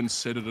enough to be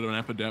considered an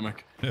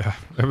epidemic. Yeah,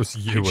 it was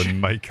you in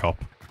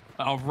makeup.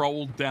 I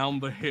rolled down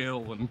the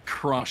hill and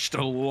crushed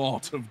a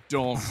lot of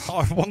dogs.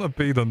 I want to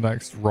be the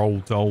next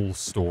Roald Dahl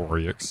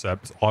story,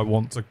 except I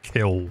want to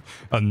kill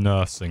a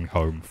nursing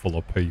home full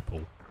of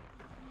people.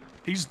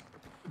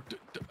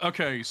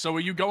 Okay, so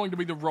are you going to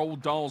be the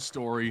Roald Dahl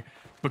story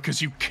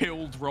because you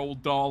killed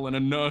Roald Dahl in a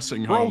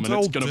nursing home and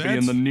it's going to be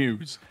in the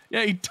news?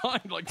 Yeah, he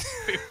died like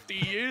 50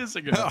 years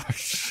ago. Oh,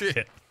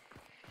 shit.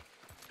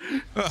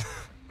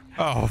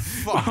 Oh,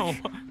 fuck. Well,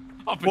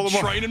 I've been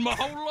training my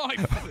whole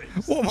life for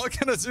this. What am I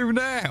going to do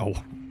now?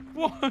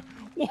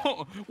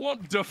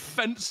 What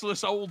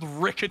defenseless old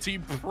rickety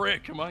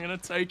prick am I going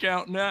to take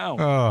out now?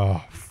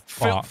 Oh,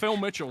 fuck. Phil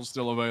Mitchell's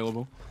still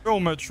available. Phil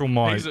Mitchell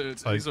might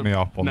take me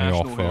up on the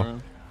offer. Hero.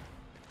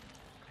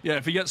 Yeah,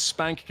 if he gets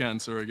spank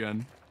cancer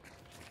again.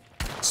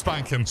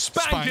 Spank him.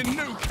 Spanking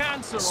new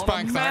cancer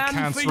Spank on a that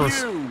man cancerous.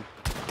 For you.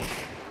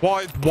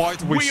 Why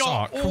do we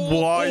suck?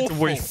 Why do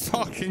we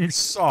fucking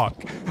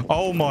suck?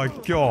 Oh my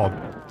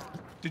god.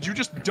 Did you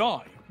just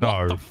die? No.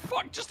 What the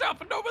fuck just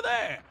happened over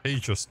there? He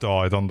just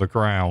died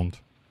underground.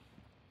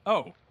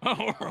 Oh,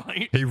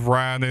 alright. He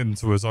ran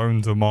into his own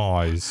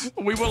demise.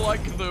 We were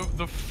like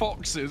the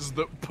foxes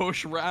that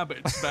push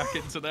rabbits back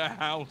into their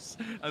house,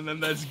 and then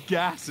there's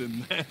gas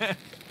in there.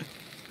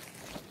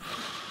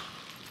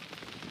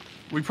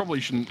 We probably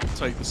shouldn't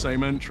take the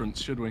same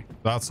entrance, should we?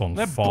 That's on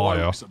They're fire.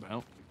 blokes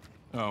about.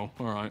 Oh,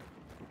 alright.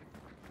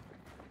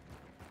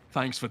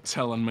 Thanks for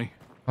telling me.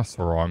 That's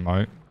alright,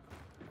 mate.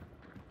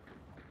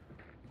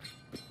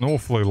 An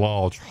awfully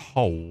large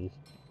hole,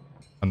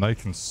 and they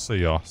can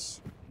see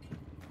us.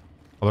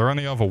 Are there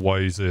any other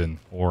ways in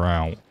or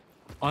out?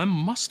 I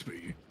must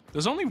be.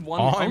 There's only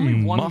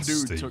only one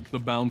dude took the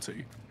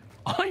bounty.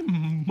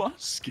 I'm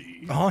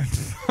musky.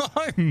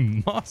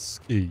 I'm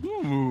musky.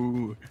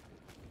 Ooh.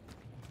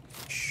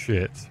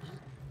 Shit.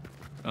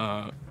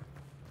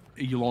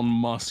 Elon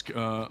Musk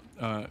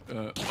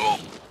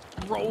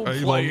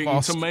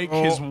role-playing to make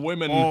his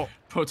women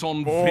put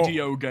on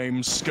video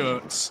game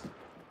skirts.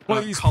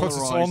 Please put it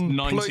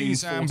on.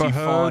 Please, Amber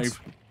Heard.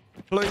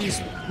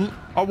 Please,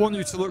 I want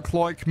you to look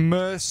like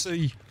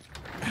Mercy.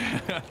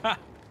 I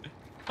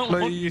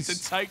want you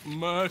to take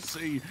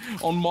mercy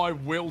on my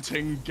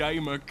wilting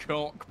gamer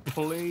cock,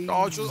 please.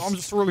 I'm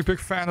just a really big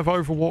fan of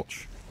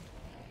Overwatch.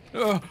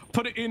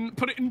 Put it in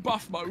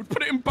buff mode.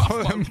 Put it in buff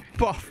mode.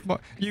 Buff mode.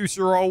 Use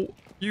your ult.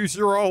 Use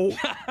your ult.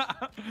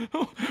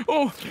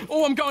 oh,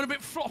 I'm going a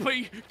bit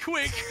floppy.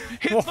 Quick,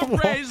 hit the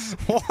res.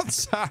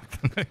 What's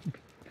happening?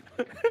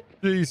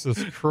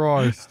 Jesus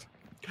Christ.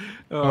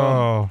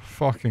 Oh,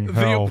 fucking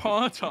hell. The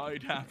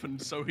apartheid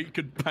happened so he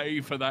could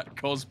pay for that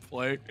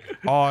cosplay.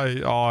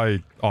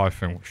 I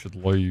think we should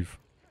leave.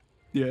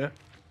 Yeah?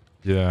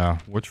 Yeah,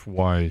 which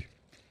way?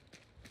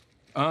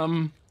 I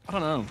don't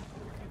know.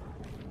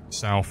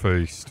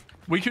 Southeast.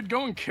 We could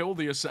go and kill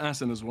the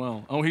assassin as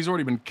well. Oh, he's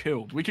already been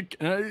killed. We could...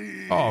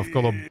 Oh, I've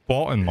got a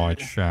bot in my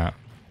chat.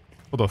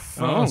 For the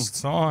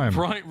first time.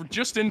 Right,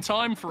 just in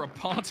time for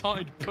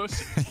apartheid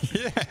pussy.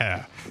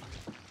 Yeah.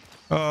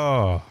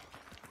 Oh.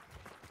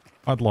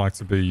 I'd like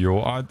to be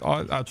your... I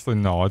actually,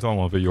 no, I don't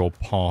want to be your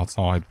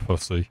part-eyed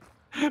pussy.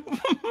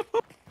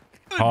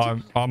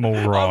 I'm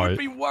alright. I would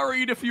be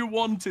worried if you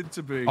wanted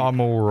to be. I'm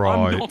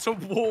alright. I'm not a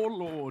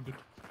warlord.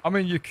 I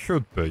mean, you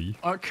could be.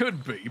 I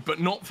could be, but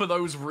not for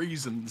those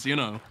reasons, you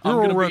know.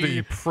 You're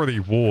already pretty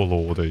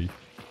warlordy.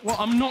 Well,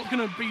 I'm not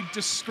going to be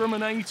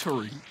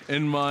discriminatory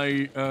in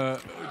my,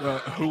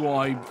 who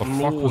I The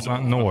fuck was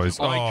that noise?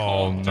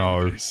 Oh,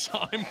 no.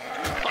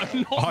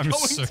 I'm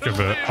sick of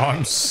it.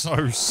 I'm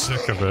so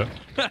sick of it.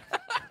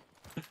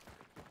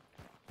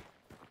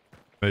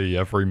 Me,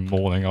 every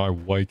morning I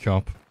wake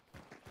up.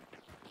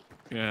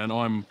 Yeah,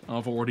 and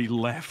I've already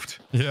left.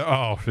 Yeah,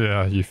 oh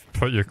yeah, you've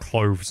put your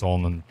clothes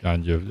on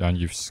and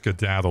you've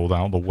skedaddled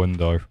out the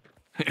window.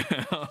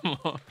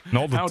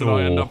 Not the How door.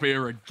 did I end up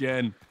here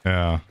again?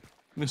 Yeah.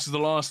 This is the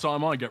last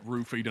time I get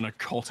roofied in a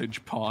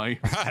cottage pie.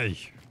 Hey!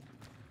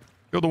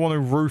 You're the one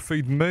who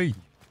roofied me.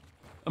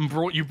 And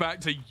brought you back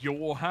to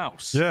your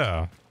house.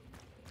 Yeah.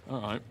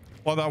 Alright.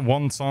 Like that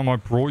one time I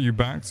brought you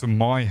back to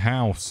my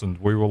house and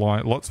we were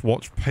like, let's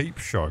watch Peep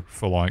Show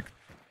for like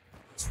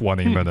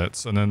 20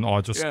 minutes, and then I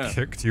just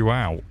kicked you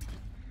out.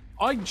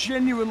 I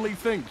genuinely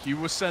think you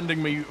were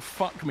sending me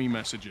fuck me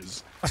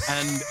messages,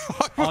 and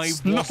I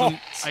wasn't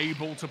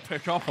able to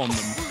pick up on them,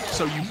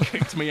 so you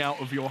kicked me out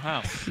of your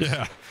house.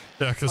 Yeah,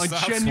 because that's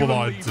what I do. I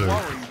genuinely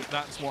worried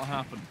that's what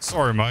happened.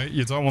 Sorry, mate,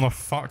 you don't want to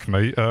fuck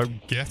me.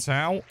 Get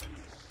out.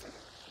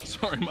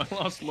 Sorry, my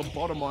last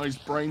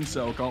lobotomized brain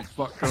cell can't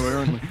fuck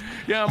coherently.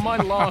 Yeah, my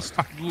last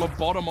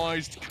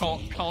lobotomized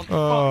can't fuck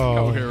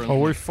coherently. Are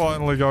we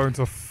finally going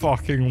to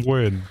fucking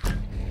win?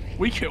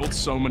 We killed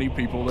so many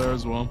people there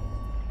as well.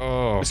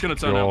 Oh, it's gonna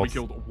turn out we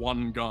killed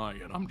one guy,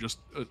 and I'm just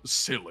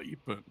silly,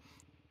 but...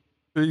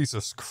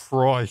 Jesus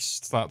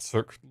Christ, that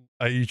took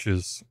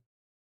ages.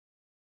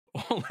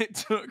 All it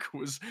took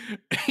was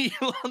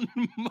Elon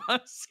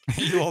Musk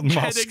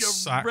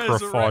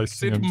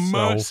sacrificing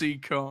himself. Mercy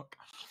cock.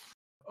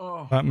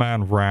 Oh. That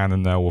man ran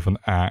in there with an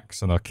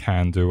axe and a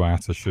can-do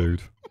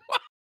attitude.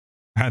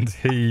 And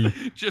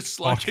he just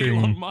like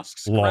Elon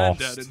Musk's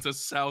granddad into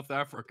South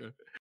Africa.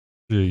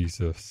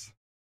 Jesus.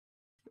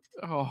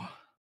 Oh.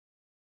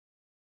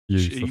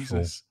 Beautiful.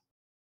 Jesus.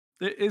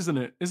 Isn't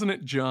it? Isn't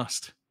it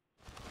just?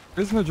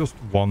 Isn't it just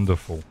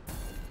wonderful?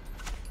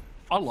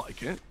 I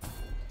like it.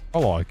 I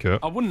like it.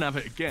 I wouldn't have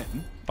it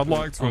again. I'd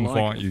like to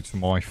invite you to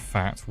my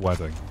fat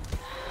wedding.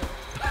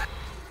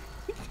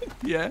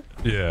 Yeah?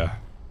 Yeah.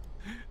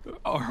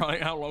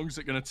 Alright, how long is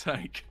it going to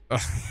take?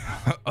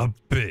 A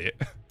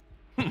bit.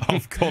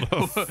 I've got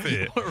a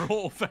fit. We're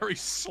all very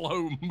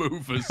slow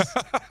movers.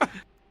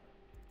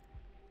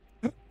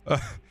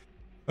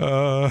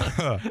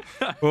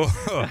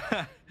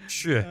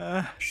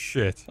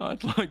 Shit.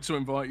 I'd like to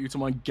invite you to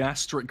my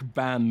gastric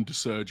band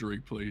surgery,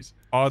 please.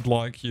 I'd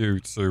like you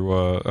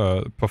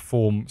to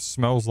perform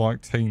Smells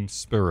Like Teen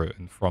Spirit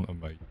in front of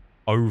me.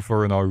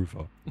 Over and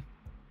over.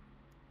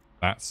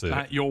 That's it.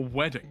 At your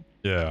wedding?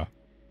 Yeah.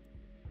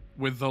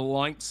 With the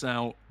lights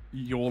out,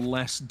 you're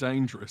less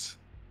dangerous.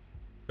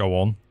 Go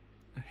on.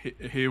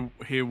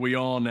 Here we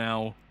are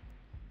now.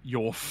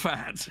 You're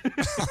fat.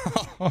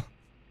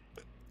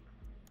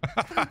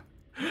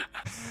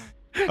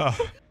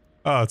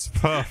 It's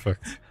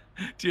perfect.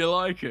 Do you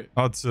like it?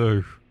 I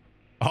do.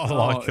 I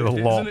like it a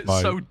lot, mate. Isn't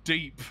it so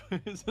deep?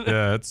 Isn't it?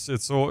 Yeah,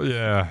 it's all.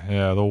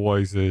 Yeah, it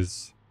always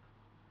is.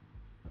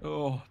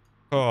 Oh.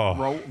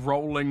 Oh.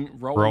 Rolling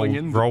deep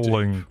in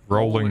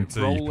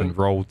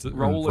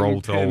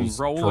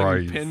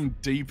pin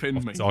deep in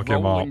me.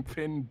 Rolling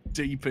pin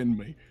deep in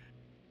me.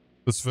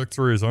 This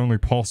victory is only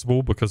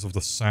possible because of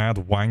the sad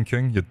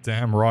wanking. You're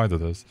damn right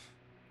it is.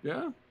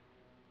 Yeah.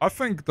 I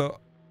think that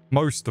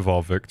most of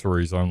our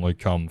victories only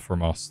come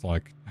from us,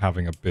 like,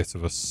 having a bit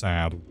of a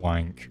sad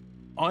wank.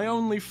 I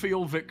only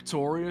feel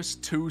victorious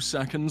 2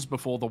 seconds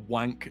before the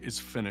wank is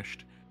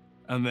finished.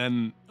 And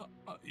then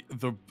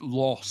the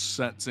loss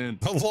sets in.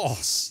 The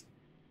loss?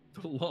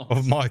 The loss.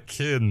 Of my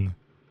kin.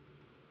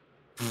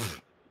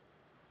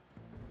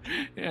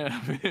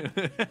 Yeah.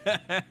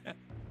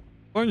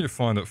 Don't you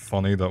find it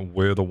funny that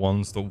we're the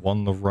ones that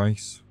won the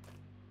race?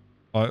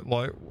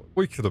 Like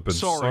we could have been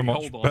so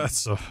much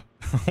better.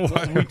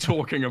 What are we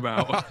talking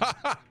about?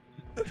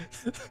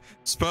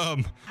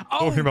 Sperm.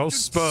 Talking about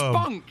sperm.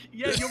 Spunk.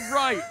 Yeah, you're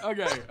right.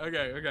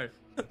 Okay.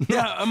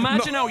 Yeah,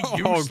 imagine how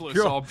useless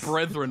our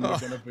brethren were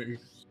going to be.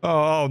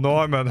 Oh, no,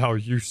 I meant how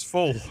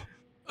useful.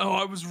 Oh,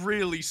 I was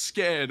really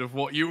scared of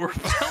what you were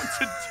about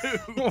to do.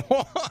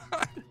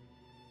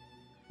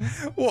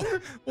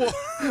 What?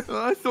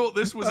 I thought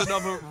this was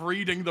another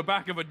reading the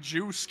back of a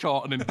juice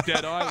carton in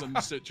Dead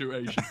Island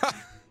situation.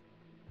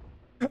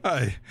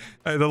 Hey,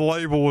 the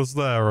label was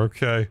there,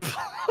 okay?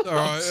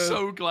 I'm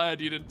so glad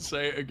you didn't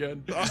say it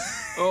again.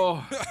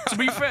 Oh, to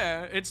be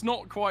fair, it's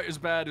not quite as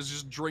bad as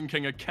just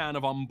drinking a can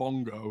of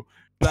Umbongo.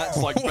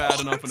 That's like bad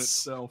enough in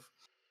itself.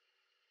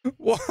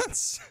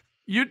 What?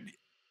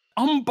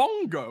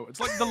 Umbongo. It's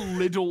like the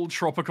Lidl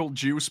tropical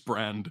juice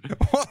brand.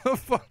 What the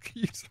fuck are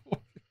you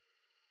talking?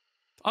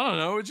 I don't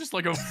know. It's just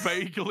like a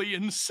vaguely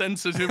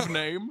insensitive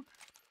name.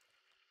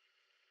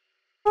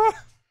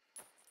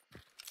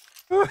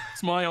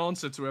 It's my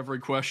answer to every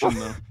question,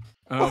 though.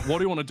 What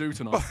do you want to do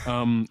tonight?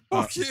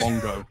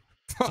 Bongo.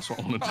 That's what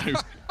I want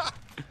to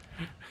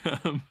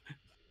do.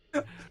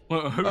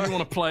 Well, who do you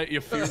want to play at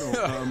your funeral?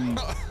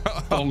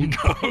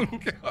 Bongo.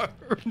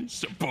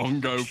 It's a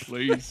bongo,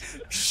 please.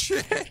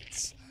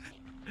 Shit.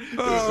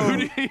 Who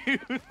do you...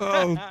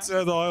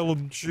 Dead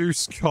Island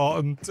juice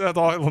carton. Dead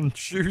Island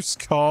juice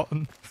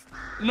carton.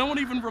 No one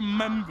even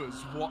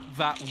remembers what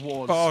that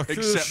was. Oh,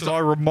 except should I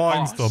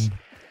remind us. them?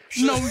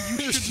 No,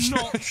 you should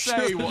not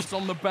say what's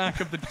on the back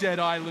of the Dead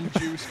Island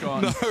juice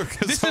carton. No,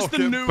 because this is the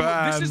new.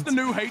 This is the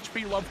new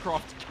H.P.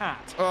 Lovecraft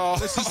cat. Oh.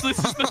 This is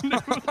the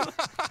new.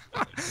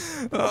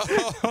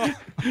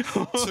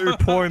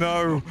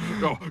 2.0.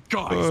 Oh,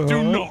 guys,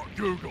 do not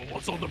Google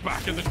what's on the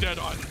back of the Dead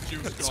Island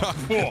juice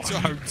carton.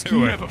 Don't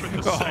do it. Never been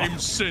the same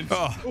since.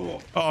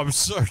 I'm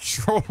so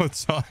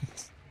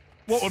traumatized.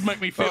 What would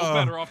make me feel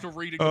better after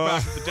reading the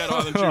back of the Dead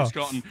Island juice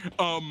carton?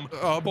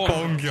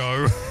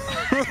 Bongo.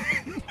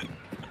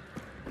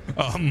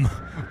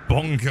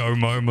 Bongo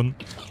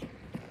moment.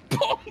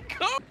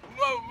 Bongo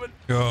moment.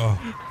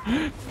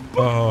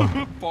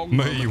 Bongo.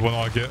 Me when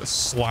I get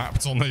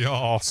slapped on the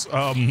arse.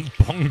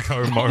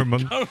 Bongo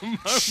moment.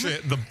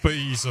 Shit, the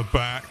bees are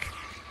back.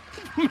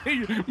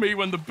 me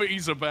when the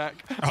bees are back.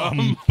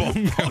 Bongo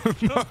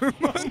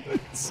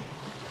moment.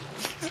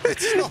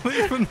 It's not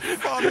even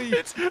funny.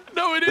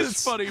 No, it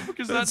is funny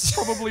because that's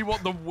probably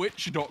what the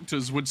witch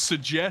doctors would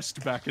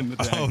suggest back in the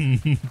day.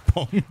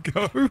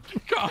 Bongo.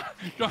 God,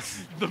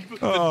 the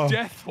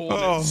death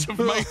hornets have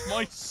made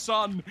my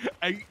son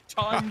 8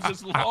 times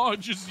as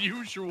large as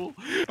usual.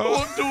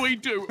 What do we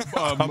do?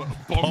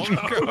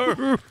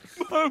 Bongo.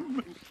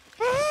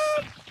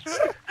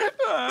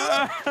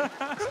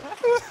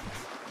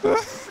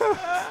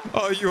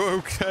 Are you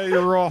okay,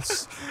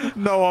 Ross?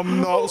 No, I'm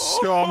not,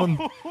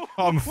 Scarman.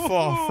 I'm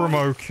far from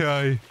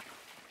okay.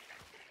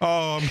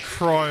 Oh, I'm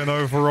crying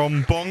over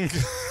Bongo.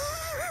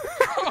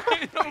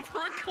 Crying over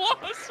a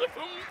glass of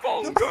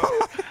Bongo.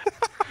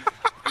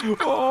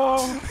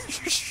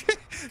 Shit.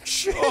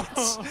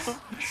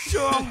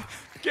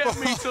 Get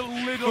me to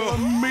Lidl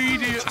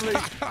immediately.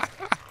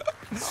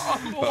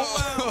 I'm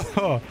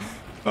all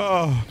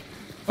out.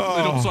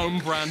 Lidl's own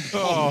brand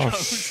Bongo. Oh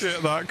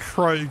shit, that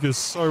Craig is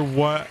so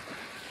wet.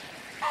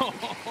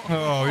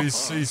 Oh,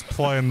 he's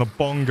playing the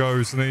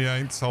bongos and he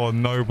ain't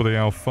telling nobody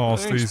how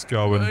fast he's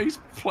going. He's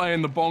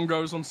playing the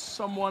bongos on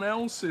someone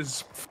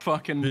else's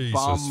fucking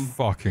bum. Jesus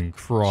fucking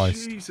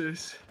Christ.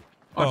 Jesus.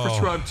 I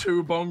prescribe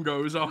 2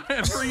 bongos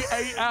every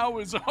 8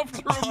 hours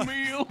after a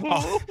meal.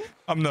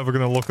 I'm never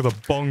gonna look at a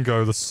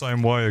bongo the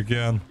same way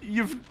again.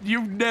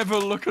 You've never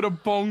looked at a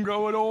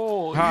bongo at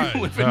all. Hey,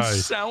 you live in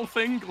South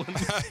England.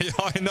 Hey,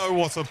 I know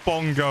what a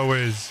bongo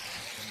is.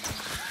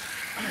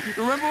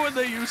 Remember when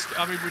they used to,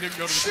 I mean, we didn't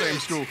go to the same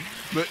school,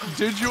 but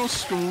did your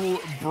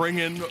school bring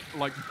in,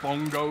 like,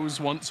 bongos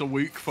once a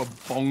week for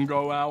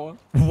bongo hour?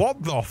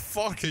 What the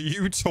fuck are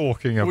you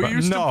talking about? We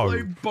used to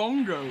play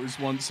bongos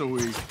once a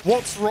week.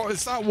 What's wrong?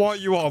 Is that why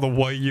you are the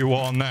way you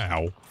are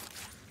now?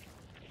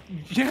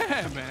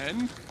 Yeah,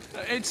 man.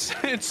 It's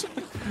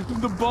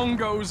the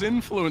bongos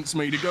influenced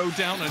me to go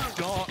down a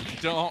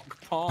dark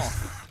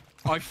path.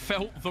 I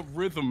felt the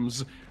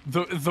rhythms,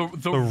 the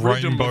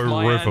rhythm of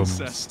my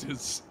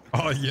ancestors.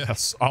 Oh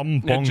yes,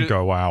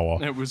 bongo hour.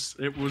 It was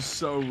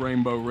so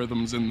rainbow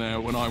rhythms in there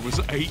when I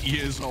was 8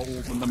 years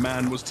old and the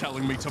man was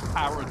telling me to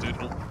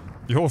paradiddle.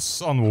 Your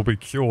son will be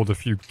cured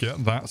if you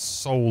get that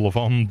soul of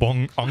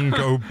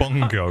Ungo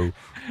Bongo.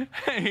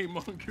 Hey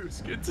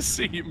Mongoose, good to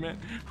see you, man.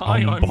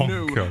 Hi, I'm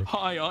new.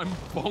 Hi, I'm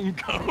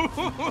Bongo.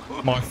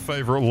 My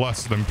favourite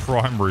lesson in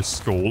primary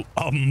school,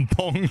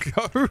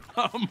 Bongo.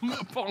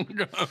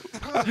 Bongo.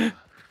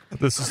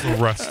 This is the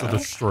rest of the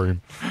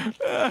stream.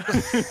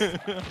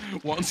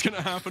 What's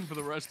gonna happen for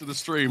the rest of the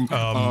stream?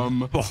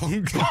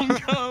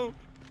 Bongo.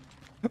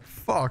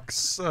 Fuck's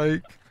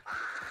sake.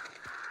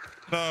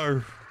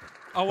 No.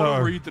 I want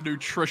to read the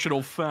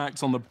nutritional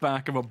facts on the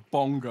back of a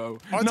bongo.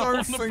 I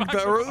don't think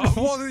there are.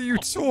 What are you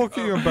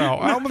talking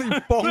about? How many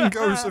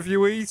bongos have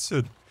you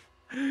eaten?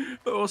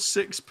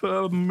 6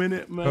 per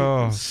minute,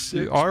 man.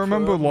 I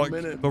remember, like,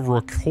 the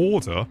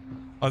recorder.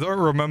 I don't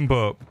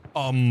remember,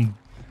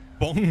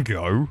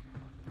 bongo.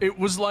 It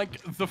was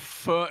like the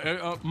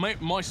first.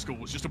 My school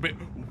was just a bit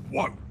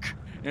woke.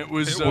 It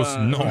was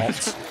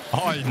not.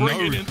 I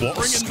know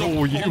what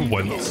school you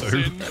went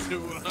to.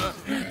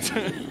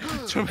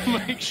 To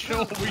make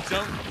sure we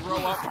don't grow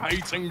up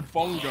hating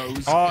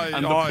bongos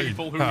and the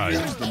people who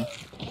use them.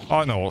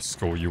 I know what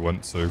school you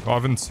went to.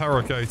 I've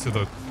interrogated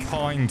a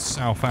kind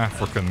South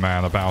African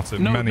man about it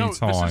many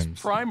times. This is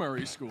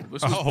primary school.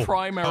 This was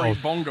primary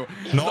bongo.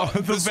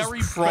 The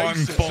very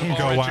prime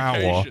bongo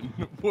hour.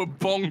 Were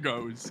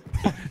bongos.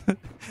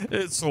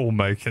 It's all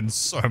making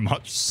so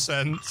much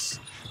sense.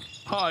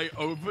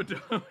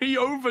 He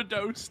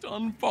overdosed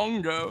on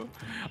bongo.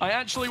 I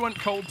actually went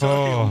cold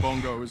turkey on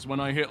bongos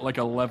when I hit like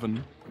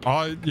 11.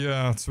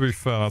 Yeah, to be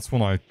fair, that's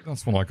when I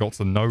got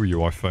to know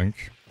you, I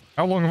think.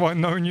 How long have I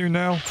known you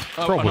now?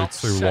 Probably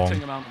too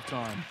long. Amount of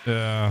time.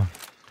 Yeah.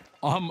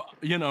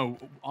 You know,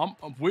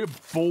 we're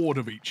bored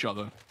of each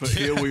other, but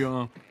here we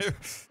are.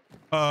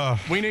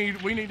 We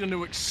need a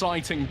new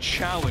exciting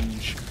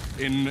challenge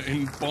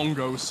in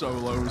bongo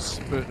solos.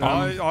 But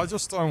I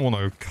just don't want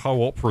to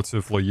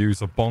cooperatively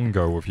use a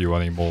bongo with you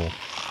anymore.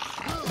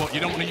 What, you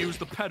don't want to use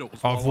the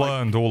pedals? I've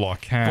learned all I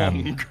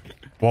can. Bong.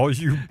 While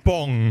you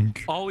bong.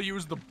 I'll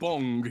use the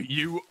bong.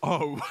 You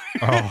owe.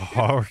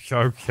 Oh,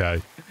 okay.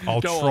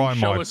 I'll try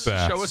my best.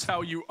 Show us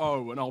how you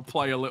owe, and I'll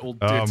play a little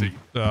ditty.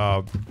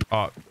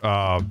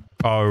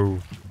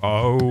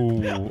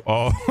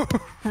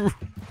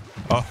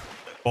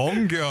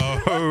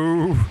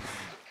 Bongo.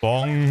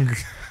 Bong.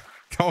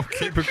 I'll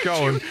keep it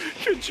going.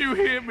 Could you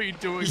hear me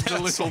doing the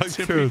little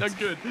tippy?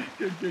 Good.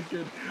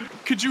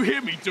 Could you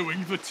hear me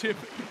doing the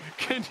tippy?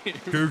 Can you?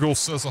 Google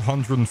says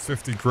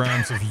 150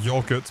 grams of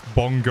yogurt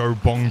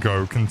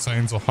bongo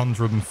contains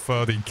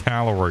 130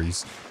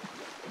 calories.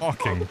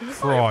 Fucking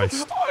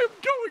Christ. I'm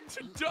going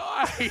to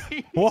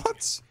die.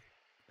 What?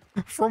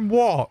 From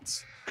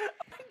what?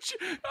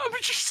 I'm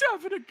just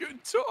having a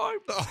good time.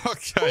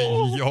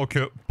 Okay,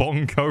 yogurt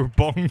bongo.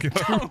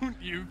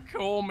 Don't you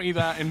call me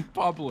that in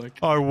public.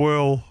 I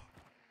will.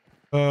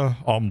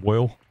 I'm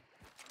Will.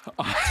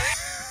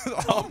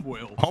 I'm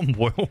Will. I'm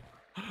Will.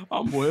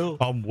 I'm Will.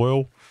 I'm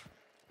Will.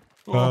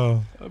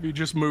 Have you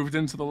just moved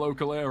into the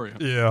local area?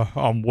 Yeah,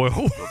 I'm Will.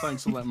 Well,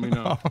 thanks for letting me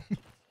know.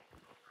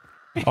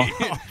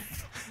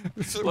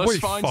 Let's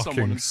find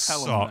someone and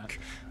tell them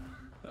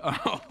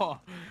that.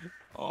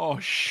 Oh,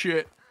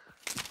 shit.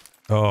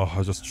 Oh,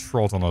 I just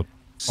trod on a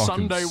fucking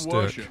Sunday stick.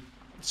 worship,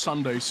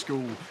 Sunday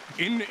school,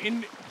 in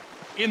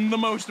the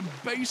most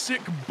basic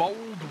bold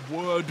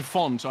word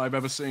font I've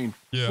ever seen.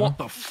 Yeah. What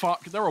the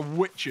fuck? There are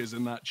witches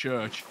in that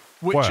church.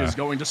 Witches Where?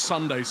 going to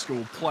Sunday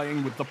school,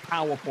 playing with the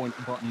PowerPoint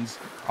buttons.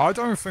 I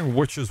don't think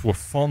witches were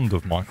fond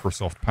of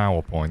Microsoft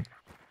PowerPoint.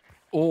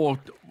 Or,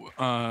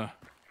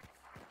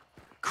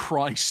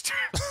 Christ.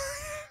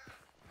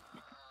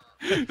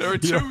 There are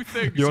two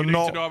things you need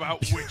to know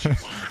about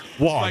witches.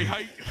 Why? They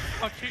hate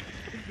fucking...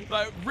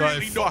 They're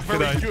really They not fucking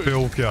very hate good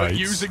Bill at Gates.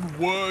 using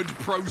word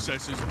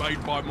processors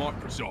made by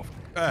Microsoft.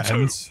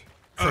 And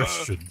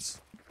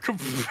Christians.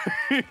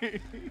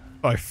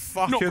 I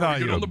fucking Not very hate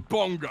good on the them.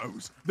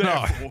 bongos.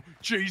 Therefore,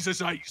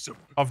 Jesus hates them.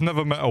 I've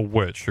never met a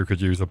witch who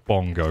could use a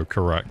bongo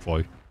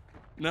correctly.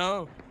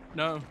 No.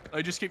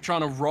 They just keep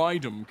trying to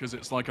ride them because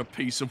it's like a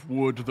piece of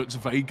wood that's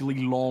vaguely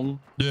long.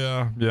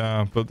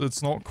 Yeah, but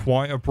it's not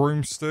quite a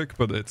broomstick,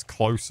 but it's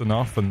close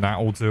enough, and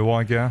that'll do,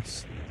 I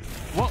guess.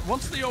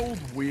 What's the old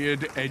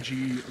weird,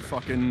 edgy,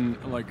 fucking,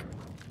 like,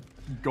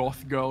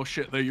 goth girl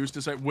shit they used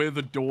to say? We're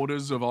the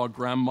daughters of our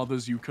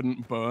grandmothers you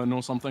couldn't burn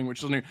or something,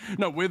 which doesn't even...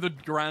 No, we're the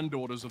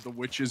granddaughters of the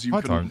witches you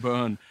couldn't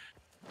burn.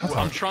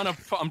 I'm trying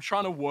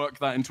to work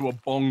that into a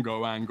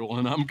bongo angle,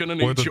 and I'm gonna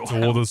need your help. We're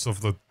the daughters of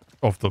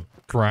the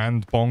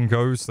grand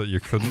bongos that you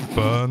couldn't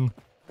burn.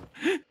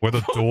 We're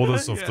the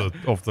daughters of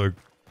the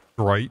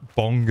great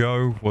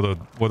bongo. We're the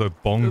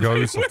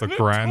bongos of the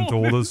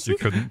granddaughters you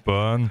couldn't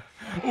burn.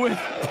 We're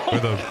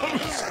the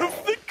bongos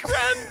of the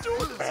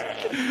granddaughters.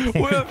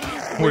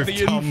 We're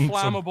the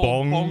inflammable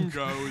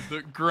bongos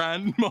that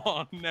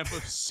grandma never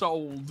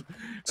sold.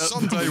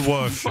 Sunday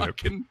worship.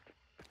 Fucking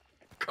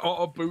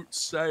car boot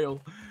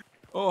sale.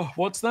 Oh,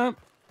 what's that?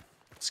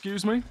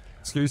 Excuse me?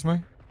 Excuse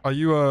me? Are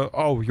you,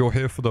 you're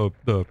here for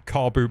the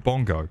car boot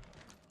bongo?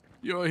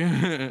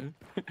 Yeah.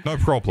 No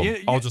problem.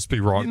 I'll just be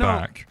right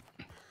back.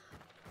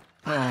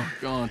 Oh,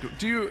 God.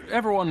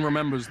 Everyone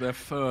remembers their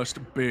first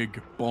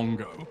big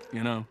bongo,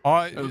 you know?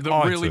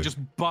 That really just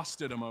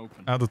busted them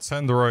open. At a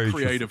tender age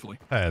creatively.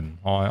 of 10,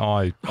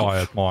 I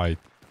had my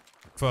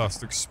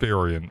first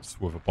experience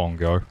with a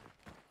bongo.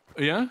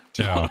 Yeah?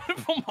 Yeah.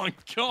 Oh my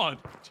God!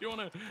 Do you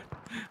want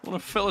to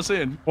fill us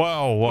in?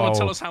 Well. Want to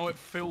tell us how it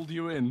filled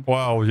you in?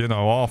 Well, you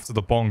know, after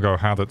the bongo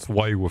had its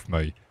way with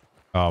me,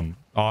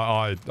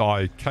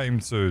 I came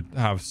to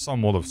have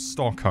somewhat of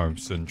Stockholm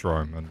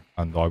syndrome,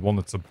 and I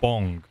wanted to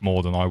bong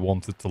more than I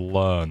wanted to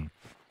learn.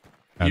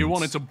 And you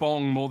wanted to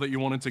bong more than you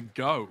wanted to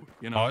go.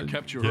 You know, it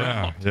kept you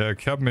around. Yeah, it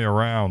kept me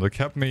around. It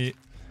kept me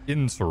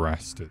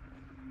interested.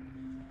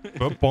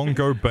 But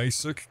Bongo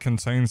Basic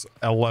contains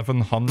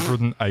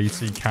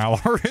 1,180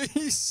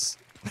 calories.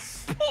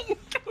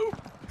 Bongo.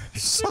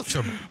 Such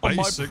a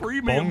basic my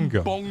premium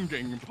bongo.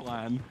 Bonging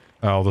plan.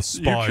 Oh, the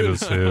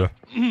spider's here.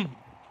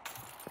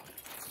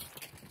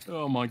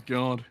 Oh my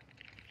God.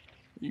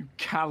 You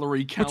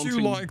calorie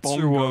counting bongo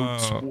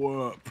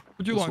twerp.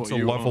 Would you like to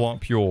level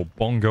up your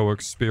bongo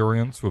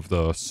experience with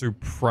the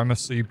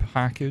Supremacy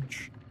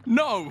package?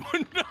 No.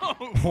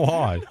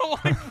 Why? No,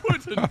 I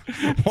wouldn't.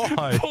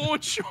 Why? Poor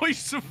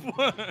choice of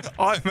words.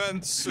 I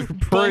meant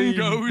supreme.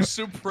 Bongo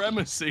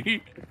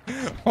supremacy.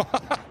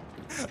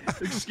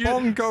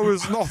 Bongo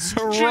is not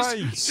a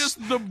race.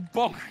 Just the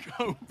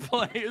bongo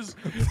players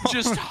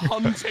just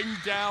hunting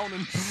down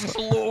and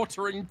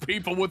slaughtering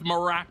people with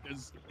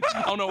maracas.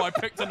 Oh no, I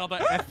picked another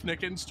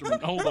ethnic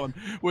instrument. Hold on.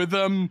 With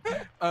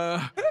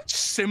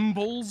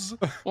cymbals.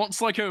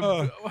 What's like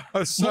a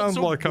I sound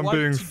like I'm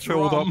being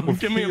filled up with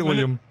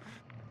helium.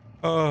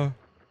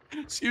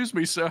 Excuse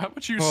me, sir. How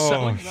much are you Oh,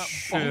 selling that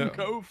shit.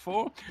 bongo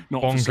for?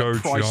 Not Bongo for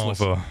priceless.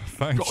 Java. Got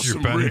Thank you,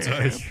 some rare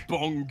Bente.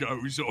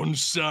 bongos on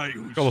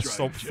sale. Gotta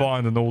stop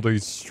finding all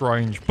these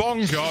strange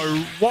bongo.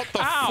 What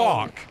the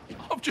Ow! fuck?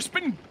 I've just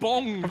been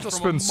bonged. I've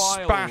just from been a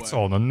mile spat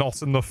away. on, and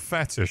not in the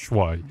fetish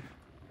way.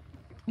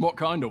 What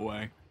kind of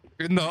way?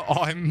 In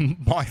that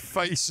my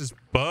face is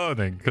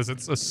burning because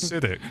it's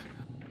acidic.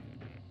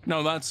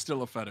 No, that's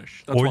still a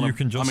fetish. That's Or one you of,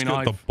 can just get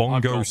the I've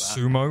bongo got that.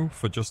 sumo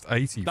for just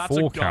That's a 84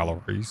 gun.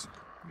 calories.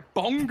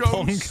 Bongo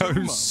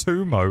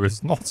Sumo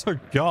is not a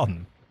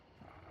gun.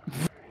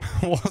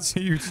 What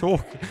are you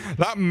talking?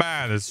 That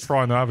man is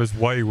trying to have his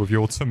way with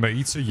your to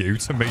me to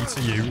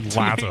you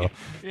ladder.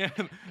 Yeah,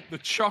 the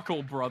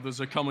Chuckle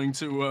brothers are coming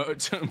to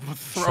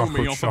throw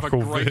me off of a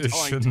great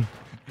height.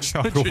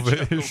 Chuckle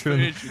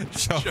vision.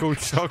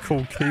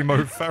 Chuckle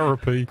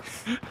chemotherapy.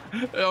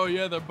 Oh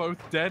yeah, they're both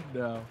dead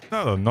now.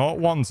 No, they're not.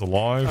 One's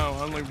alive.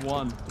 Oh, only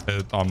one.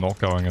 I'm not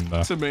going in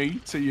there. To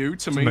me, to you,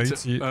 to me,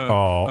 to you.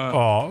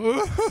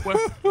 where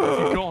have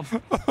you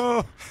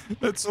gone?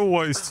 It's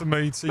always to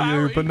me, to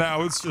you, but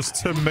now it's just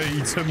to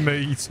me, to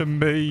me, to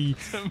me.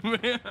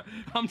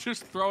 I'm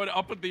just throwing it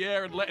up in the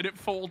air and letting it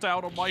fall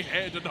down on my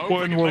head and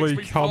When hoping will it makes he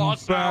me come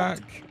pass back?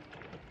 out.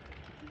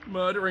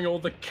 Murdering all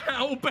the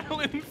cowbell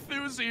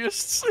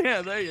enthusiasts.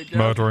 Yeah, there you go.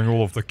 Murdering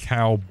all of the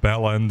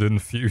cowbell end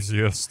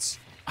enthusiasts.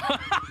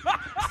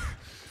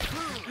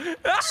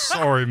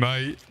 Sorry,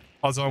 mate.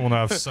 I don't want to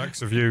have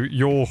sex with you.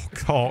 Your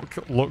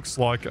cock looks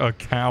like a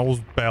cow's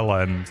bell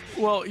end.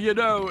 Well, you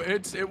know,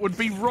 it would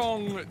be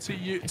wrong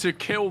to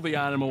kill the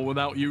animal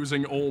without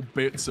using all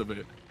bits of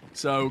it.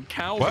 So,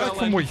 cowbell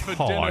end for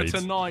dinner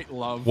tonight,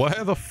 love.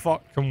 Where the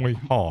fuck can we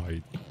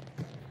hide?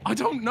 I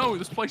don't know.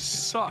 This place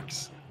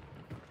sucks.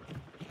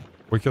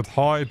 We could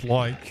hide,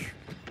 like...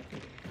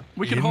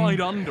 We could hide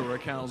under a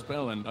cow's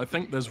bell end. I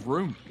think there's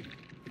room.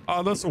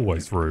 Oh, there's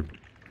always room.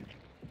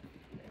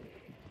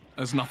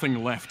 There's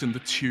nothing left in the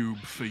tube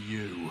for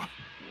you.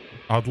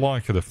 I'd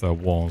like it if there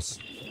was.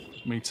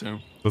 Me too.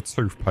 The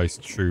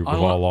toothpaste tube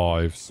of our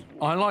lives.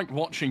 I like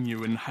watching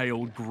you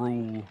inhale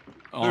gruel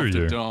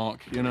after dark,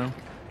 you know?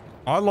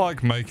 I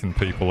like making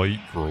people eat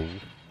gruel.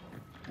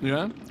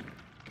 Yeah?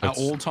 At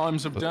all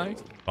times of day?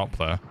 Up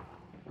there.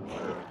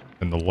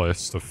 In the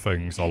list of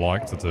things I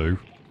like to do.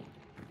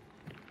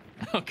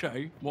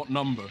 Okay, what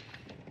number?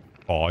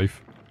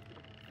 5.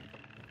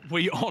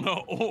 We honor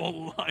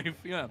all life,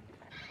 yeah.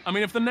 I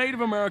mean, if the Native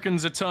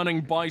Americans are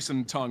turning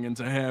bison tongue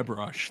into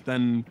hairbrush,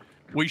 then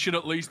we should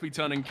at least be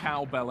turning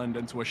cowbell end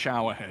into a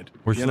shower head.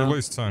 We should at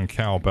least turn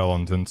cowbell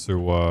end into,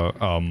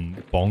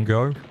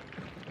 bongo.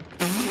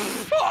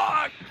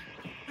 Fuck!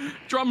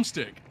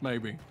 Drumstick,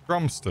 maybe.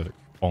 Drumstick.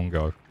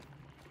 Bongo.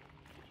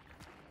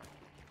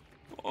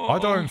 I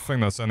don't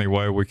think there's any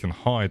way we can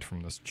hide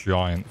from this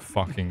giant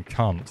fucking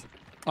cunt.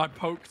 I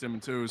poked him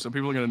too, so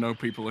people are gonna know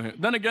people are here.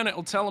 Then again,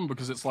 it'll tell them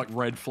because it's like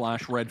red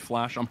flash, red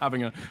flash. I'm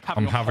having a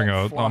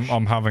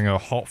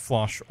hot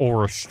flash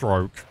or a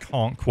stroke.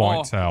 Can't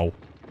quite tell.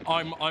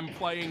 I'm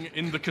playing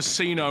in the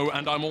casino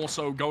and I'm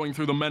also going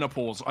through the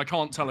menopause. I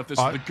can't tell if this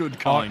is the good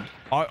kind.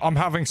 I'm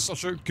having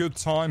such a good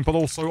time, but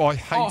also I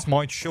hate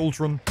my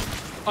children.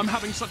 I'm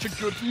having such a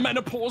good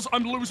menopause.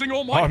 I'm losing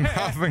all my hair. I'm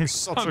having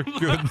such a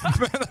good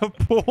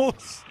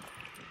menopause.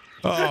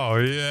 Oh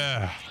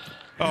yeah.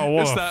 Oh,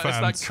 what a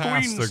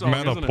fantastic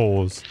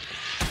menopause.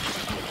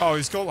 Oh,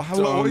 he's got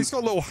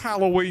little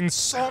Halloween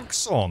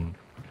socks on.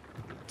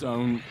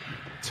 Don't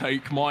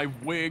take my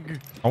wig.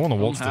 I want to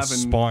watch the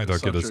spider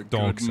get his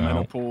dogs out.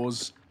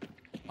 Menopause.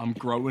 I'm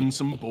growing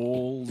some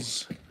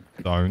balls.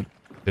 Don't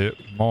hit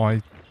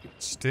my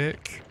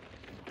stick.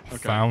 I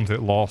found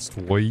it last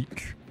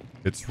week.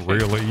 It's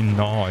really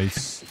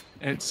nice.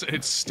 It's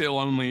still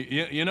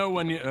only you know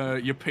when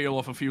you peel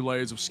off a few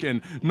layers of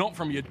skin, not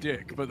from your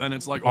dick, but then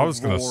it's like I was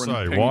gonna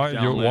say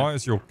why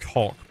is your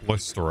cock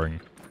blistering?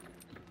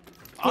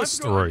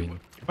 Blistering,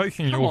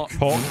 making your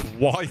cock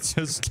white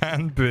as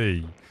can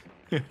be.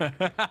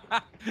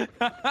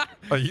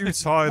 Are you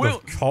tired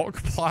of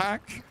cock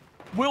plaque?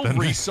 We'll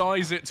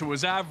resize it to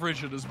as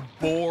average and as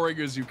boring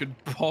as you could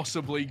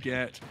possibly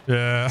get.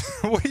 Yeah,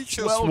 we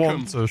just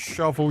want to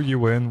shovel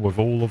you in with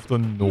all of the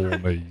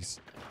normies.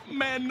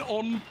 Men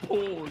on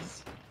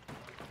pause.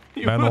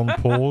 Men on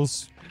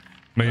pause?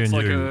 Me and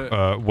you,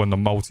 when the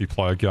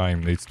multiplayer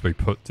game needs to be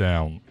put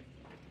down.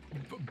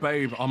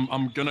 Babe,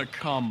 I'm gonna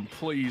come.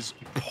 Please,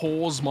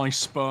 pause my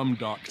sperm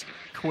duct.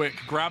 Quick,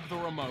 grab the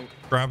remote.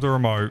 Grab the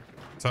remote.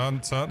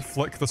 Turn,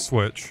 flick the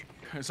switch.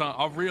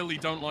 I really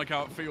don't like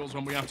how it feels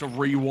when we have to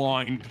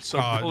rewind, so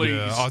please.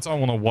 Yeah, I don't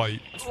want to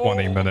wait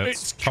 20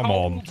 minutes. It's Come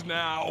cold on.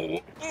 now.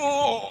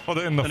 Put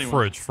it in the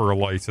fridge for a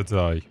later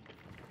day.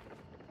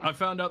 I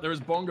found out there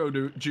is bongo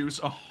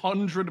juice.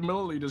 100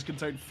 milliliters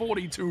contain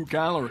 42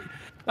 calories.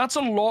 That's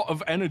a lot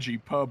of energy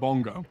per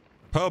bongo.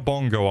 Per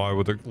bongo, I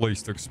would at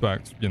least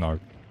expect,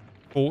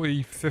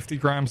 40, 50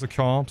 grams of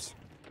carbs.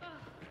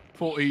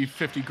 40,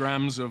 50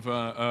 grams of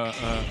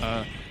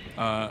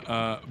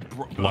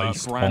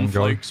Laced bran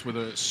bongo. flakes with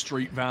a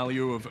street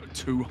value of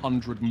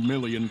 200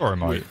 million. Sorry,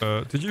 mate.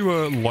 Did you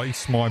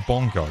lace my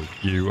bongo,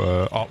 you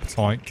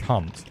uptight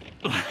cunt?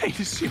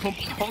 Lace your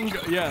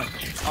bongo? Yeah.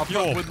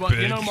 You're with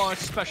big. you know my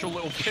special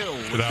little pill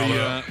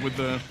with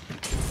the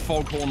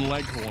foghorn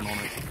leghorn on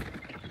it.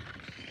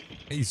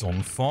 He's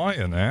on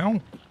fire now.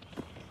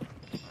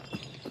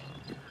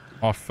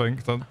 I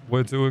think that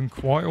we're doing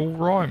quite all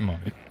right,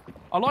 mate.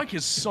 I like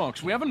his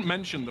socks. We haven't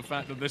mentioned the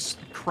fact that this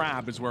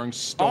crab is wearing I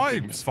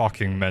stockings.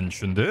 fucking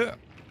mentioned it.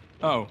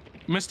 Oh,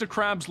 Mr.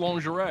 Crab's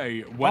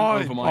lingerie went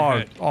over my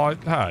head.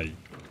 Hey,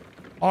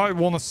 I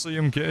want to see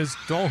him get his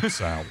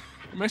dogs out.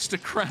 Mr.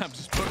 Krabs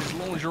has put his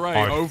lingerie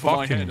over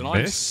my head, and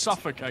I'm missed.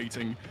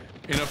 suffocating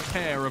in a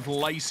pair of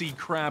lacy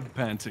crab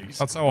panties.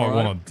 That's how I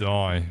want to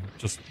die.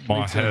 Just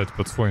my head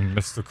between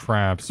Mr.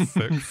 Krabs'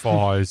 thick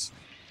thighs.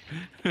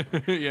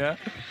 Yeah?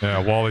 Yeah,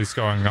 while he's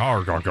going,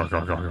 arg, arg, arg,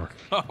 arg, arg,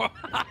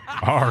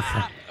 arg.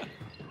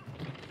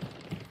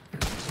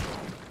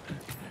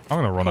 I'm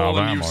going to run out of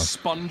ammo. You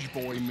Sponge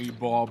Boy me,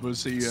 Bob,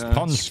 as he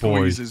Sponge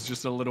squeezes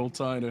just a little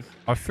tighter.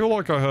 I feel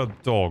like I heard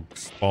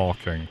dogs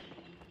barking.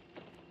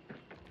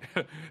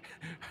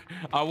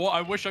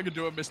 I wish I could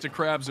do a Mr.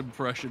 Krabs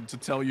impression to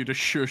tell you to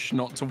shush,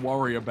 not to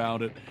worry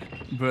about it.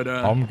 But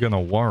I'm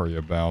gonna worry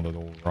about it,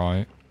 all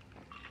right.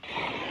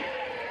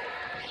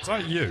 Is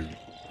that you?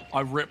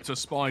 I ripped a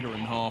spider in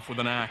half with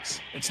an axe.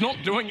 It's not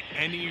doing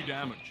any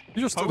damage.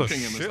 You just did a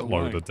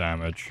shitload of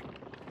damage.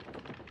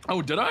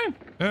 Oh, did I?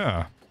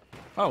 Yeah.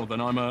 Oh,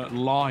 then I'm a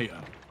liar.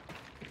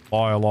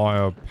 Liar,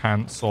 liar,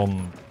 pants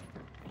on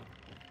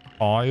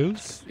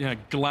hires? Yeah,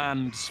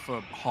 glands for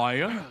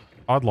hire.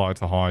 I'd like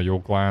to hire your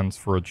glands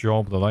for a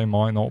job that they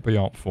might not be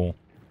up for.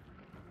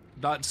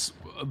 That's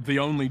the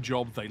only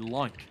job they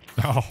like.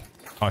 Oh,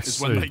 I see.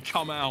 Is when they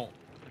come out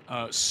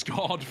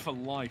scarred for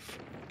life.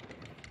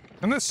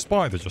 And this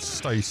spider just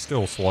stays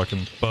still so I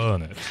can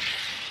burn it.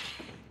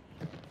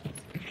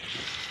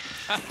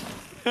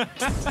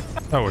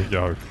 There we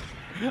go.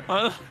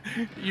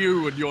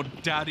 You and your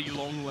daddy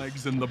long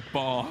legs in the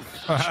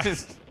bath.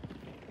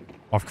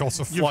 I've got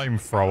a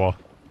flamethrower.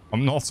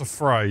 I'm not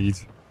afraid.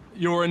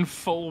 You're in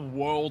full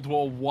World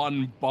War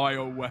I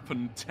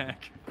bioweapon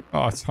tech.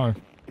 Oh, I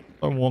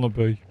don't want to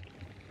be.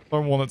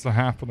 Don't want it to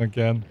happen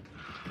again.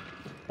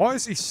 Why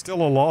is he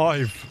still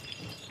alive?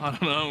 I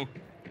don't know.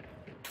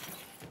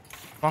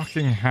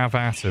 Fucking have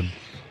at him.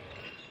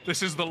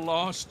 This is the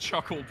last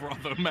Chuckle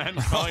Brother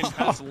mankind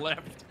has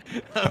left.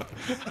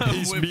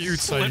 He's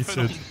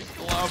mutated.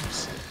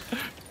 Gloves.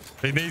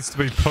 He needs to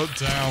be put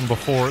down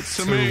before it's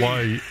too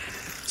late.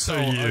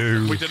 To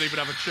you. We didn't even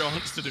have a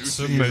chance to do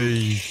to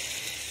me.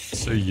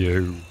 To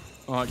you.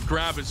 Alright,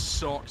 grab his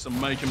socks and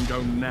make him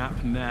go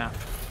nap nap.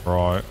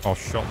 Right, I'll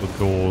shut the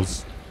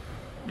doors.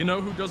 You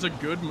know who does a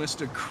good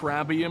Mr.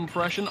 Krabby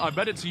impression? I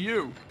bet it's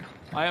you.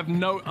 I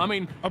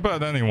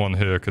bet anyone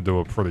here could do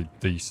a pretty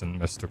decent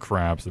Mr.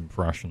 Krabs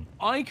impression.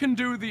 I can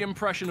do the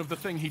impression of the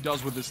thing he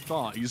does with his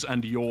thighs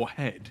and your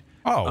head.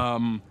 Oh.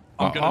 I'm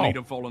gonna need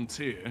a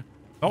volunteer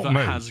that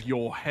has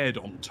your head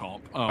on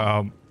top.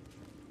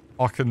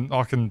 I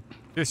can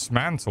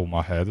dismantle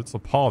my head. It's a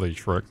party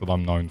trick that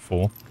I'm known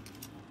for.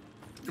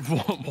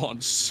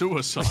 What?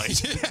 Suicide?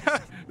 Yeah.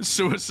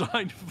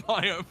 Suicide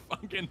via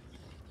fucking...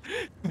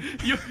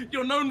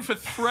 You're known for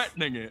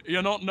threatening it.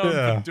 You're not known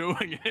for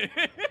doing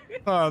it.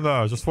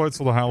 No, just wait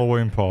till the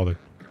Halloween party.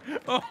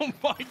 Oh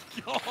my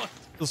god.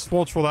 Just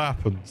watch what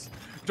happens.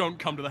 Don't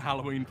come to the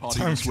Halloween party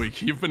this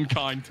week. You've been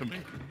kind to me.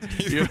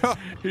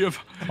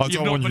 I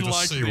don't want you to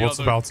see what's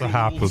about to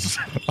happen.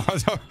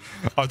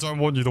 I don't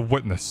want you to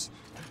witness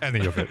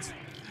any of it.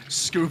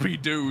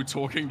 Scooby-Doo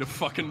talking to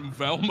fucking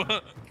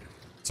Velma.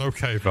 It's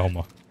okay,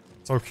 Velma.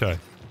 It's okay.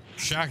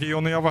 Shaggy,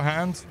 on the other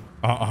hand?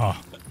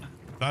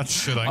 That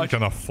shit ain't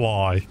gonna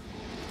fly.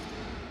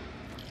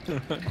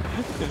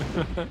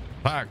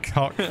 That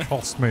cut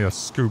cost me a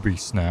Scooby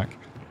snack.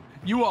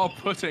 You are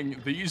putting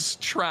these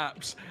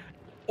traps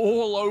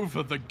all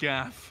over the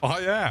gaff. I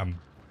am.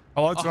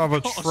 I like to have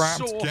a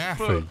trapped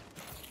Gaffy.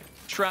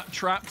 Trapped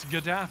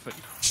Gaddafi.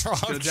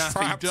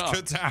 Trapped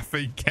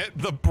Gaddafi. Get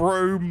the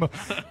broom.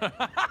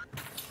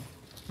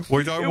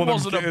 We don't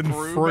want him getting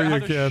free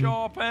again. A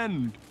sharp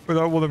end. We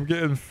don't want him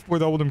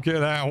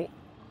getting out.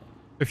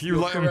 If you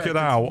let him get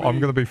out, I'm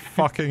going to be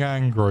fucking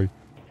angry.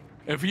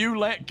 If you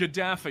let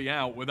Gaddafi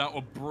out without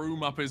a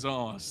broom up his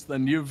arse,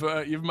 then you've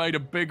made a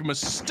big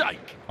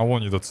mistake. I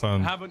want you to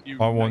turn. Haven't you?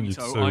 I want you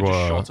to. I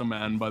just shot a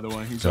man, by the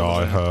way. Yeah,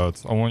 I heard.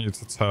 I want you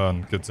to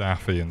turn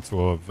Gaddafi into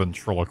a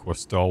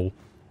ventriloquist doll.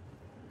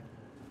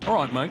 All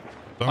right, mate.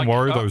 Don't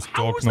worry, those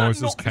dog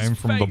noises came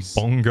from the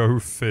bongo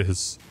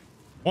fizz.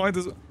 Why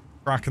does it?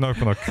 Cracking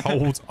open a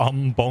cold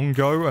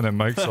bongo and it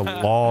makes a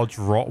large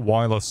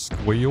Rottweiler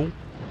squeal.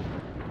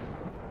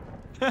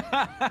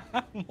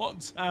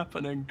 What's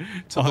happening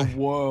to the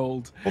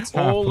world? What's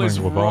All happening is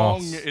with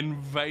wrong us?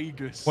 in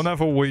Vegas.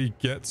 Whenever we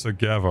get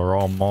together,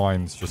 our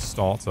minds just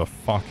start to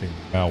fucking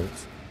melt.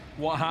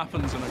 What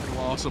happens in a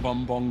glass of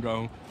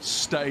umbongo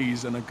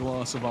stays in a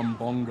glass of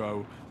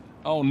umbongo.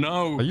 Oh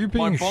no! Are you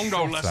being My bongo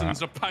shot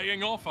lessons at? are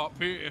paying off up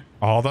here.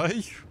 Are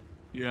they?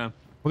 Yeah.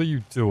 What are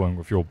you doing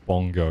with your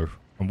bongo?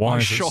 And why I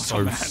is it shot a so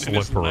man in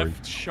his slippery?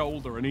 left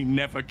shoulder, and he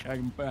never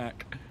came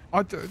back.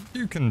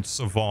 You can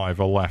survive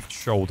a left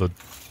shoulder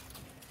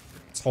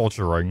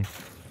todgering.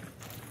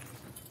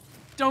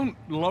 Don't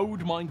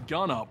load my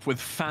gun up with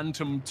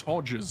phantom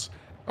todgers.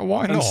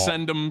 Why not? And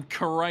send them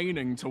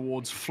careening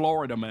towards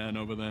Florida Man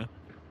over there.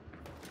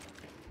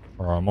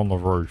 Alright, I'm on the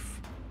roof.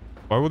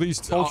 Where were these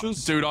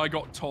todgers? Dude, I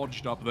got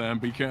todged up there,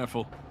 and be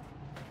careful.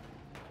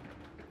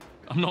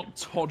 I'm not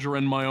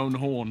todgering my own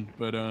horn,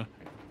 but I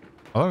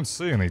don't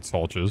see any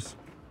todgers.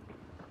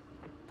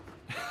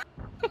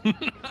 I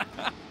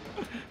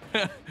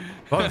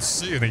don't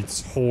see any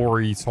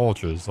Tory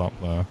todgers up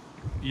there.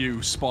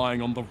 You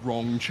spying on the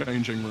wrong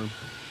changing room.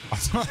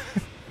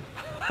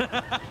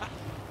 I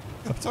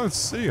don't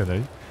see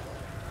any.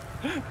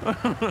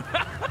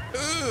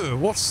 Ugh,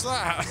 what's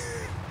that?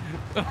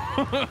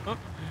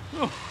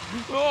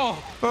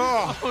 Oh,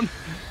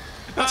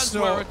 that's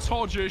where a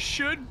todger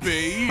should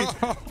be,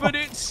 but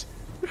it's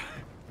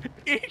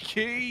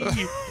icky.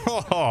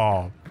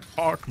 Oh,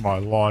 fuck my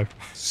life.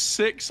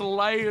 6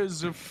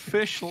 layers of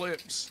fish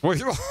lips.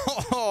 Wait,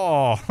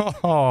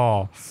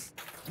 oh.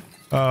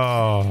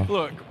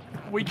 Look,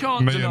 we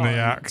can't Me deny. and the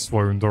axe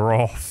wound are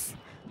off.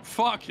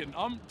 Fucking,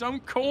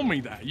 don't call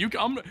me that.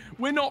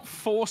 We're not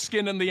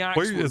foreskin and the axe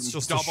wound. It's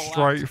just a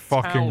straight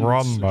fucking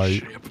run,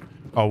 mate.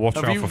 Oh, watch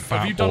out for fat boy.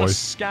 Have you done a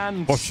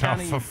scan? Watch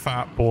out for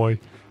fat boy.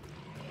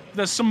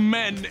 There's some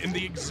men in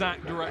the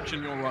exact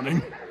direction you're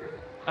running.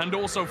 And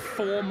also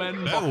 4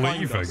 men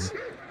behind us.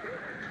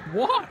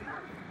 What?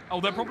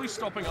 Oh, they're probably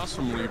stopping us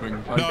from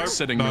leaving. By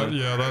sitting there.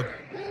 Yeah,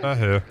 they're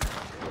here.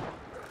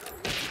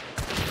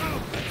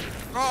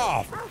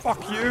 Oh,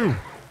 fuck you.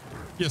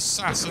 You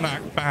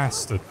Sassenach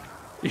bastard.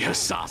 You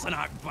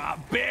Sassenach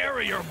bastard.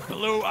 Bury your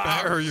blue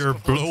arse. Bury your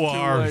blue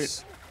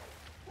arse.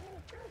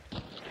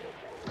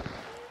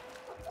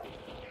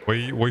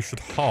 We should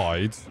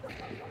hide.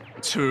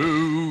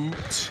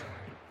 Toot.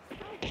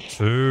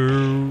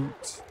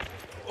 Toot.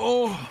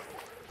 Oh.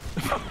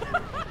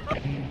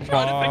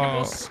 Trying to think of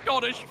more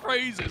Scottish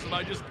phrases, and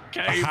I just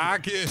came.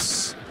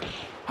 Haggis.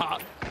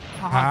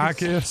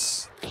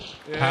 Haggis.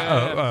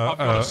 Yeah, I've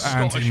got a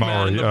Scottish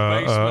man in the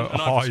basement,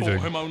 and I've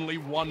taught him only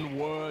one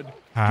word.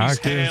 Haggis.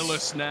 He's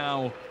hairless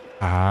now.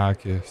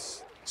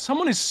 Haggis.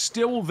 Someone is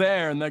still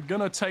there, and they're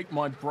gonna take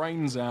my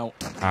brains out.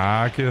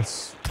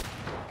 Haggis.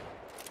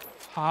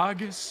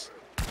 Haggis?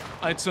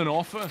 It's an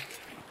offer.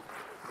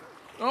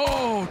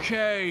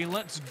 Okay,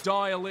 let's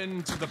dial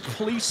into the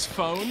police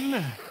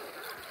phone.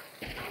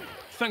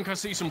 Think I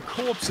see some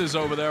corpses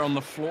over there on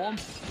the floor.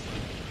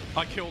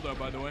 I killed her,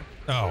 by the way.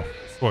 Oh,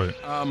 sweet.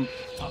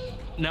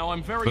 Now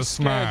I'm very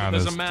scared that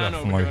there's a man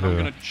over here, and I'm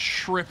gonna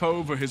trip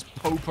over his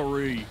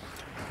potpourri.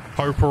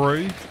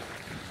 Potpourri?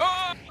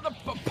 Oh, the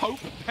Pope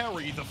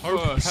Perry the Pope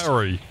First.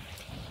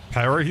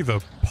 Perry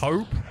the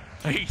Pope?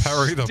 He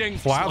Perry the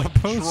stinks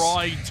platypus? like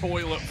dry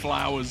toilet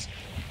flowers.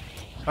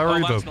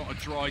 Perry that's not a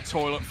dry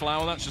toilet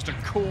flower. That's just a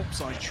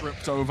corpse I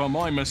tripped over.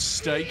 My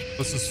mistake.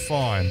 This is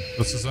fine.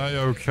 This is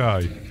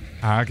a-okay.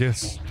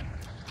 Haggis.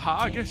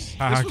 Haggis?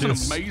 Haggis. This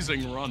was an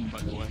amazing run,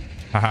 by the way.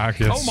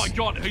 Haggis. Oh my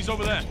god, he's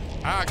over there.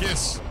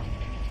 Haggis.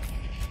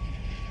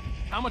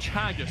 How much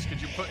haggis could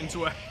you put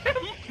into a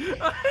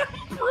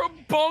emperor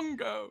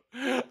bongo?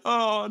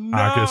 Oh no.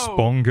 Haggis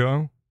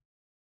bongo.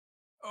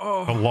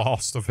 Oh. The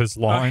last of his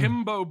line. A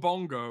himbo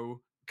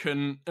bongo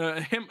can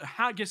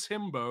haggis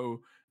himbo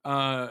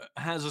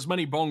has as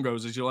many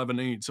bongos as you'll ever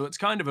need, so it's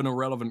kind of an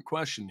irrelevant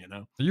question, you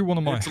know. Are you one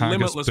of my it's haggis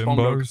limitless bimbos?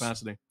 bongo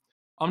capacity.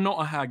 I'm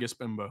not a haggis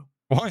bimbo.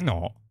 Why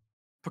not?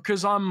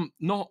 Because I'm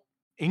not.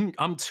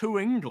 I'm too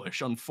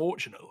English,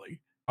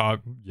 unfortunately.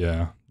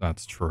 Yeah,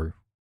 that's true.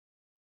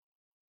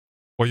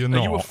 Well, you're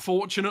not. Are you a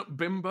fortunate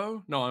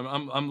bimbo? No,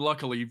 I'm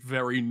luckily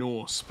very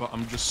Norse, but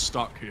I'm just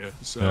stuck here.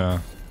 So. Yeah,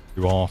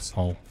 you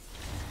arsehole.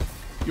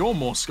 You're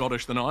more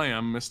Scottish than I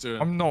am, Mr.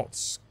 I'm not.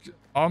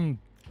 I'm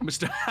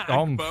Mr.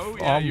 Hagbo.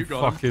 Yeah, I'm you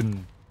got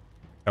fucking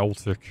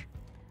Celtic.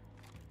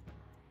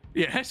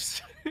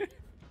 Yes.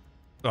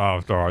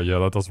 Oh, alright, yeah,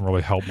 that doesn't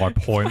really help my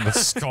point. The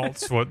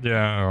Scots would,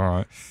 yeah,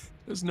 alright.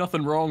 There's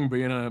nothing wrong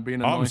being a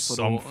nice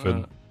something.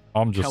 little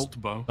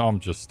Celtbo. I'm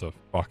just a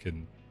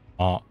fucking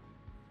art.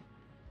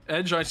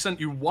 Edge, I sent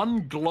you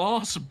one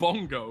glass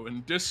bongo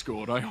in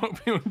Discord. I hope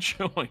you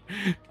enjoy.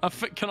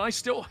 Can I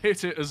still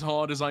hit it as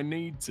hard as I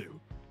need to?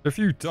 If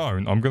you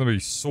don't, I'm going to be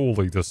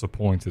sorely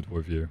disappointed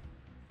with you.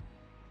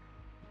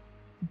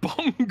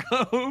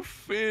 Bongo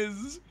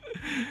Fizz.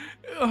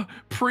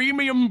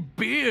 Premium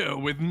beer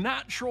with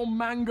natural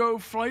mango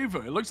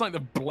flavor. It looks like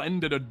they've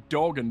blended a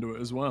dog into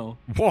it as well.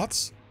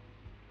 What?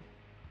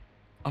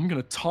 I'm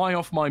going to tie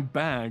off my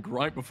bag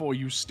right before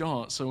you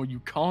start so you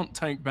can't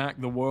take back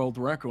the world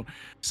record.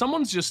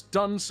 Someone's just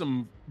done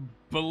some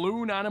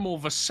balloon animal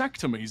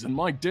vasectomies in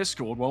my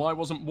Discord while I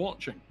wasn't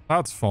watching.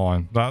 That's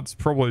fine. That's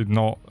probably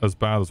not as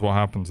bad as what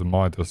happens in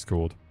my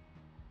Discord.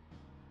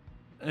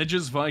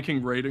 Edge's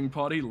Viking raiding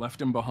party left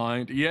him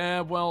behind.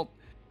 Yeah, well,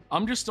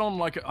 I'm just on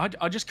like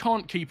I just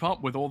can't keep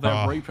up with all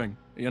their raping,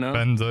 you know.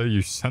 Bender,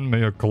 you sent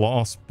me a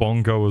glass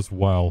bongo as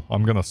well.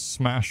 I'm gonna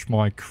smash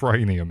my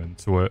cranium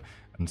into it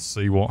and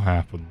see what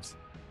happens.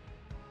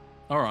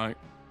 All right.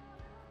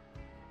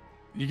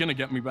 You're gonna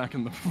get me back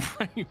in the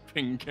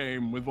raping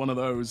game with one of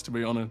those, to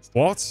be honest.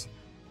 What?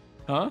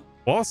 Huh?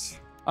 What?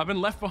 I've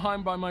been left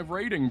behind by my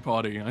raiding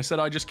party. I said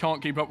I just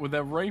can't keep up with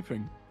their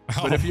raping.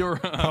 But if you're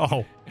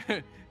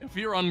if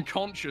you're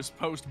unconscious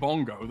post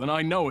bongo, then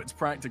I know it's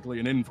practically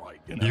an invite.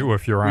 You know? You,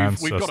 if your we've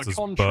got a ancestors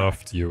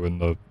contract. birthed you in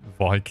the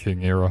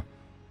Viking era.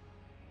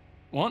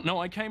 What? No,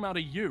 I came out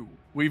of you.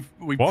 We've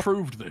What?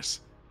 proved this.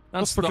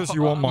 That's because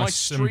you want my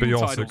stream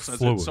symbiotic title says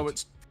fluid. it, so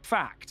it's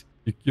fact.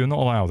 You're not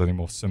allowed any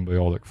more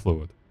symbiotic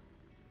fluid.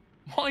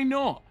 Why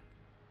not?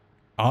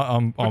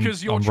 I'm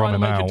Because you're I'm trying to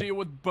running make out. a deal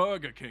with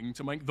Burger King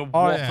to make the I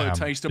Whopper am.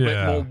 taste a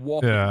bit more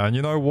Whopper. Yeah, and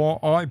you know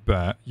what? I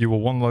bet you were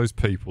one of those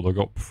people that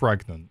got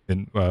pregnant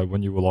in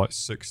when you were like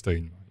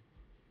 16.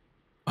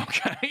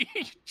 Okay,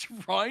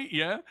 right?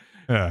 Yeah.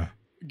 Yeah.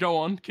 Go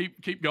on,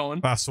 keep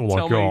going. That's all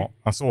Tell I got. me,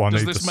 That's all I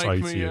does need to this say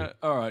make to me? you.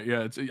 All right,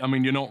 yeah. I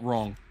mean, you're not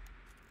wrong.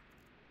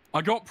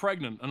 I got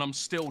pregnant and I'm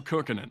still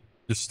cooking it.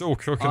 You're still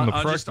cooking the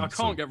pregnancy. I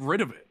can't get rid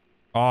of it.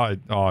 I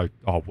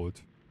would.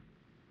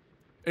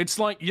 It's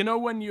like, you know,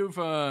 when you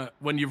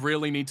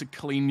really need to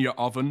clean your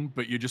oven,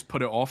 but you just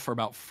put it off for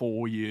about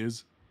 4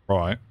 years.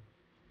 Right.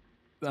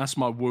 That's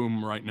my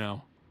womb right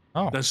now.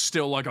 Oh. There's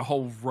still like a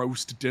whole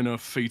roast dinner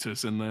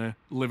fetus in there,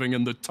 living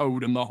in the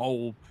toad in the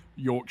hole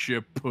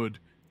Yorkshire pud.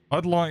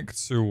 I'd like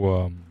to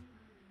Run.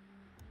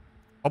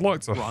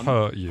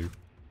 hurt you.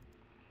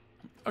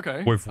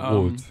 Okay. With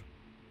wood.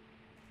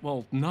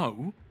 Well,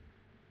 no.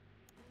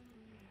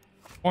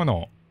 Why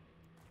not?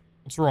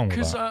 What's wrong with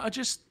Because that? I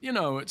just, you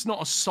know, it's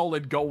not a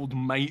solid gold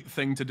mate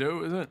thing to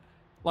do, is it?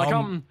 Like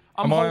I'm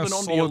am I a holding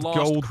on to your solid last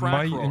gold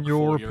crack mate rock in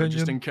your for you, opinion?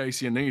 just in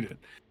case you need it.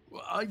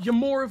 You're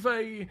more of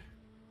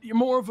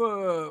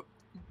a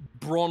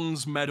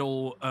bronze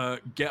medal,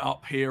 get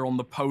up here on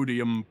the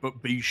podium,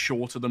 but be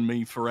shorter than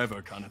me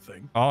forever kind of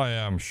thing. I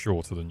am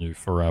shorter than you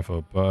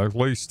forever, but at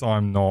least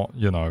I'm not,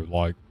 you know,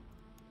 like...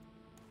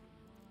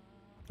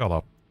 Shut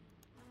up.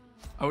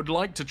 I would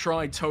like to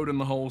try Toad in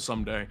the Hole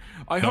someday.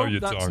 I No, hope you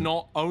that's don't.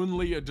 not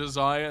only a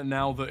desire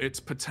now that it's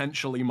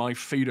potentially my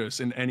fetus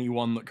in any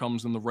one that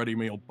comes in the ready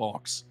meal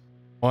box.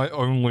 My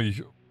only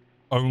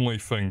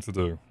thing to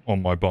do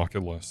on my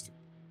bucket list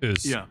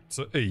is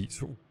to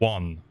eat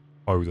one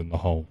Toad in the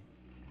Hole.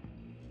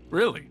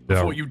 Really?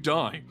 Before you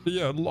die?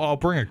 Yeah, I'll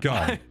bring a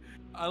gun.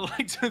 I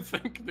like to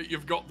think that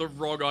you've got the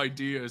wrong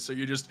idea, so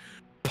you're just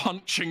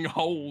punching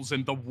holes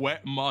in the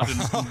wet mud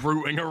and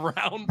rooting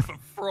around for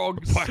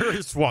frogs. There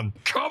is one.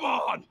 Come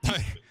on!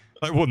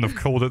 They wouldn't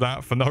have called it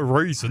that for no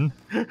reason.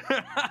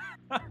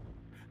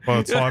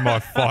 By the time I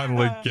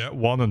finally get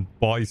one and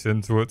bite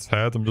into its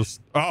head, I'm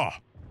just...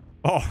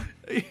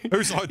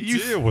 whose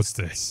idea was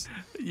this?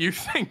 You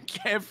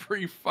think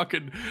every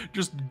fucking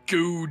just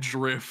goo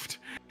drift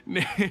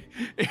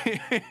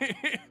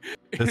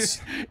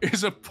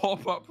is a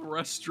pop-up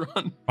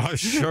restaurant? I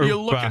show You're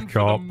looking back for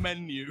up. the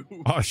menu.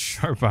 I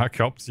show back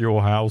up to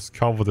your house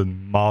covered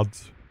in mud,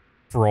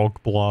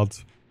 frog blood,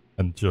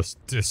 and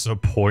just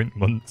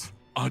disappointment.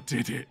 I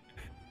did it.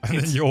 And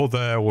then you're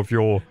there with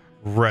your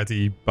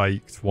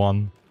ready-baked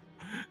one.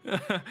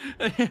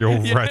 Your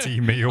ready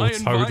meal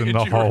Toad in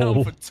the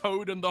Hole. For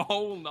Toad in the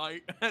Hole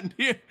night, and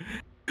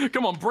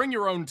come on, bring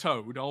your own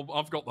Toad.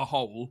 I've got the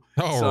hole.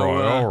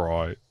 All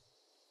right.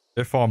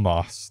 If I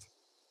must.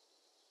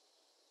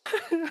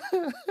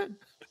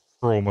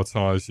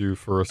 Traumatize you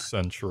for a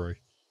century.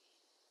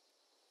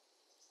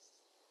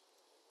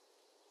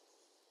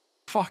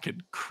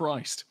 Fucking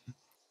Christ.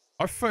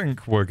 I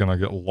think we're gonna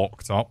get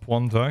locked up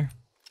one day.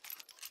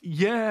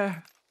 Yeah,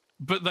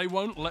 but they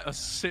won't let us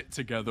sit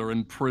together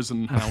in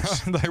prison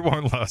house. They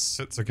won't let us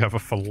sit together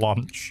for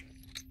lunch.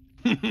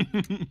 They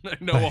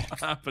know what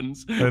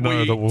happens. They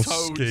know that we'll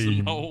toads scheme.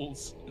 and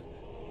holes.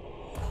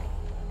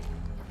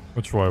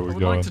 Which way are we I would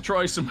going? like to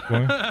try some.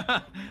 Way?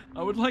 I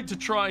would like to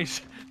try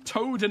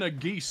Toad in a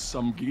geese.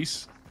 Some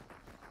geese.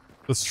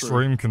 The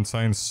stream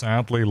contains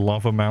sadly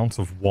love amount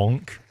of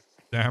wonk.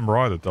 Damn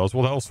right it does.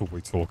 What else would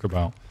we talk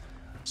about?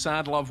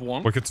 Sad love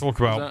wonk. We could talk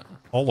about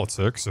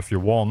politics if you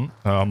want.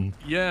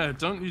 Yeah,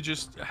 don't you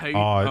just hate?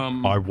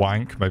 I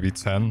wank maybe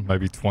 10,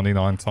 maybe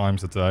 29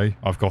 times a day.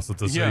 I've got a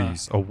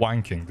disease, a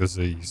wanking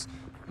disease.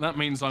 That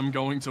means I'm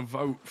going to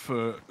vote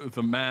for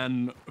the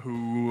man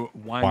who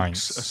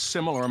wanks a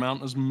similar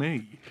amount as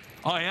me.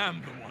 I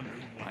am the one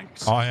who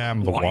wanks. I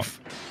am the one.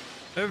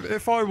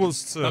 If I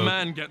was to... The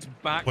man gets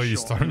back.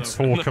 Please don't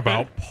talk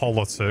about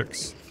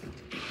politics.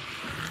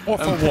 What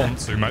if I want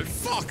to, mate?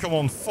 Fuck, I'm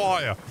on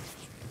fire.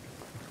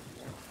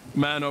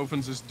 Man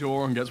opens his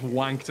door and gets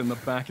wanked in the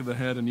back of the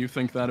head, and you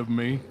think that of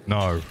me?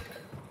 No.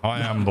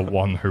 I am the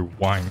one who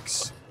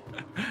wanks.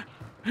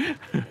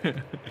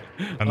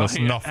 And there's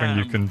nothing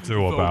you can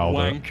do about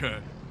wanker.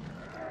 it.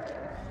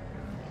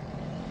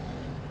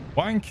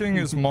 Wanking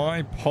is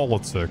my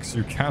politics.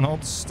 You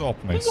cannot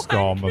stop me,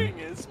 Scarman.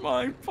 Wanking is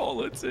my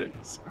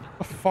politics. What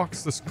the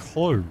fuck's this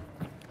clue?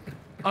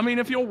 I mean,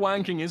 if your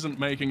wanking isn't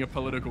making a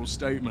political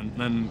statement,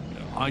 then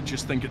I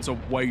just think it's a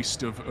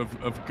waste of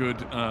good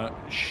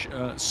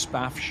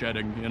spaff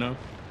shedding, you know?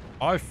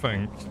 I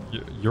think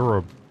you're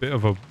a bit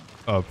of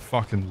a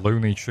fucking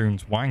Looney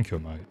Tunes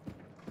wanker, mate.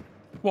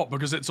 What,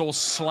 because it's all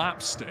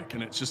slapstick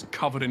and it's just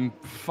covered in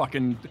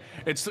fucking...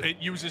 It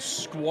uses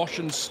squash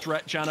and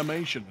stretch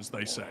animation, as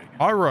they say.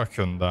 I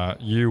reckon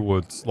that you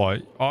would,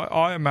 like...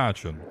 I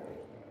imagine...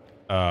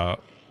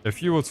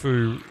 if you were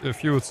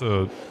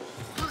to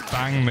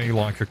bang me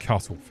like a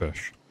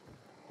cuttlefish,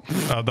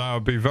 that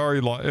would be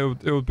very, like...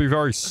 It would be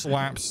very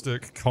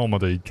slapstick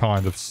comedy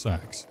kind of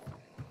sex.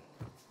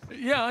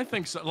 Yeah, I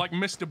think so. Like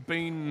Mr.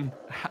 Bean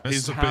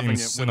is Mr. having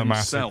Bean's it with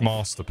himself. cinematic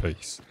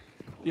masterpiece.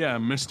 Yeah,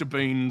 Mr.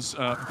 Bean's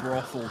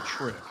brothel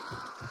trip.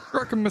 You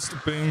reckon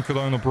Mr. Bean could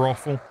own a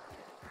brothel?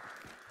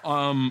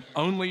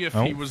 Only if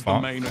he was the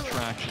main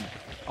attraction.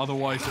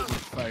 Otherwise, it would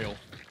fail.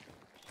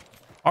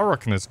 I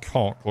reckon his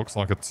cock looks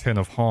like a tin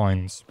of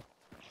Heinz.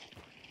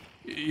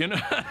 You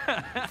know,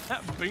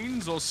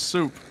 beans or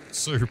soup?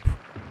 Soup.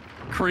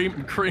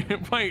 Cream.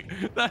 Wait,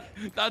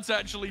 that's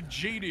actually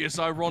genius,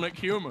 ironic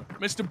humor.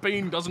 Mr.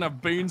 Bean doesn't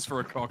have beans for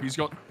a cock. He's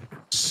got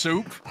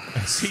soup.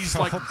 He's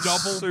like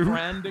double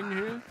branding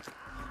here.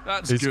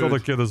 That's He's good. got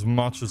to get as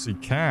much as he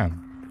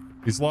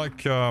can. He's like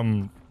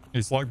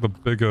the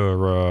bigger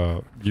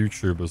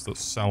YouTubers that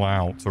sell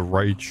out to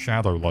raid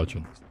Shadow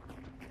Legends.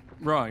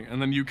 Right,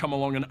 and then you come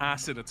along and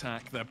acid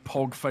attack their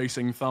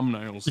pog-facing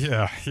thumbnails.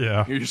 Yeah,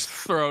 yeah. You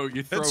throw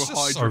it's just so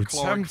hydrochloric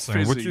tempting.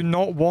 fizzy. Would you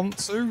not want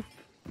to?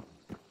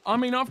 I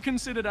mean, I've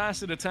considered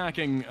acid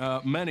attacking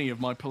many of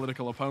my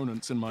political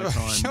opponents in my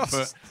time,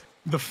 but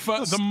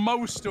the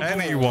most of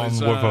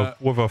anyone all is,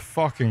 with a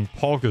fucking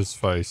pogger's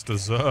face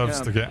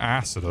deserves to get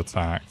acid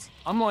attacked.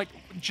 I'm like,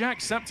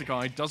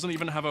 Jacksepticeye doesn't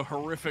even have a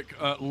horrific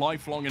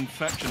lifelong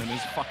infection in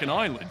his fucking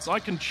eyelids. I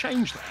can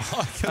change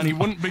that, and he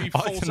wouldn't be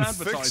false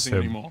advertising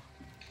anymore.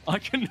 I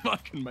can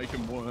make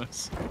him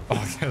worse.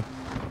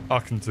 I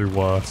can do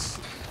worse.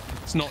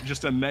 It's not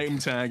just a name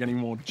tag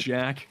anymore,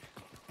 Jack.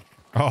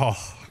 Oh,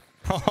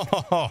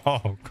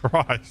 oh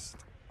Christ.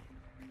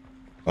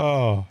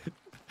 Oh.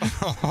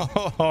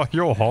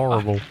 You're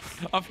horrible.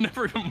 I've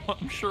never even...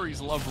 I'm sure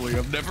he's lovely.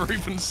 I've never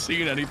even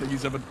seen anything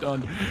he's ever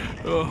done.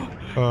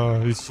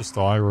 He's just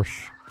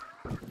Irish.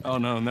 Oh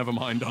no, never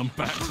mind. I'm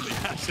back to the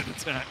acid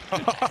attack.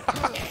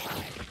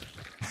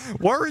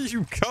 Where are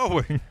you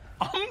going?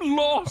 I'm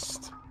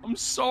lost. I'm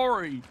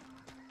sorry.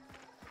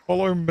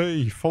 Follow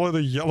me. Follow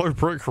the yellow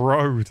brick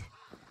road.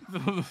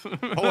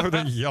 Follow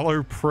the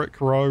yellow brick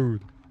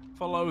road.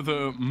 Follow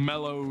the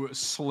mellow,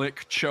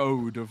 slick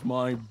chode of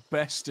my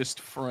bestest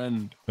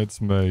friend. It's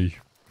me.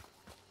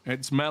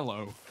 It's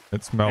mellow.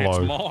 It's mellow.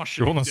 It's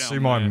marshy. You want to see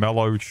my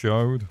mellow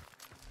chode?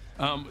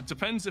 It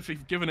depends if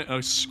you've given it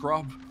a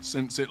scrub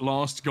since it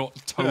last got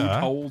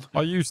toad-holed.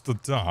 I used the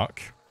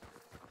duck.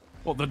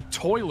 What, the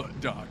toilet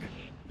duck?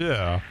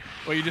 Yeah.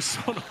 Where you just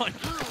sort of like...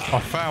 I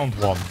found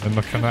one in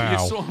the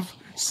canal. You sort of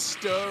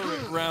stir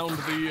it round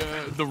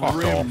the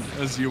rim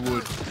as you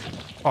would.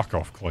 Fuck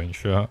off, clean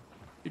shirt.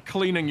 You're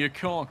cleaning your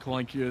cock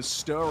like you're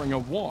stirring a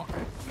wok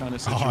kind of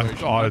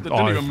situation. I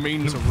didn't even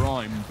mean to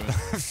rhyme, but...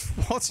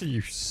 What are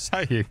you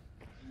saying?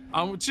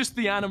 Just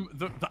the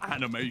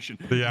animation.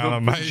 The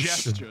animation. The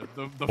gesture.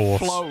 The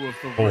flow of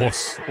the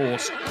horse.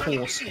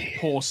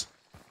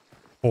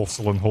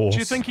 Porcelain horse. Do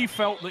you think he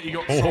felt that he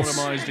got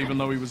sodomized even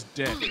though he was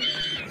dead?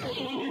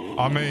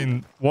 I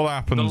mean, what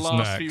happens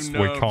next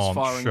we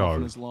can't show.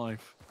 In his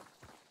life.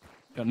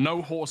 Yeah,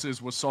 no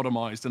horses were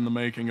sodomized in the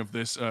making of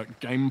this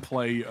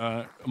gameplay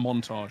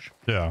montage.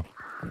 Yeah.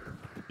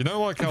 You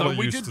know, like how they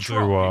used to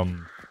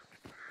do,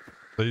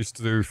 they used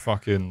to do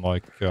fucking,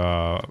 like,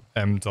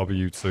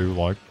 MW2,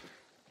 like...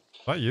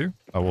 Is that you?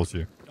 That was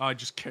you. I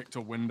just kicked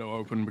a window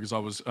open because I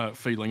was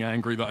feeling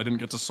angry that I didn't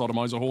get to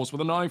sodomize a horse with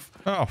a knife.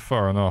 Oh,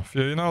 fair enough.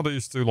 Yeah, you know, they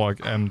used to do, like,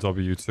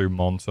 MW2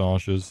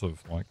 montages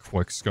of, like,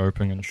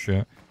 quick-scoping and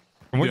shit.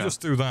 Can we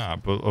just do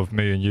that, but of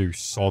me and you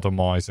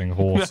sodomizing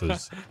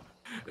horses?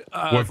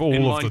 With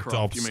all of the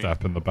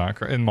dubstep in the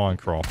background. In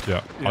Minecraft,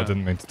 yeah. I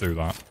didn't mean to do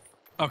that.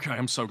 Okay,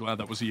 I'm so glad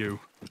that was you.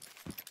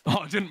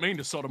 Oh, I didn't mean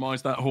to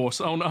sodomize that horse.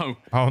 Oh, no.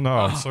 Oh, no.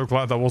 I'm so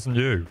glad that wasn't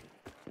you.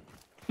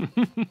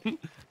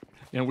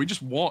 Yeah, we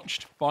just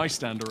watched.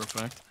 Bystander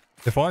effect.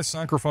 If I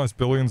sacrifice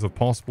billions of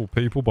possible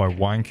people by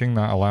wanking,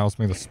 that allows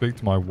me to speak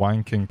to my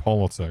wanking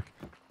politic.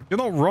 You're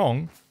not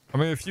wrong. I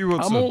mean, if you were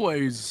to... I'm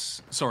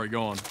always... Sorry,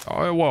 go on.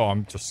 Well,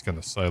 I'm just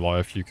going to say, like,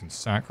 if you can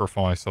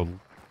sacrifice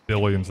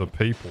billions of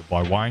people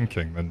by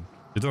wanking, then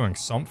you're doing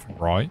something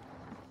right.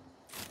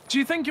 Do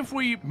you think if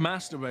we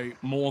masturbate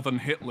more than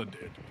Hitler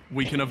did,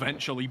 we can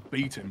eventually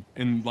beat him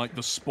in, like,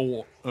 the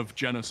sport of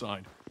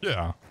genocide?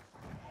 Yeah.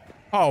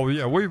 Oh,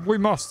 yeah, we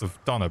must have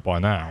done it by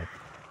now.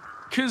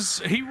 Because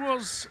he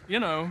was, you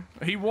know,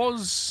 he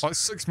was... Like,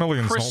 6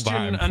 million's Christian not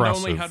that impressive. and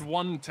only had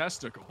one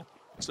testicle.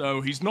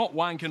 So he's not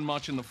wanking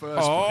much in the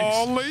first place.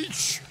 Oh,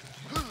 leech!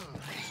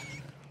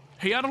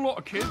 He had a lot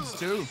of kids,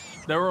 too.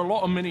 There were a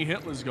lot of mini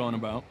Hitlers going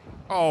about.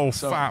 Oh,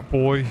 fat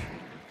boy.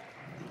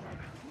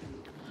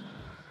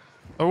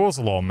 There was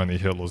a lot of mini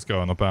Hitlers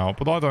going about,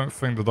 but I don't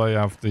think that they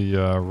have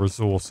the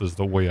resources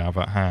that we have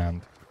at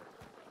hand.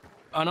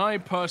 And I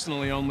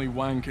personally only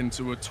wank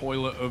into a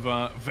toilet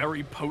of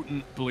very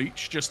potent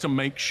bleach just to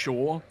make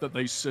sure that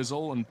they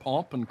sizzle and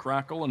pop and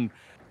crackle and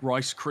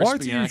Rice Krispie Why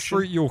do you action.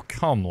 treat your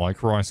cum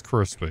like Rice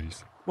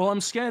Krispies? Well,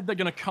 I'm scared they're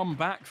going to come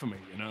back for me,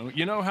 you know?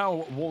 You know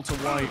how Walter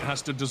White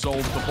has to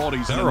dissolve the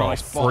bodies in a There are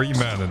nice box? 3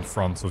 men in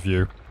front of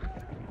you.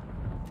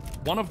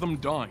 One of them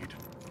died.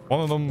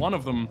 One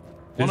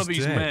of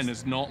these dead. men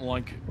is not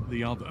like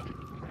the other.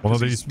 One of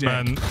these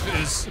men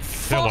is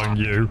killing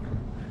you.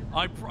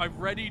 I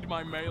readied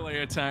my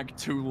melee attack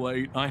too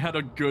late. I had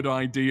a good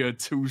idea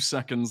 2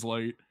 seconds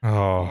late.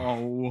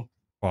 Oh.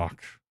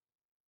 Fuck.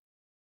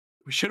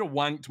 We should have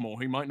wanked more.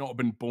 He might not have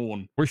been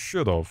born. We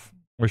should have.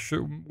 We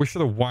should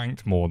have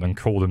wanked more than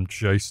called him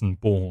Jason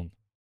Bourne.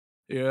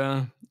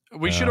 Yeah.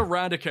 We should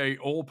eradicate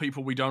all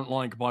people we don't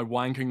like by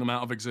wanking them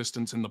out of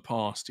existence in the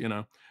past, you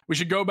know. We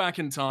should go back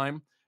in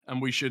time and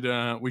we should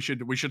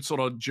sort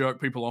of jerk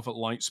people off at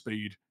light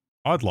speed.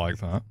 I'd like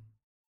that.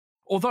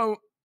 Although,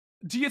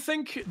 do you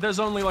think there's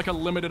only like a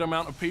limited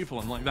amount of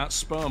people and like that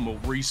sperm will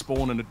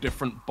respawn in a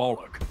different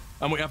bollock?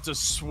 And we have to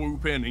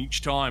swoop in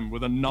each time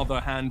with another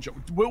hand job?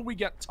 Will we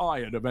get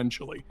tired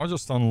eventually? I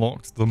just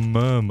unlocked the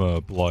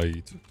murmur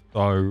blade.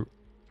 So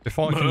if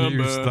I can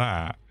use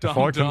that, if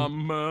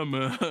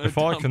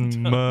I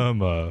can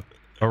murmur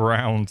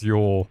around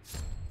your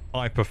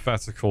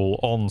hypothetical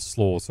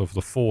onslaught of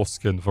the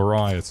foreskin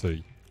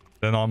variety,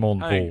 then I'm on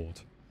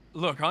board.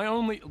 Look,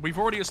 we've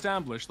already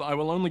established that I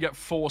will only get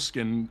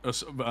foreskin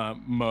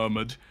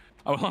murmured.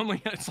 I will only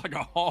get, it's like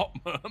a hot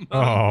murmur.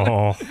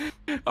 Oh.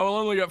 I will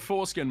only get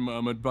foreskin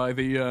murmured by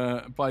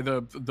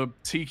the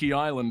Tiki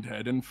Island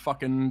head in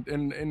fucking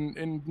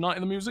in Night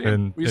in the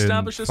Museum. We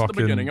established this at the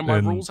beginning, and my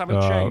rules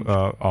haven't changed.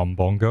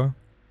 Umbongo?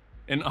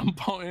 In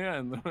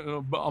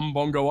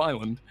Umbongo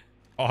Island.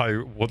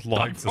 I would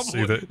like to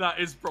see that. That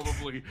is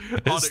probably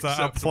Is that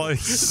a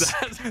place?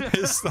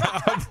 Is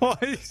that a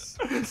place?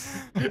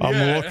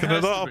 I'm looking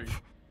it up.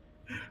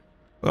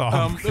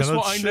 That's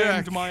what I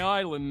named my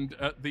island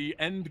at the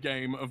end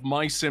game of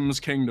My Sims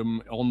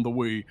Kingdom on the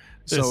Wii.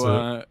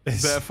 So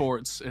therefore,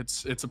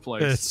 it's a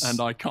place,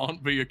 and I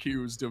can't be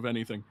accused of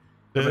anything.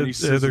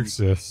 It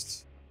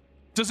exists.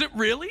 Does it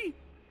really?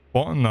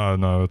 What?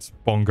 No, it's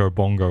Bongo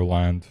Bongo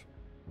Land,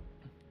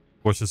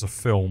 which is a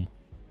film.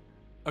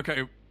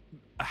 Okay.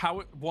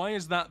 Why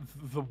is that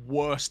the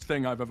worst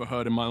thing I've ever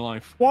heard in my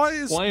life? Why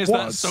is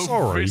that so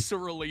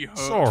viscerally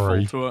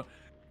hurtful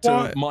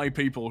to my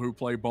people who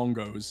play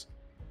bongos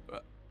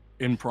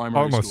in primary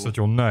school? I almost said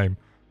your name.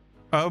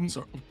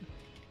 Sorry.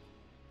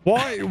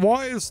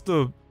 Why is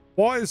the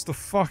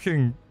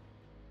fucking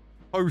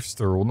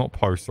poster, or not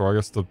poster, I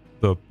guess the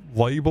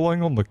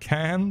labeling on the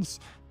cans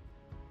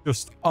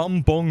just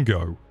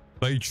Umbongo?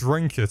 They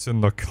drink it in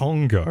the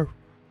Congo.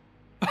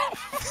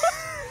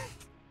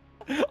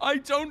 I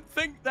don't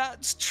think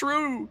that's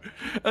true.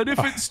 And if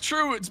it's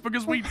true, it's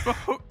because we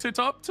hooked it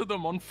up to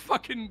them on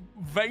fucking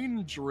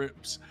vein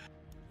drips.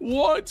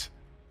 What?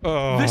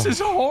 This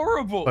is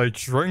horrible. They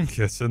drink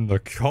it in the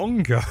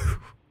Congo.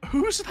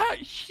 Who's that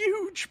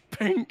huge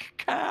pink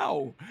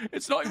cow?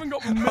 It's not even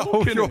got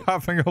milk in it. You're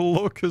having a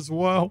look as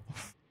well.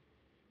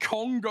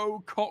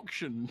 Congo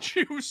Coction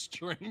juice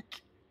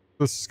drink.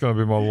 This is going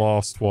to be my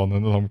last one,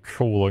 and then I'm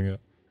calling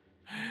it.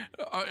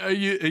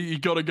 You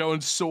got to go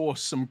and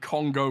source some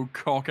Congo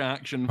cock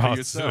action for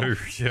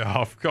yourself.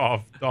 Yeah,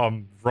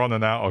 I'm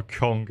running out of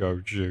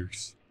Congo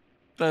juice.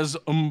 There's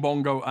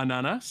Umbongo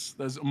ananas,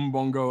 there's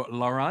Umbongo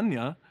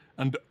laranja,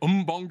 and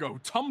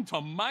Umbongo tum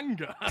tum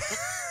manga.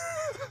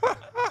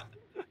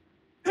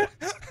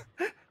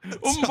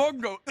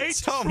 Umbongo 8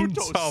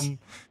 frutos.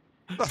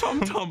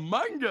 Tum tum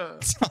manga.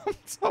 Tum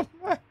tum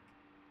manga.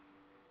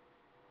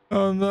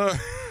 Oh no.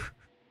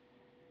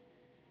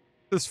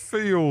 This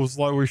feels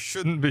like we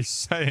shouldn't be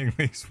saying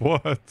these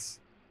words.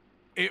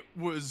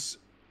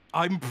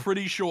 I'm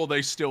pretty sure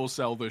they still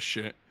sell this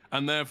shit,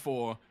 and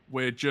therefore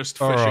we're just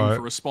fishing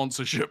for a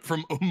sponsorship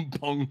from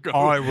Umbongo.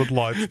 I would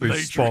like to be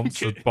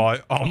sponsored by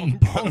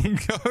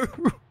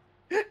Umbongo.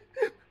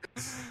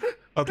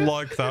 I'd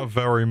like that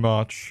very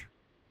much.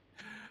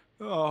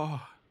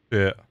 Oh.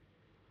 Yeah.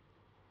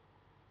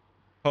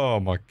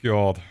 Oh my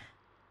god.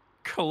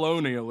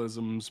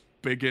 Colonialism's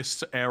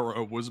biggest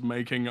error was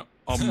making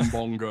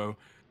Umbongo.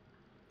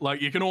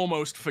 Like, you can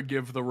almost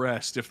forgive the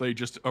rest if they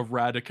just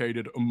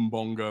eradicated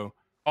Umbongo.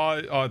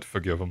 I'd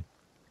forgive them.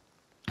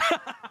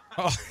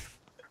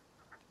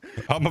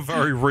 I'm a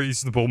very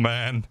reasonable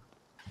man.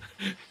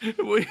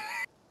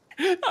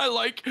 I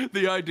like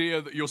the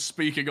idea that you're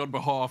speaking on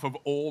behalf of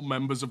all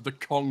members of the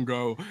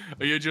Congo.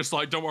 You're just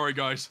like, don't worry,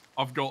 guys.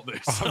 I've got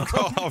this.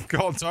 I've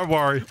got, don't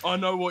worry. I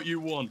know what you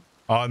want.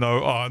 I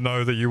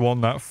know that you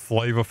want that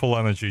flavorful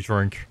energy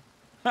drink.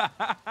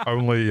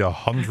 Only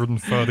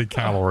 130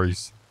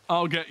 calories.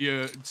 I'll get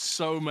you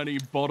so many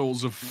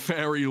bottles of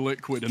fairy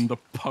liquid in the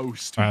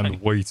post. And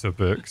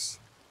Weetabix.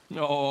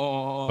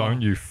 Oh.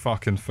 Don't you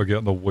fucking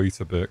forget the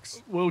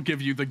Weetabix. We'll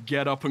give you the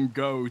get up and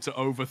go to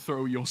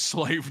overthrow your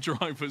slave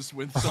drivers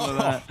with some of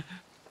that.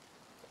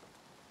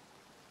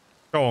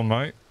 Go on,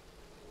 mate.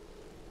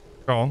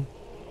 Go on.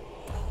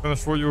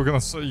 Finish what you were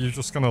gonna say. You're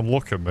just gonna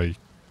look at me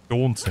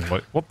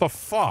dauntingly. What the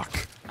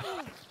fuck?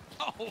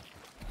 Oh.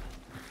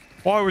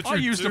 Why would you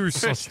used do a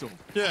such? pistol.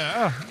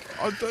 Yeah,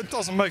 it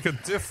doesn't make a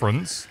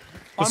difference.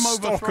 The I'm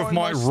stock of overthrowing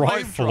my slave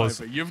rifle is.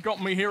 driver. You've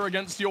got me here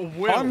against your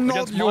will. I'm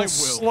not against my your will.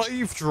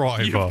 slave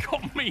driver. You've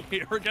got me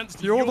here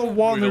against You're your the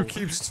one will. who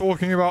keeps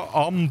talking about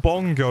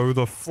Bongo,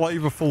 the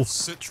flavorful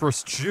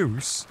citrus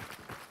juice.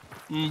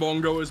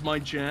 Mbongo is my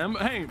jam.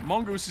 Hey,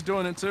 Mongoose is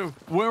doing it too.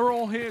 We're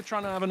all here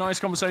trying to have a nice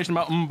conversation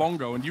about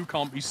Mbongo, and you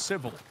can't be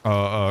civil.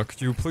 Could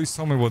you please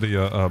tell me where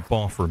the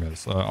bathroom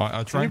is?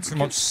 I drank too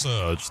much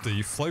Surge,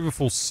 the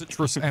flavorful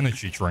citrus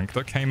energy drink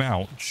that came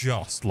out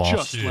just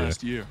last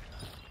year.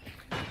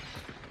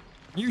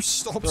 You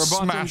stop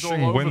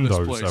smashing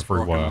windows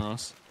everywhere.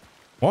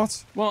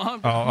 What?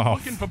 Well, I'm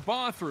looking for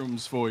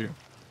bathrooms for you.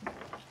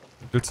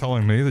 You're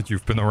telling me that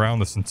you've been around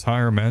this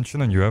entire mansion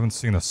and you haven't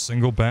seen a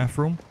single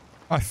bathroom?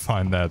 I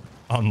find that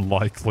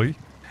unlikely.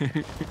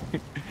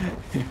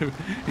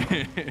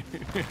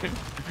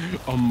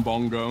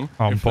 Bongo.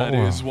 If that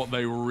is what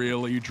they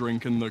really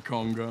drink in the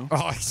Congo.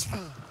 I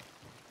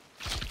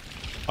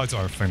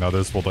don't think that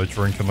is what they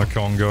drink in the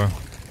Congo.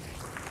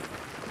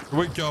 Can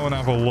we go and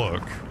have a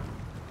look?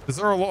 Is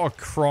there a lot of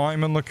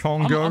crime in the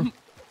Congo?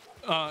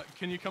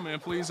 Can you come here,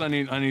 please? I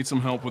need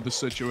some help with the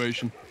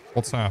situation.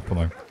 What's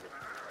happening?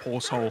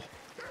 Horsehole.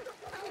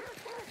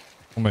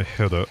 Let me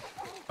hit it.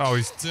 Oh,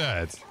 he's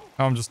dead.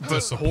 I'm just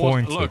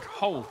disappointed. Look,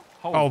 hole.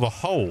 Oh, the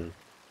hole.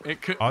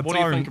 It could, what do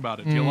you think about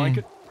it? Do you like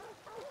it?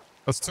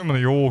 There's too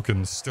many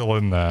organs still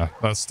in there.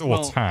 They're still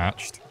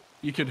attached.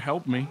 You could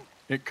help me.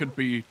 It could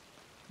be,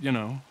 you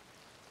know,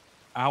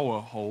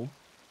 our hole.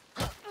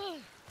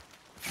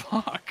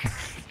 Fuck.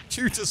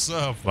 You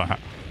deserve that.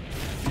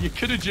 You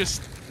could have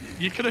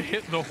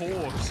hit the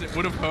horse. It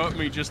would have hurt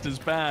me just as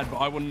bad, but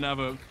I wouldn't have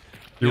a...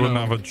 You wouldn't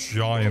have a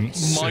giant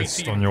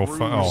cyst on your face.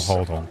 Oh,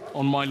 hold on.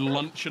 On my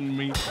luncheon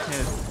meat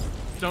head.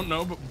 Don't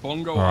know, but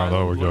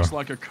Bongo looks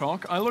like a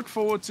cock. I look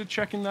forward to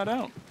checking that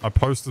out. I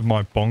posted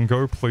my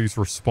Bongo. Please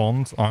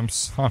respond. I'm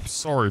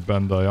sorry,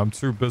 Bende. I'm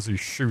too busy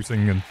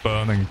shooting and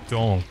burning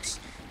dogs.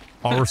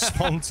 I'll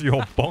respond to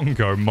your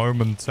Bongo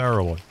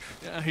momentarily.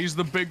 Yeah, he's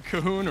the big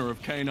kahuna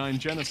of canine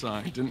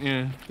genocide, didn't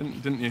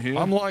you hear?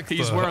 I'm like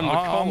wearing the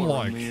collar. I'm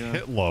like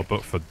Hitler,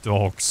 but for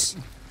dogs.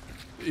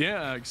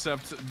 Yeah,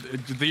 except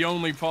the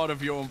only part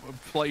of your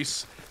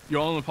place, the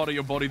only part of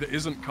your body that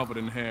isn't covered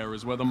in hair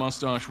is where the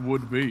mustache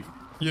would be.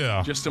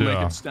 Yeah. Just to make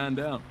it stand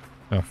out.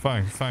 Yeah,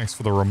 thanks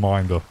for the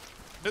reminder.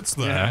 It's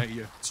there.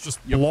 Yeah, it's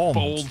just blonde.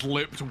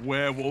 Bold-lipped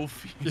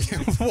werewolf.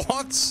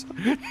 What?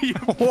 You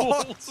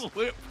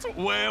bold-lipped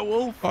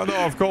werewolf. I know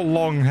I've got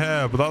long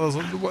hair, but that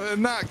doesn't...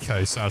 In that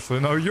case, actually,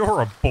 no, you're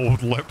a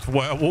bold-lipped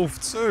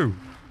werewolf too.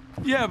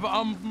 Yeah,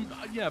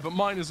 but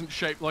mine isn't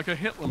shaped like a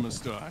Hitler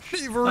moustache.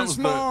 Neither is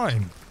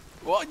mine.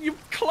 Well, you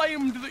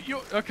claimed that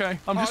you're... Okay,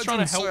 I'm just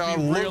trying to help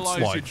you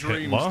realize your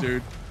dreams, Hitler.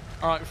 Dude.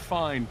 Alright,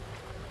 fine.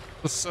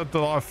 Just said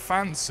that I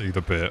fancied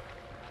a bit.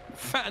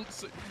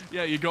 Fancy?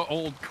 Yeah, you got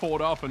all caught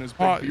up in his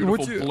big,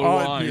 beautiful blue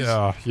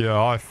eyes. Yeah,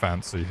 I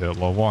fancy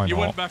Hitler. Why not? You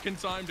went back in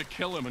time to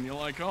kill him, and you're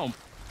like, oh.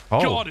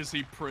 God, is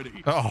he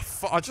pretty. Oh,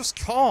 I just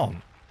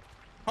can't.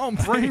 I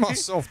can't bring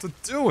myself to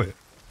do it.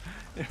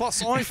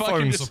 Plus,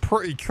 iPhones are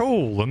pretty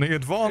cool, and the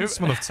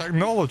advancement of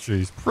technology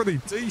is pretty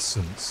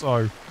decent,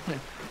 so...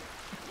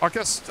 I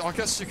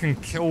guess you can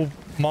kill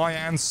my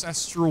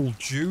ancestral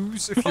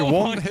Jews if you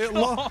want,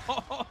 Hitler.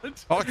 God.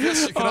 I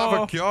guess you can have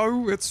a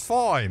go. It's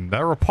fine.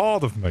 They're a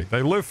part of me.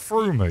 They live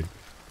through me.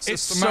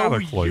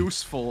 Systematically. It's so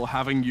useful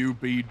having you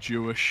be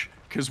Jewish,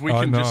 because we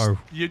can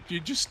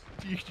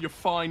you're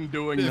fine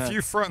doing that. If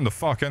you threaten to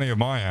fuck any of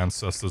my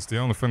ancestors, the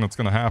only thing that's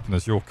going to happen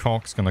is your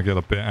cock's going to get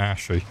a bit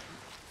ashy.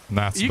 And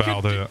that's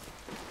about it.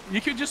 You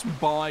could just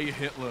buy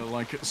Hitler,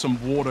 like, some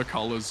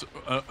watercolors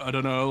at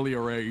an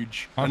earlier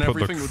age, and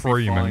everything would be fine.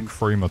 I put the cream in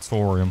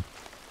crematorium.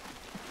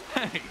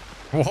 Hey.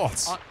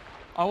 What?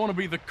 I want to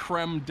be the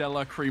creme de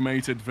la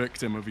cremated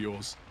victim of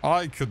yours.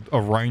 I could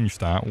arrange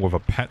that with a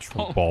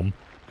petrol bomb.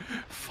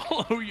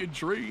 Follow your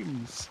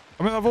dreams.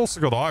 I mean, I've also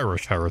got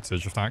Irish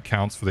heritage, if that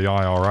counts for the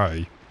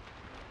IRA.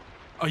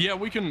 Oh, yeah,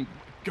 we can...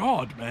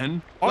 God,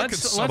 man. I could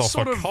set off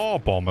a car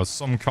bomb as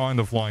some kind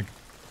of, like,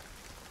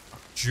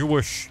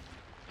 Jewish...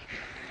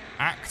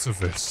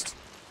 activist.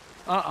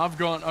 I've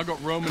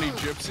got Romany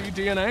Gypsy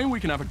DNA. We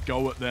can have a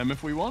go at them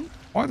if we want.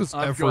 Why does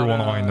everyone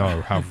I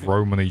know have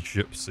Romany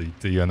Gypsy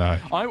DNA?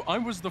 I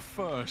was the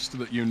first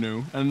that you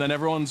knew, and then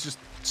everyone's just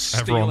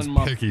stealing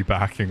everyone's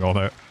piggybacking on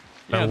it.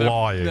 They're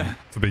lying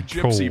to be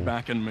gypsy cool. Gypsy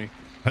backing me.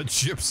 A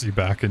gypsy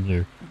backing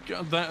you.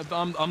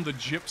 I'm the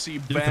gypsy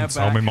bareback. You can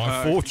tell me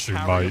my fortune,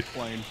 mate.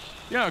 Plane.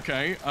 Yeah,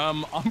 okay.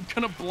 I'm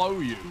gonna blow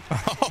you.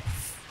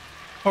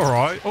 All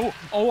right.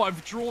 Oh!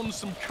 I've drawn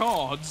some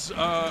cards.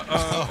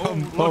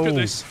 Look at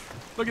this.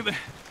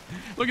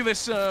 Look Look at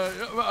this.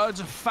 It's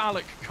a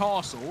phallic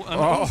castle,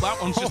 and oh,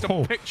 that one's just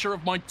a picture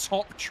of my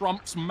top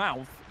trump's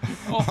mouth.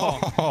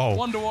 Oh,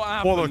 wonder what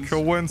happens what a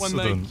coincidence.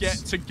 when they get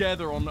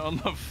together on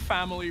the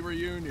family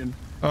reunion.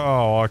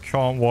 Oh, I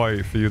can't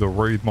wait for you to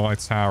read my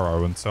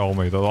tarot and tell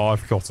me that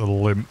I've got a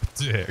limp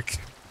dick.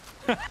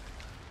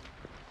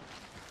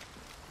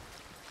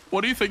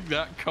 What do you think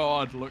that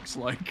card looks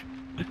like?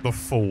 The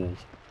Fool.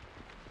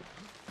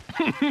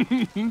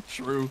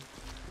 True.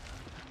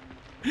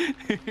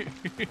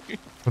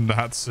 And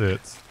that's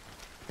it.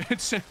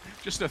 It's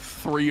just a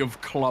 3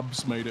 of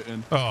clubs made it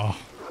in. Oh,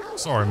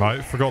 sorry,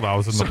 mate. Forgot that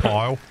was in the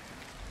pile.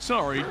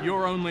 Sorry,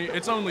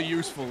 it's only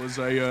useful as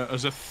a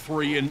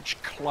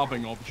 3-inch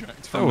clubbing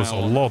object. There was a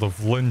lot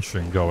of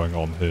lynching going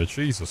on here.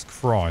 Jesus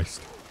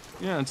Christ.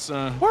 Yeah, it's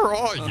Where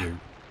are you?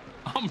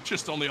 I'm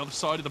just on the other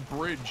side of the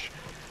bridge.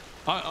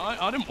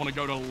 I didn't want to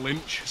go to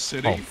Lynch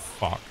City. Oh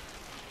fuck.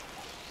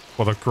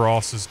 Well, the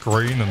grass is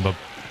green and the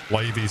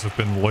ladies have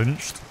been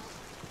lynched.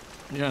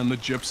 Yeah, and the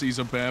gypsies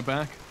are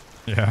bareback.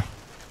 Yeah.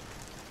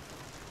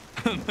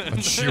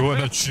 And you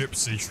and a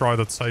gypsy try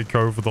to take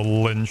over the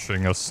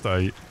lynching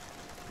estate.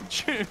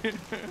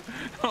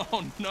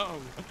 Oh no.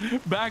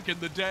 Back in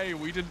the day,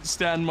 we didn't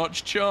stand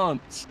much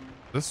chance.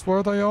 This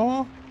where they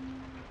are?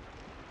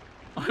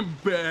 I'm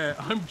Bear.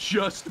 I'm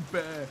just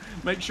Bear.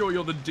 Make sure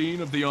you're the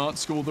dean of the art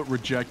school that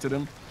rejected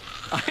him.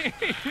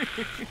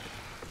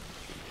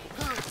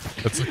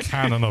 It's a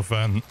canon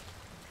event.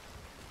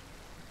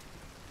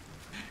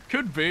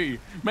 Could be.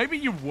 Maybe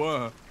you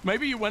were.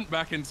 Maybe you went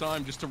back in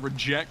time just to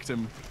reject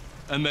him.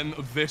 And then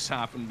this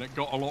happened. It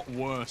got a lot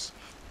worse.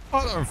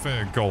 I don't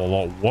think it got a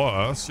lot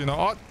worse. You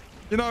know,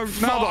 now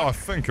that I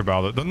think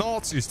about it, the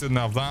Nazis didn't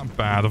have that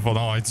bad of an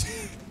ID.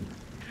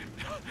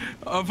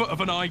 Of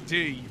an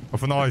ID.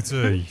 Of an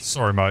ID.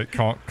 Sorry, mate.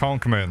 Can't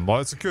come in.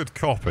 Like, it's a good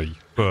copy,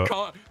 but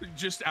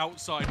just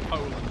outside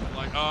Poland.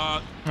 Like,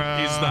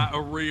 is that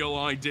a real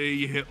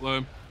ID,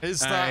 Hitler?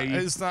 Is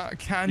that?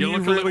 Can you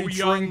really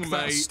drink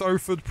that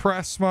Stoford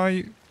Press,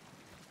 mate?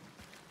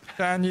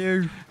 Can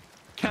you?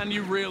 Can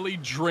you really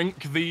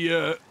drink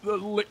the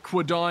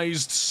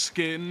liquidized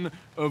skin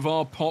of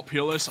our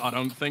populace? I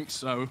don't think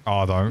so.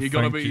 I don't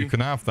think you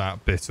can have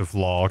that bit of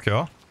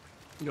lager.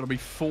 You gotta be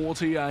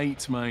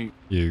 48, mate.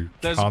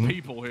 There's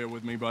people here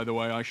with me, by the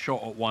way. I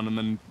shot at one and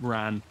then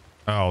ran.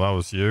 Oh, that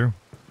was you?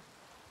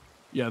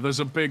 Yeah,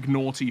 there's a big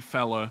naughty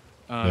fella.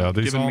 Yeah,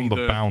 these aren't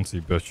the bounty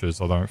bitches,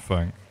 I don't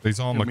think. These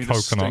aren't the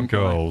coconut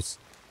girls.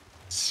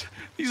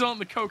 These aren't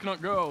the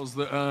coconut girls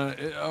that,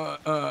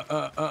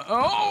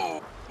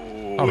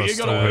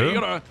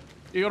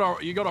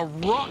 you got a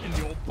rot in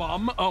your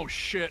bum. Oh,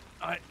 shit.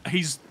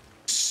 He's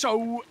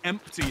so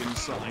empty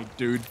inside,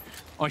 dude.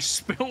 I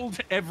spilled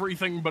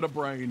everything but a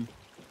brain.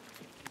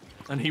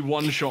 And he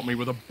one-shot me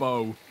with a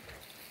bow.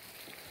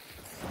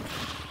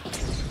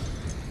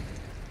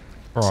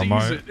 Alright,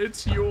 mate.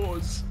 It's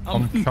yours.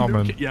 I'm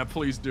coming. Yeah,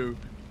 please do.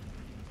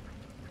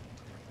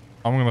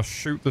 I'm gonna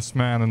shoot this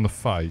man in the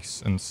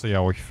face and see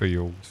how he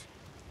feels.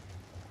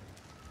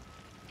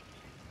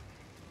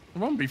 I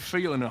won't be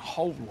feeling a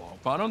whole lot,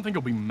 but I don't think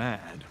he'll be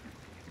mad.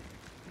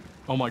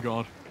 Oh my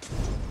god.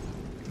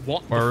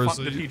 What the fuck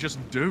did he just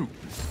do?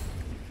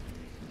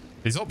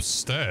 He's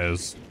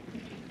upstairs.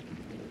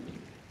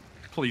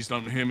 Please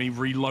don't hear me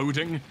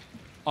reloading.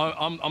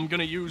 I'm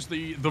gonna use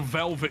the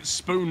velvet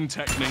spoon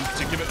technique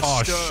to give it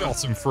a stir. I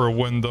shot him through a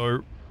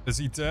window. Is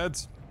he dead?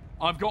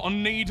 I've got a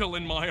needle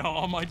in my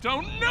arm. I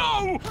don't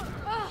know.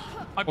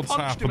 I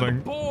punched him in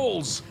the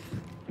balls.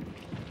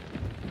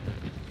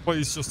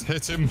 Please just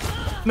hit him.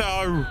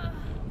 No.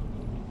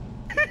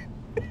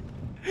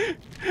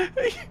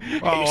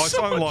 I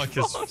don't like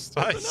his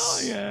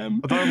face. I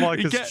don't like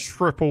his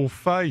triple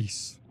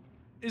face.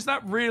 Is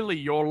that really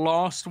your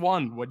last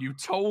one when you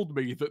told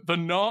me that the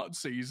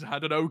Nazis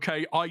had an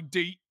okay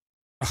ID?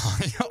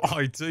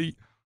 ID?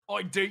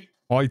 ID.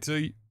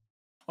 ID?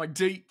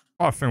 ID.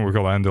 I think we've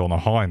got to end it on a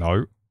high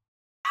note.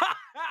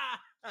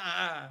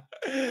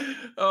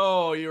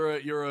 Oh, you're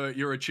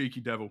a cheeky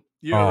devil.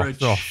 You're a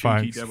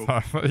cheeky devil.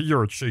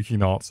 You're a cheeky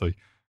Nazi.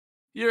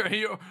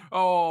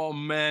 Oh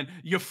man,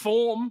 your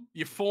form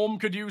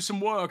could use some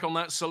work on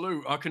that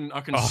salute. I can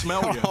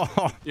smell you.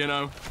 You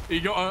know,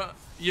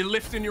 you're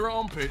lifting your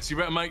armpits. You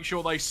better make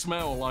sure they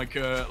smell like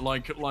a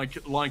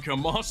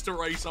master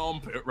race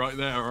armpit right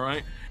there. All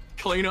right,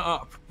 clean it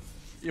up.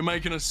 You're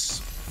making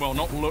us, well,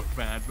 not look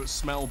bad, but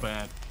smell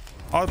bad.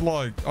 I'd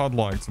like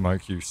to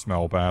make you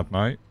smell bad,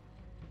 mate.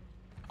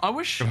 I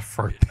wish. I'm gonna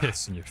throw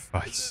piss in your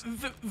face.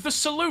 The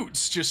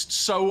salute's just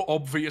so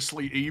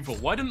obviously evil.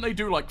 Why didn't they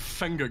do like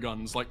finger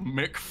guns like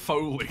Mick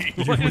Foley?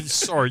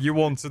 Sorry, you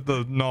wanted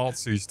the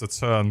Nazis to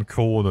turn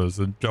corners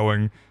and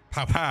going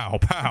pow pow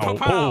pow,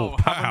 pow,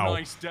 pow. Have a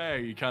nice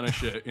day, kind of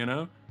shit, you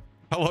know.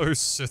 Hello,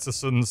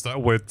 citizens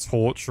that we're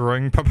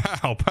torturing. Pow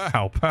pow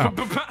pow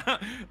pow.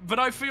 But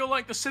I feel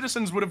like the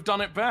citizens would have done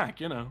it back,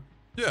 you know.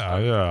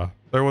 Yeah.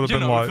 They would have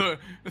been like...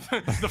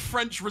 The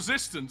French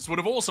resistance would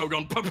have also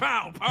gone pow,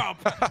 pow,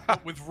 pow,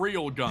 with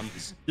real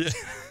guns. Yeah.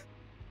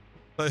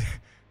 They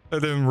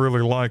didn't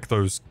really like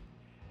those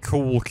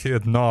cool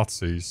kid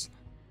Nazis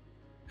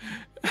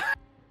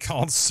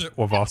can't sit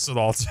with us at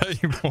our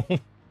table.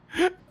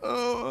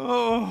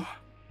 Oh,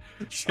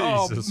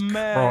 Jesus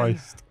man.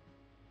 Christ.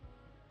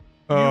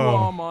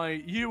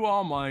 You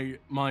are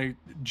my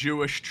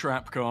Jewish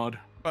trap card.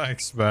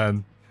 Thanks,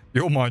 man.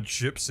 You're my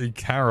gypsy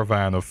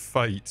caravan of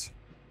fate.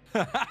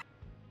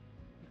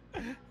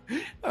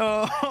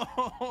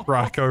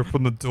 Crack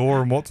open the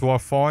door, and what do I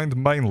find?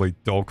 Mainly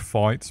dog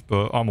fights,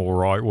 but I'm all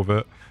right with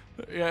it.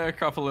 Yeah, a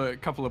couple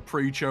of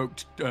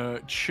pre-choked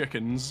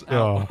chickens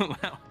Oh.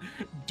 out,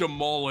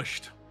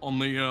 demolished on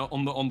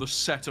the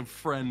set of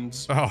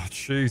Friends. Oh,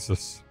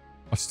 Jesus.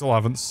 I still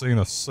haven't seen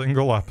a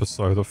single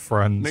episode of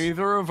Friends.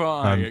 Neither have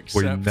I, and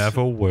except... we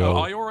never will.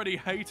 I already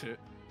hate it.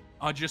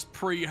 I just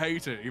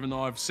pre-hate it, even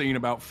though I've seen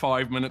about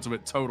 5 minutes of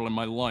it total in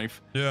my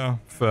life. Yeah,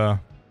 fair.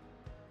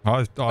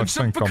 I think I'm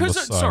the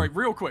same. Sorry,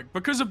 real quick.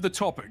 Because of the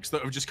topics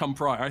that have just come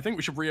prior, I think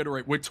we should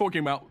reiterate, we're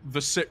talking about the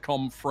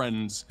sitcom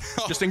Friends.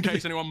 Just in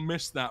case anyone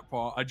missed that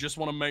part, I just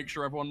want to make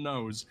sure everyone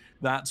knows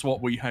that's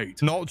what we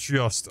hate. Not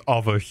just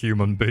other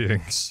human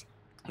beings.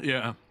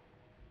 Yeah.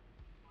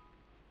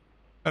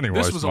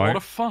 Anyways, this was mate. a lot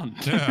of fun.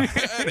 Yeah.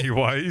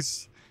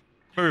 Anyways,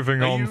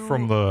 moving on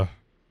from the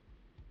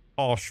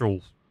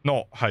partial,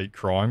 not hate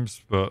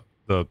crimes, but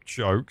the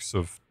jokes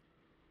of...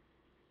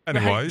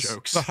 Anyways,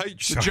 the hate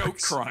jokes. The joke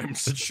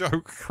crimes. The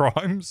joke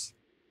crimes.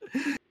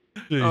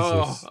 Jesus.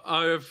 Oh,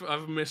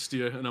 I've missed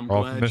you, and I'm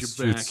glad missed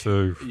you're back.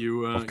 You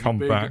too. I've come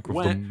back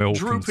with the milk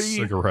droopy, and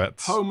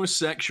cigarettes.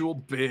 Homosexual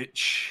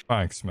bitch.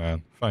 Thanks,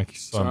 man. Thank you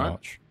so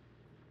much.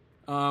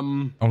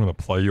 I'm gonna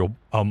play your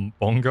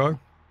bongo.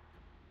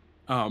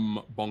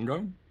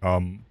 Bongo?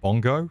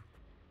 Bongo?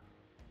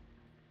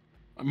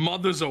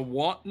 Mother's a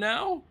what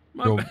now?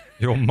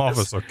 Your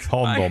mother's a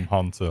condom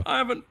hunter. I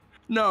haven't...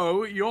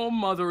 No, your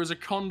mother is a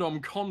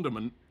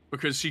condiment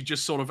because she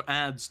just sort of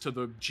adds to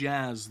the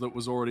jazz that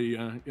was already,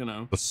 you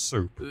know... The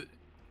soup.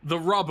 The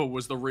rubber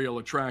was the real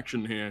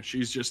attraction here.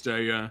 She's just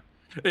a...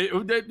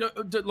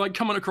 like,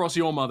 coming across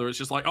your mother, it's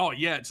just like, oh,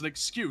 yeah, it's an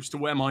excuse to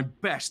wear my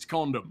best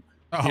condom.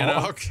 Oh, you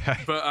know? okay.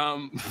 But,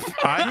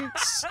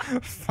 Thanks.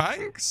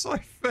 Thanks, I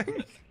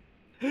think.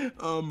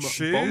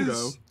 Cheers.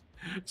 Bongo.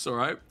 It's all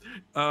right.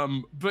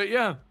 But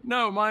yeah,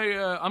 no,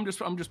 I'm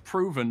just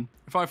proven.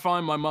 If I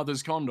find my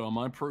mother's condom,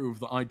 I prove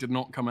that I did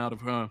not come out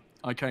of her.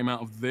 I came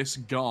out of this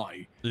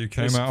guy. You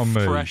came out of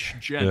me. Fresh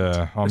gent.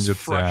 Yeah, I'm your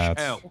fresh dad.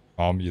 L.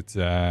 I'm your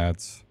dad.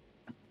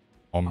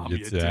 I'm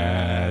your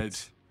dad.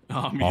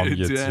 I'm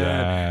your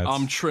dad.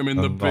 I'm trimming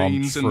the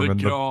beans in the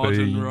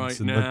garden right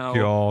now.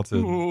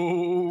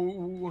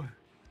 Ooh.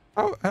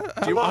 Oh, hello.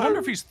 I wonder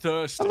if he's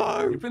thirsty.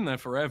 Hello. You've been there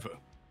forever.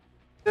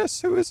 Yes,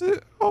 who is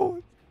it?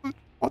 Oh,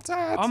 what's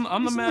that?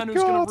 I'm the man who's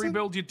going to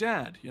rebuild your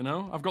dad, you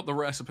know? I've got the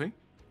recipe.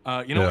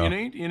 You know what you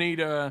need?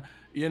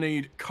 You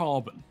need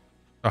carbon.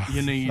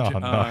 You need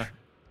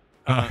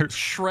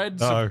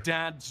shreds of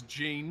dad's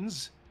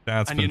jeans.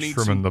 Dad's been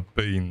trimming the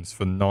beans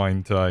for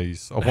 9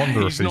 days. I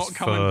wonder if he's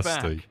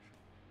thirsty.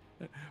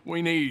 Back.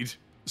 We need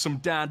some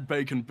dad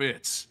bacon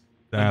bits.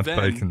 Dad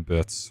bacon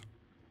bits.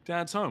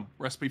 Dad's home.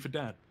 Recipe for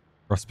dad.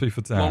 Recipe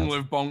for dad. Long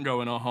live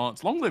Bongo in our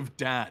hearts. Long live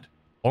dad.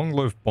 Long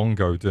live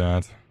Bongo,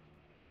 dad.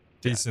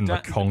 He's in the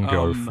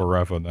Congo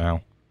forever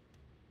now.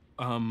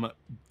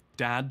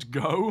 Dad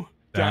go?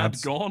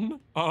 Dad gone?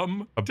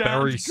 A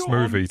berry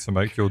smoothie to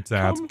make your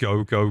dad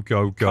go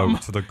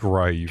to the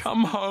grave.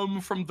 Come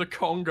home from the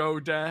Congo,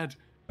 Dad.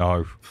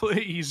 No.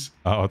 Please.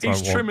 No, I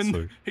don't want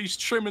to. He's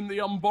trimming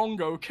the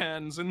Bongo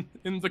cans in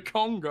the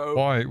Congo.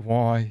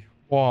 Why?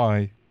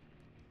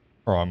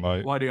 All right,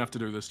 mate. Why do you have to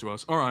do this to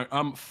us? All right,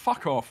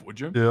 fuck off, would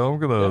you? Yeah, I'm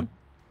gonna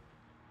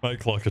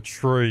make like a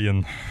tree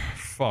and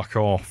fuck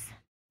off.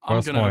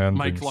 I'm gonna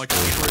make like a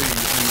tree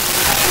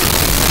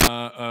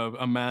and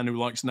a man who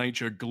likes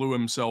nature glue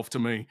himself to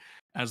me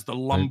as the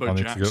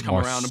lumberjacks come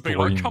around and be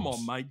like, come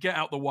on, mate, get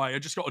out the way. I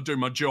just got to do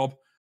my job.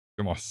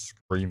 Get my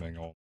screaming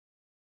on.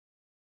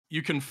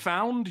 You can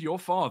found your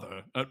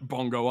father at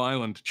Bongo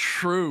Island.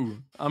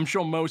 True. I'm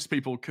sure most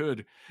people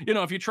could. You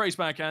know, if you trace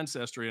back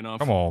ancestry enough.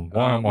 Come on,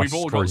 why am I we've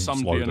all got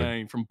some loading?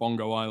 DNA from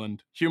Bongo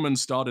Island. Humans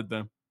started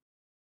there.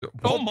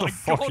 What my the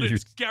fuck god, are you...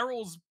 it's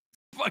Geralt's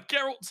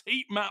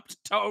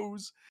heat-mapped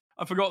toes.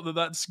 I forgot that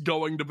that's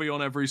going to be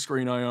on every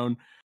screen I own.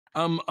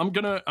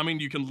 I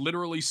mean, you can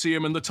literally see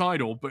him in the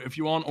title, but if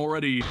you aren't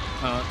already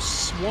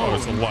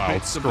swallowing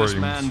bits of this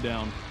man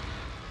down,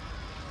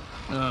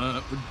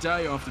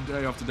 day after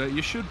day after day,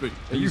 you should be.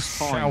 Are you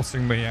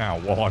shouting me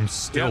out while I'm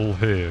still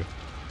here?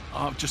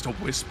 Just a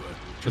whisper.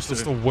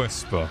 Just a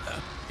whisper.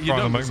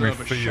 Trying to make me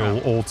feel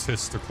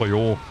autistically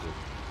awkward.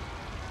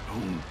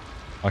 Oh,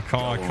 I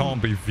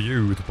can't be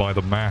viewed by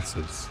the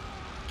masses.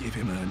 Give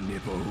him a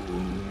nibble.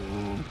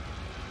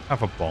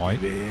 Have a bite.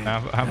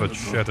 Have a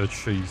cheddar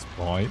cheese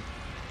bite.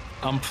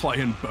 I'm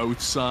playing both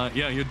sides.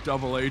 Yeah, you're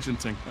double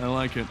agenting. I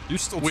like it. You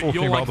still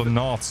talking about the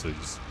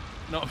Nazis?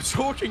 No, I'm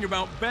talking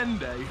about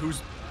Bende,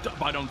 who's...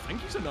 I don't think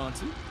he's a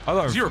Nazi. I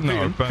don't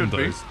know.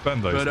 Bende's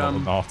not a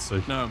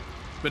Nazi. No,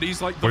 but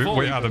he's like the volleyball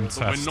we had him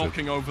that we're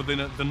knocking over the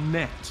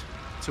net.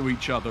 to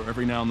each other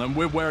every now and then.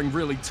 We're wearing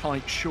really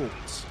tight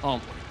shorts,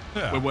 aren't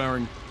we? Yeah. We're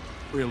wearing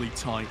really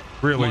tight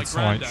shorts.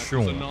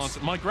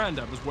 My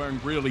granddad was wearing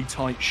really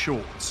tight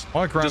shorts.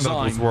 My granddad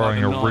was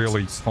wearing a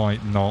really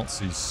tight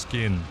Nazi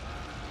skin.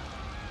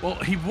 Well,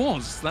 he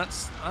was.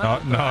 That's no.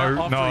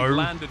 he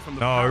landed from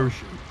the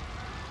parachute.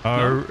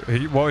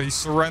 No, he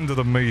surrendered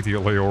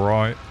immediately. All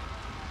right.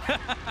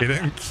 He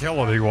didn't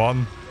kill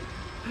anyone.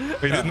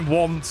 He didn't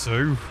want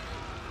to.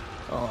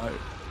 All right.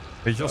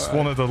 He just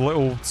wanted a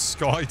little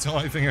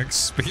skydiving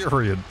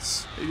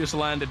experience. He just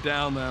landed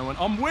down there and went,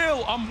 I'm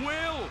Will! I'm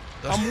Will!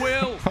 I'm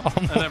Will!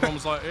 And everyone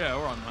was like, yeah,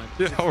 all right,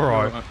 mate. Yeah, all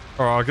right.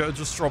 All right,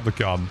 just drop the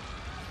gun.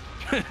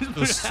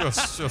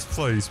 just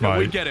please, mate. Yeah,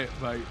 we get it,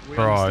 mate. We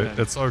all right, understand.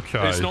 it's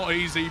okay. It's not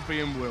easy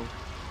being Will.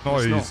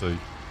 Not easy.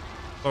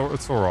 Oh,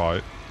 it's all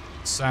right.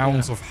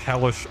 Sounds of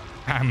hellish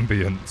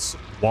ambience.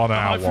 1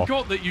 hour. I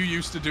forgot that you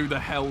used to do the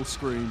hell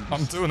screams.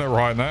 I'm doing it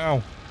right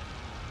now.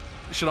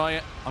 Should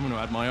I? I'm going to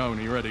add my own.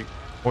 Are you ready?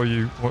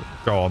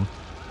 Go on.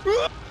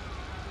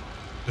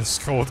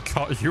 Discord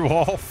cut you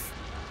off.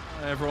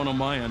 Everyone on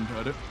my end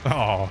heard it.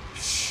 Oh,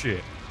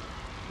 shit.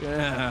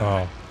 Yeah.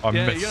 Oh, I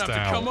missed you're going to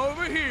have to come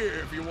over here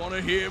if you want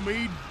to hear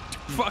me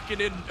fucking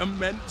in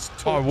immense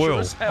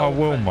torturous hell. I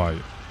will,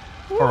 mate.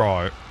 All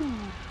right.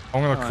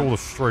 I'm going to call the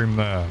stream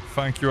there.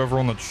 Thank you,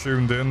 everyone that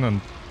tuned in and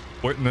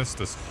witnessed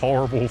this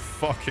horrible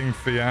fucking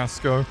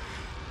fiasco.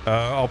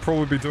 I'll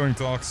probably be doing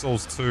Dark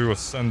Souls 2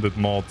 Ascended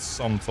mods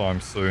sometime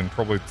soon,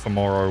 probably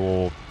tomorrow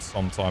or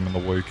sometime in the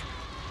week.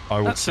 I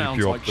will keep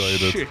you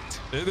updated. Shit.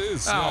 It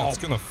is. Yeah, it's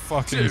gonna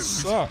fucking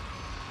suck.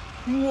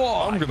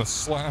 Why? I'm gonna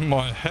slam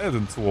my head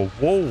into a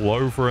wall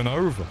over and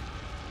over.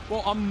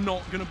 Well, I'm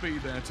not gonna be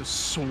there to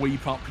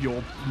sweep up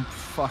your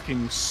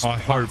fucking splatted I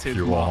hope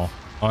you are.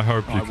 I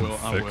hope you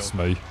can fix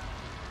me.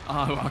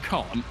 I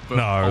can't. But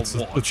no,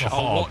 it's a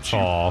hard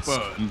pass.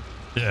 Burn.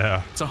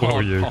 Yeah, it's a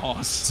hard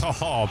pass. It's a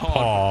hard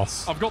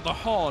pass. I've got the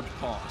hard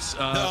pass.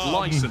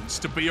 License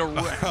to be a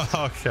wreck.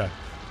 Okay.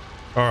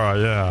 All right,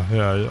 yeah.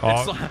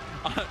 It's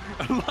like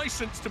a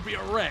license to be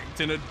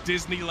erect in a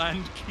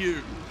Disneyland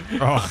queue.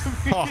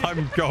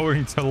 I'm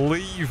going to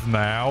leave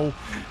now.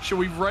 Shall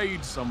we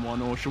raid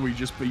someone or shall we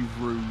just be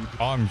rude?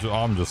 I'm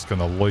just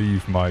gonna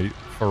leave, mate,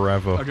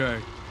 forever. Okay.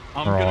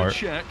 I'm gonna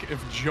check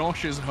if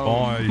Josh is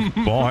home.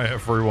 Bye,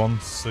 everyone.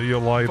 See you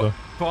later.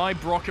 Bye,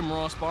 Brock and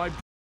Ross. Bye.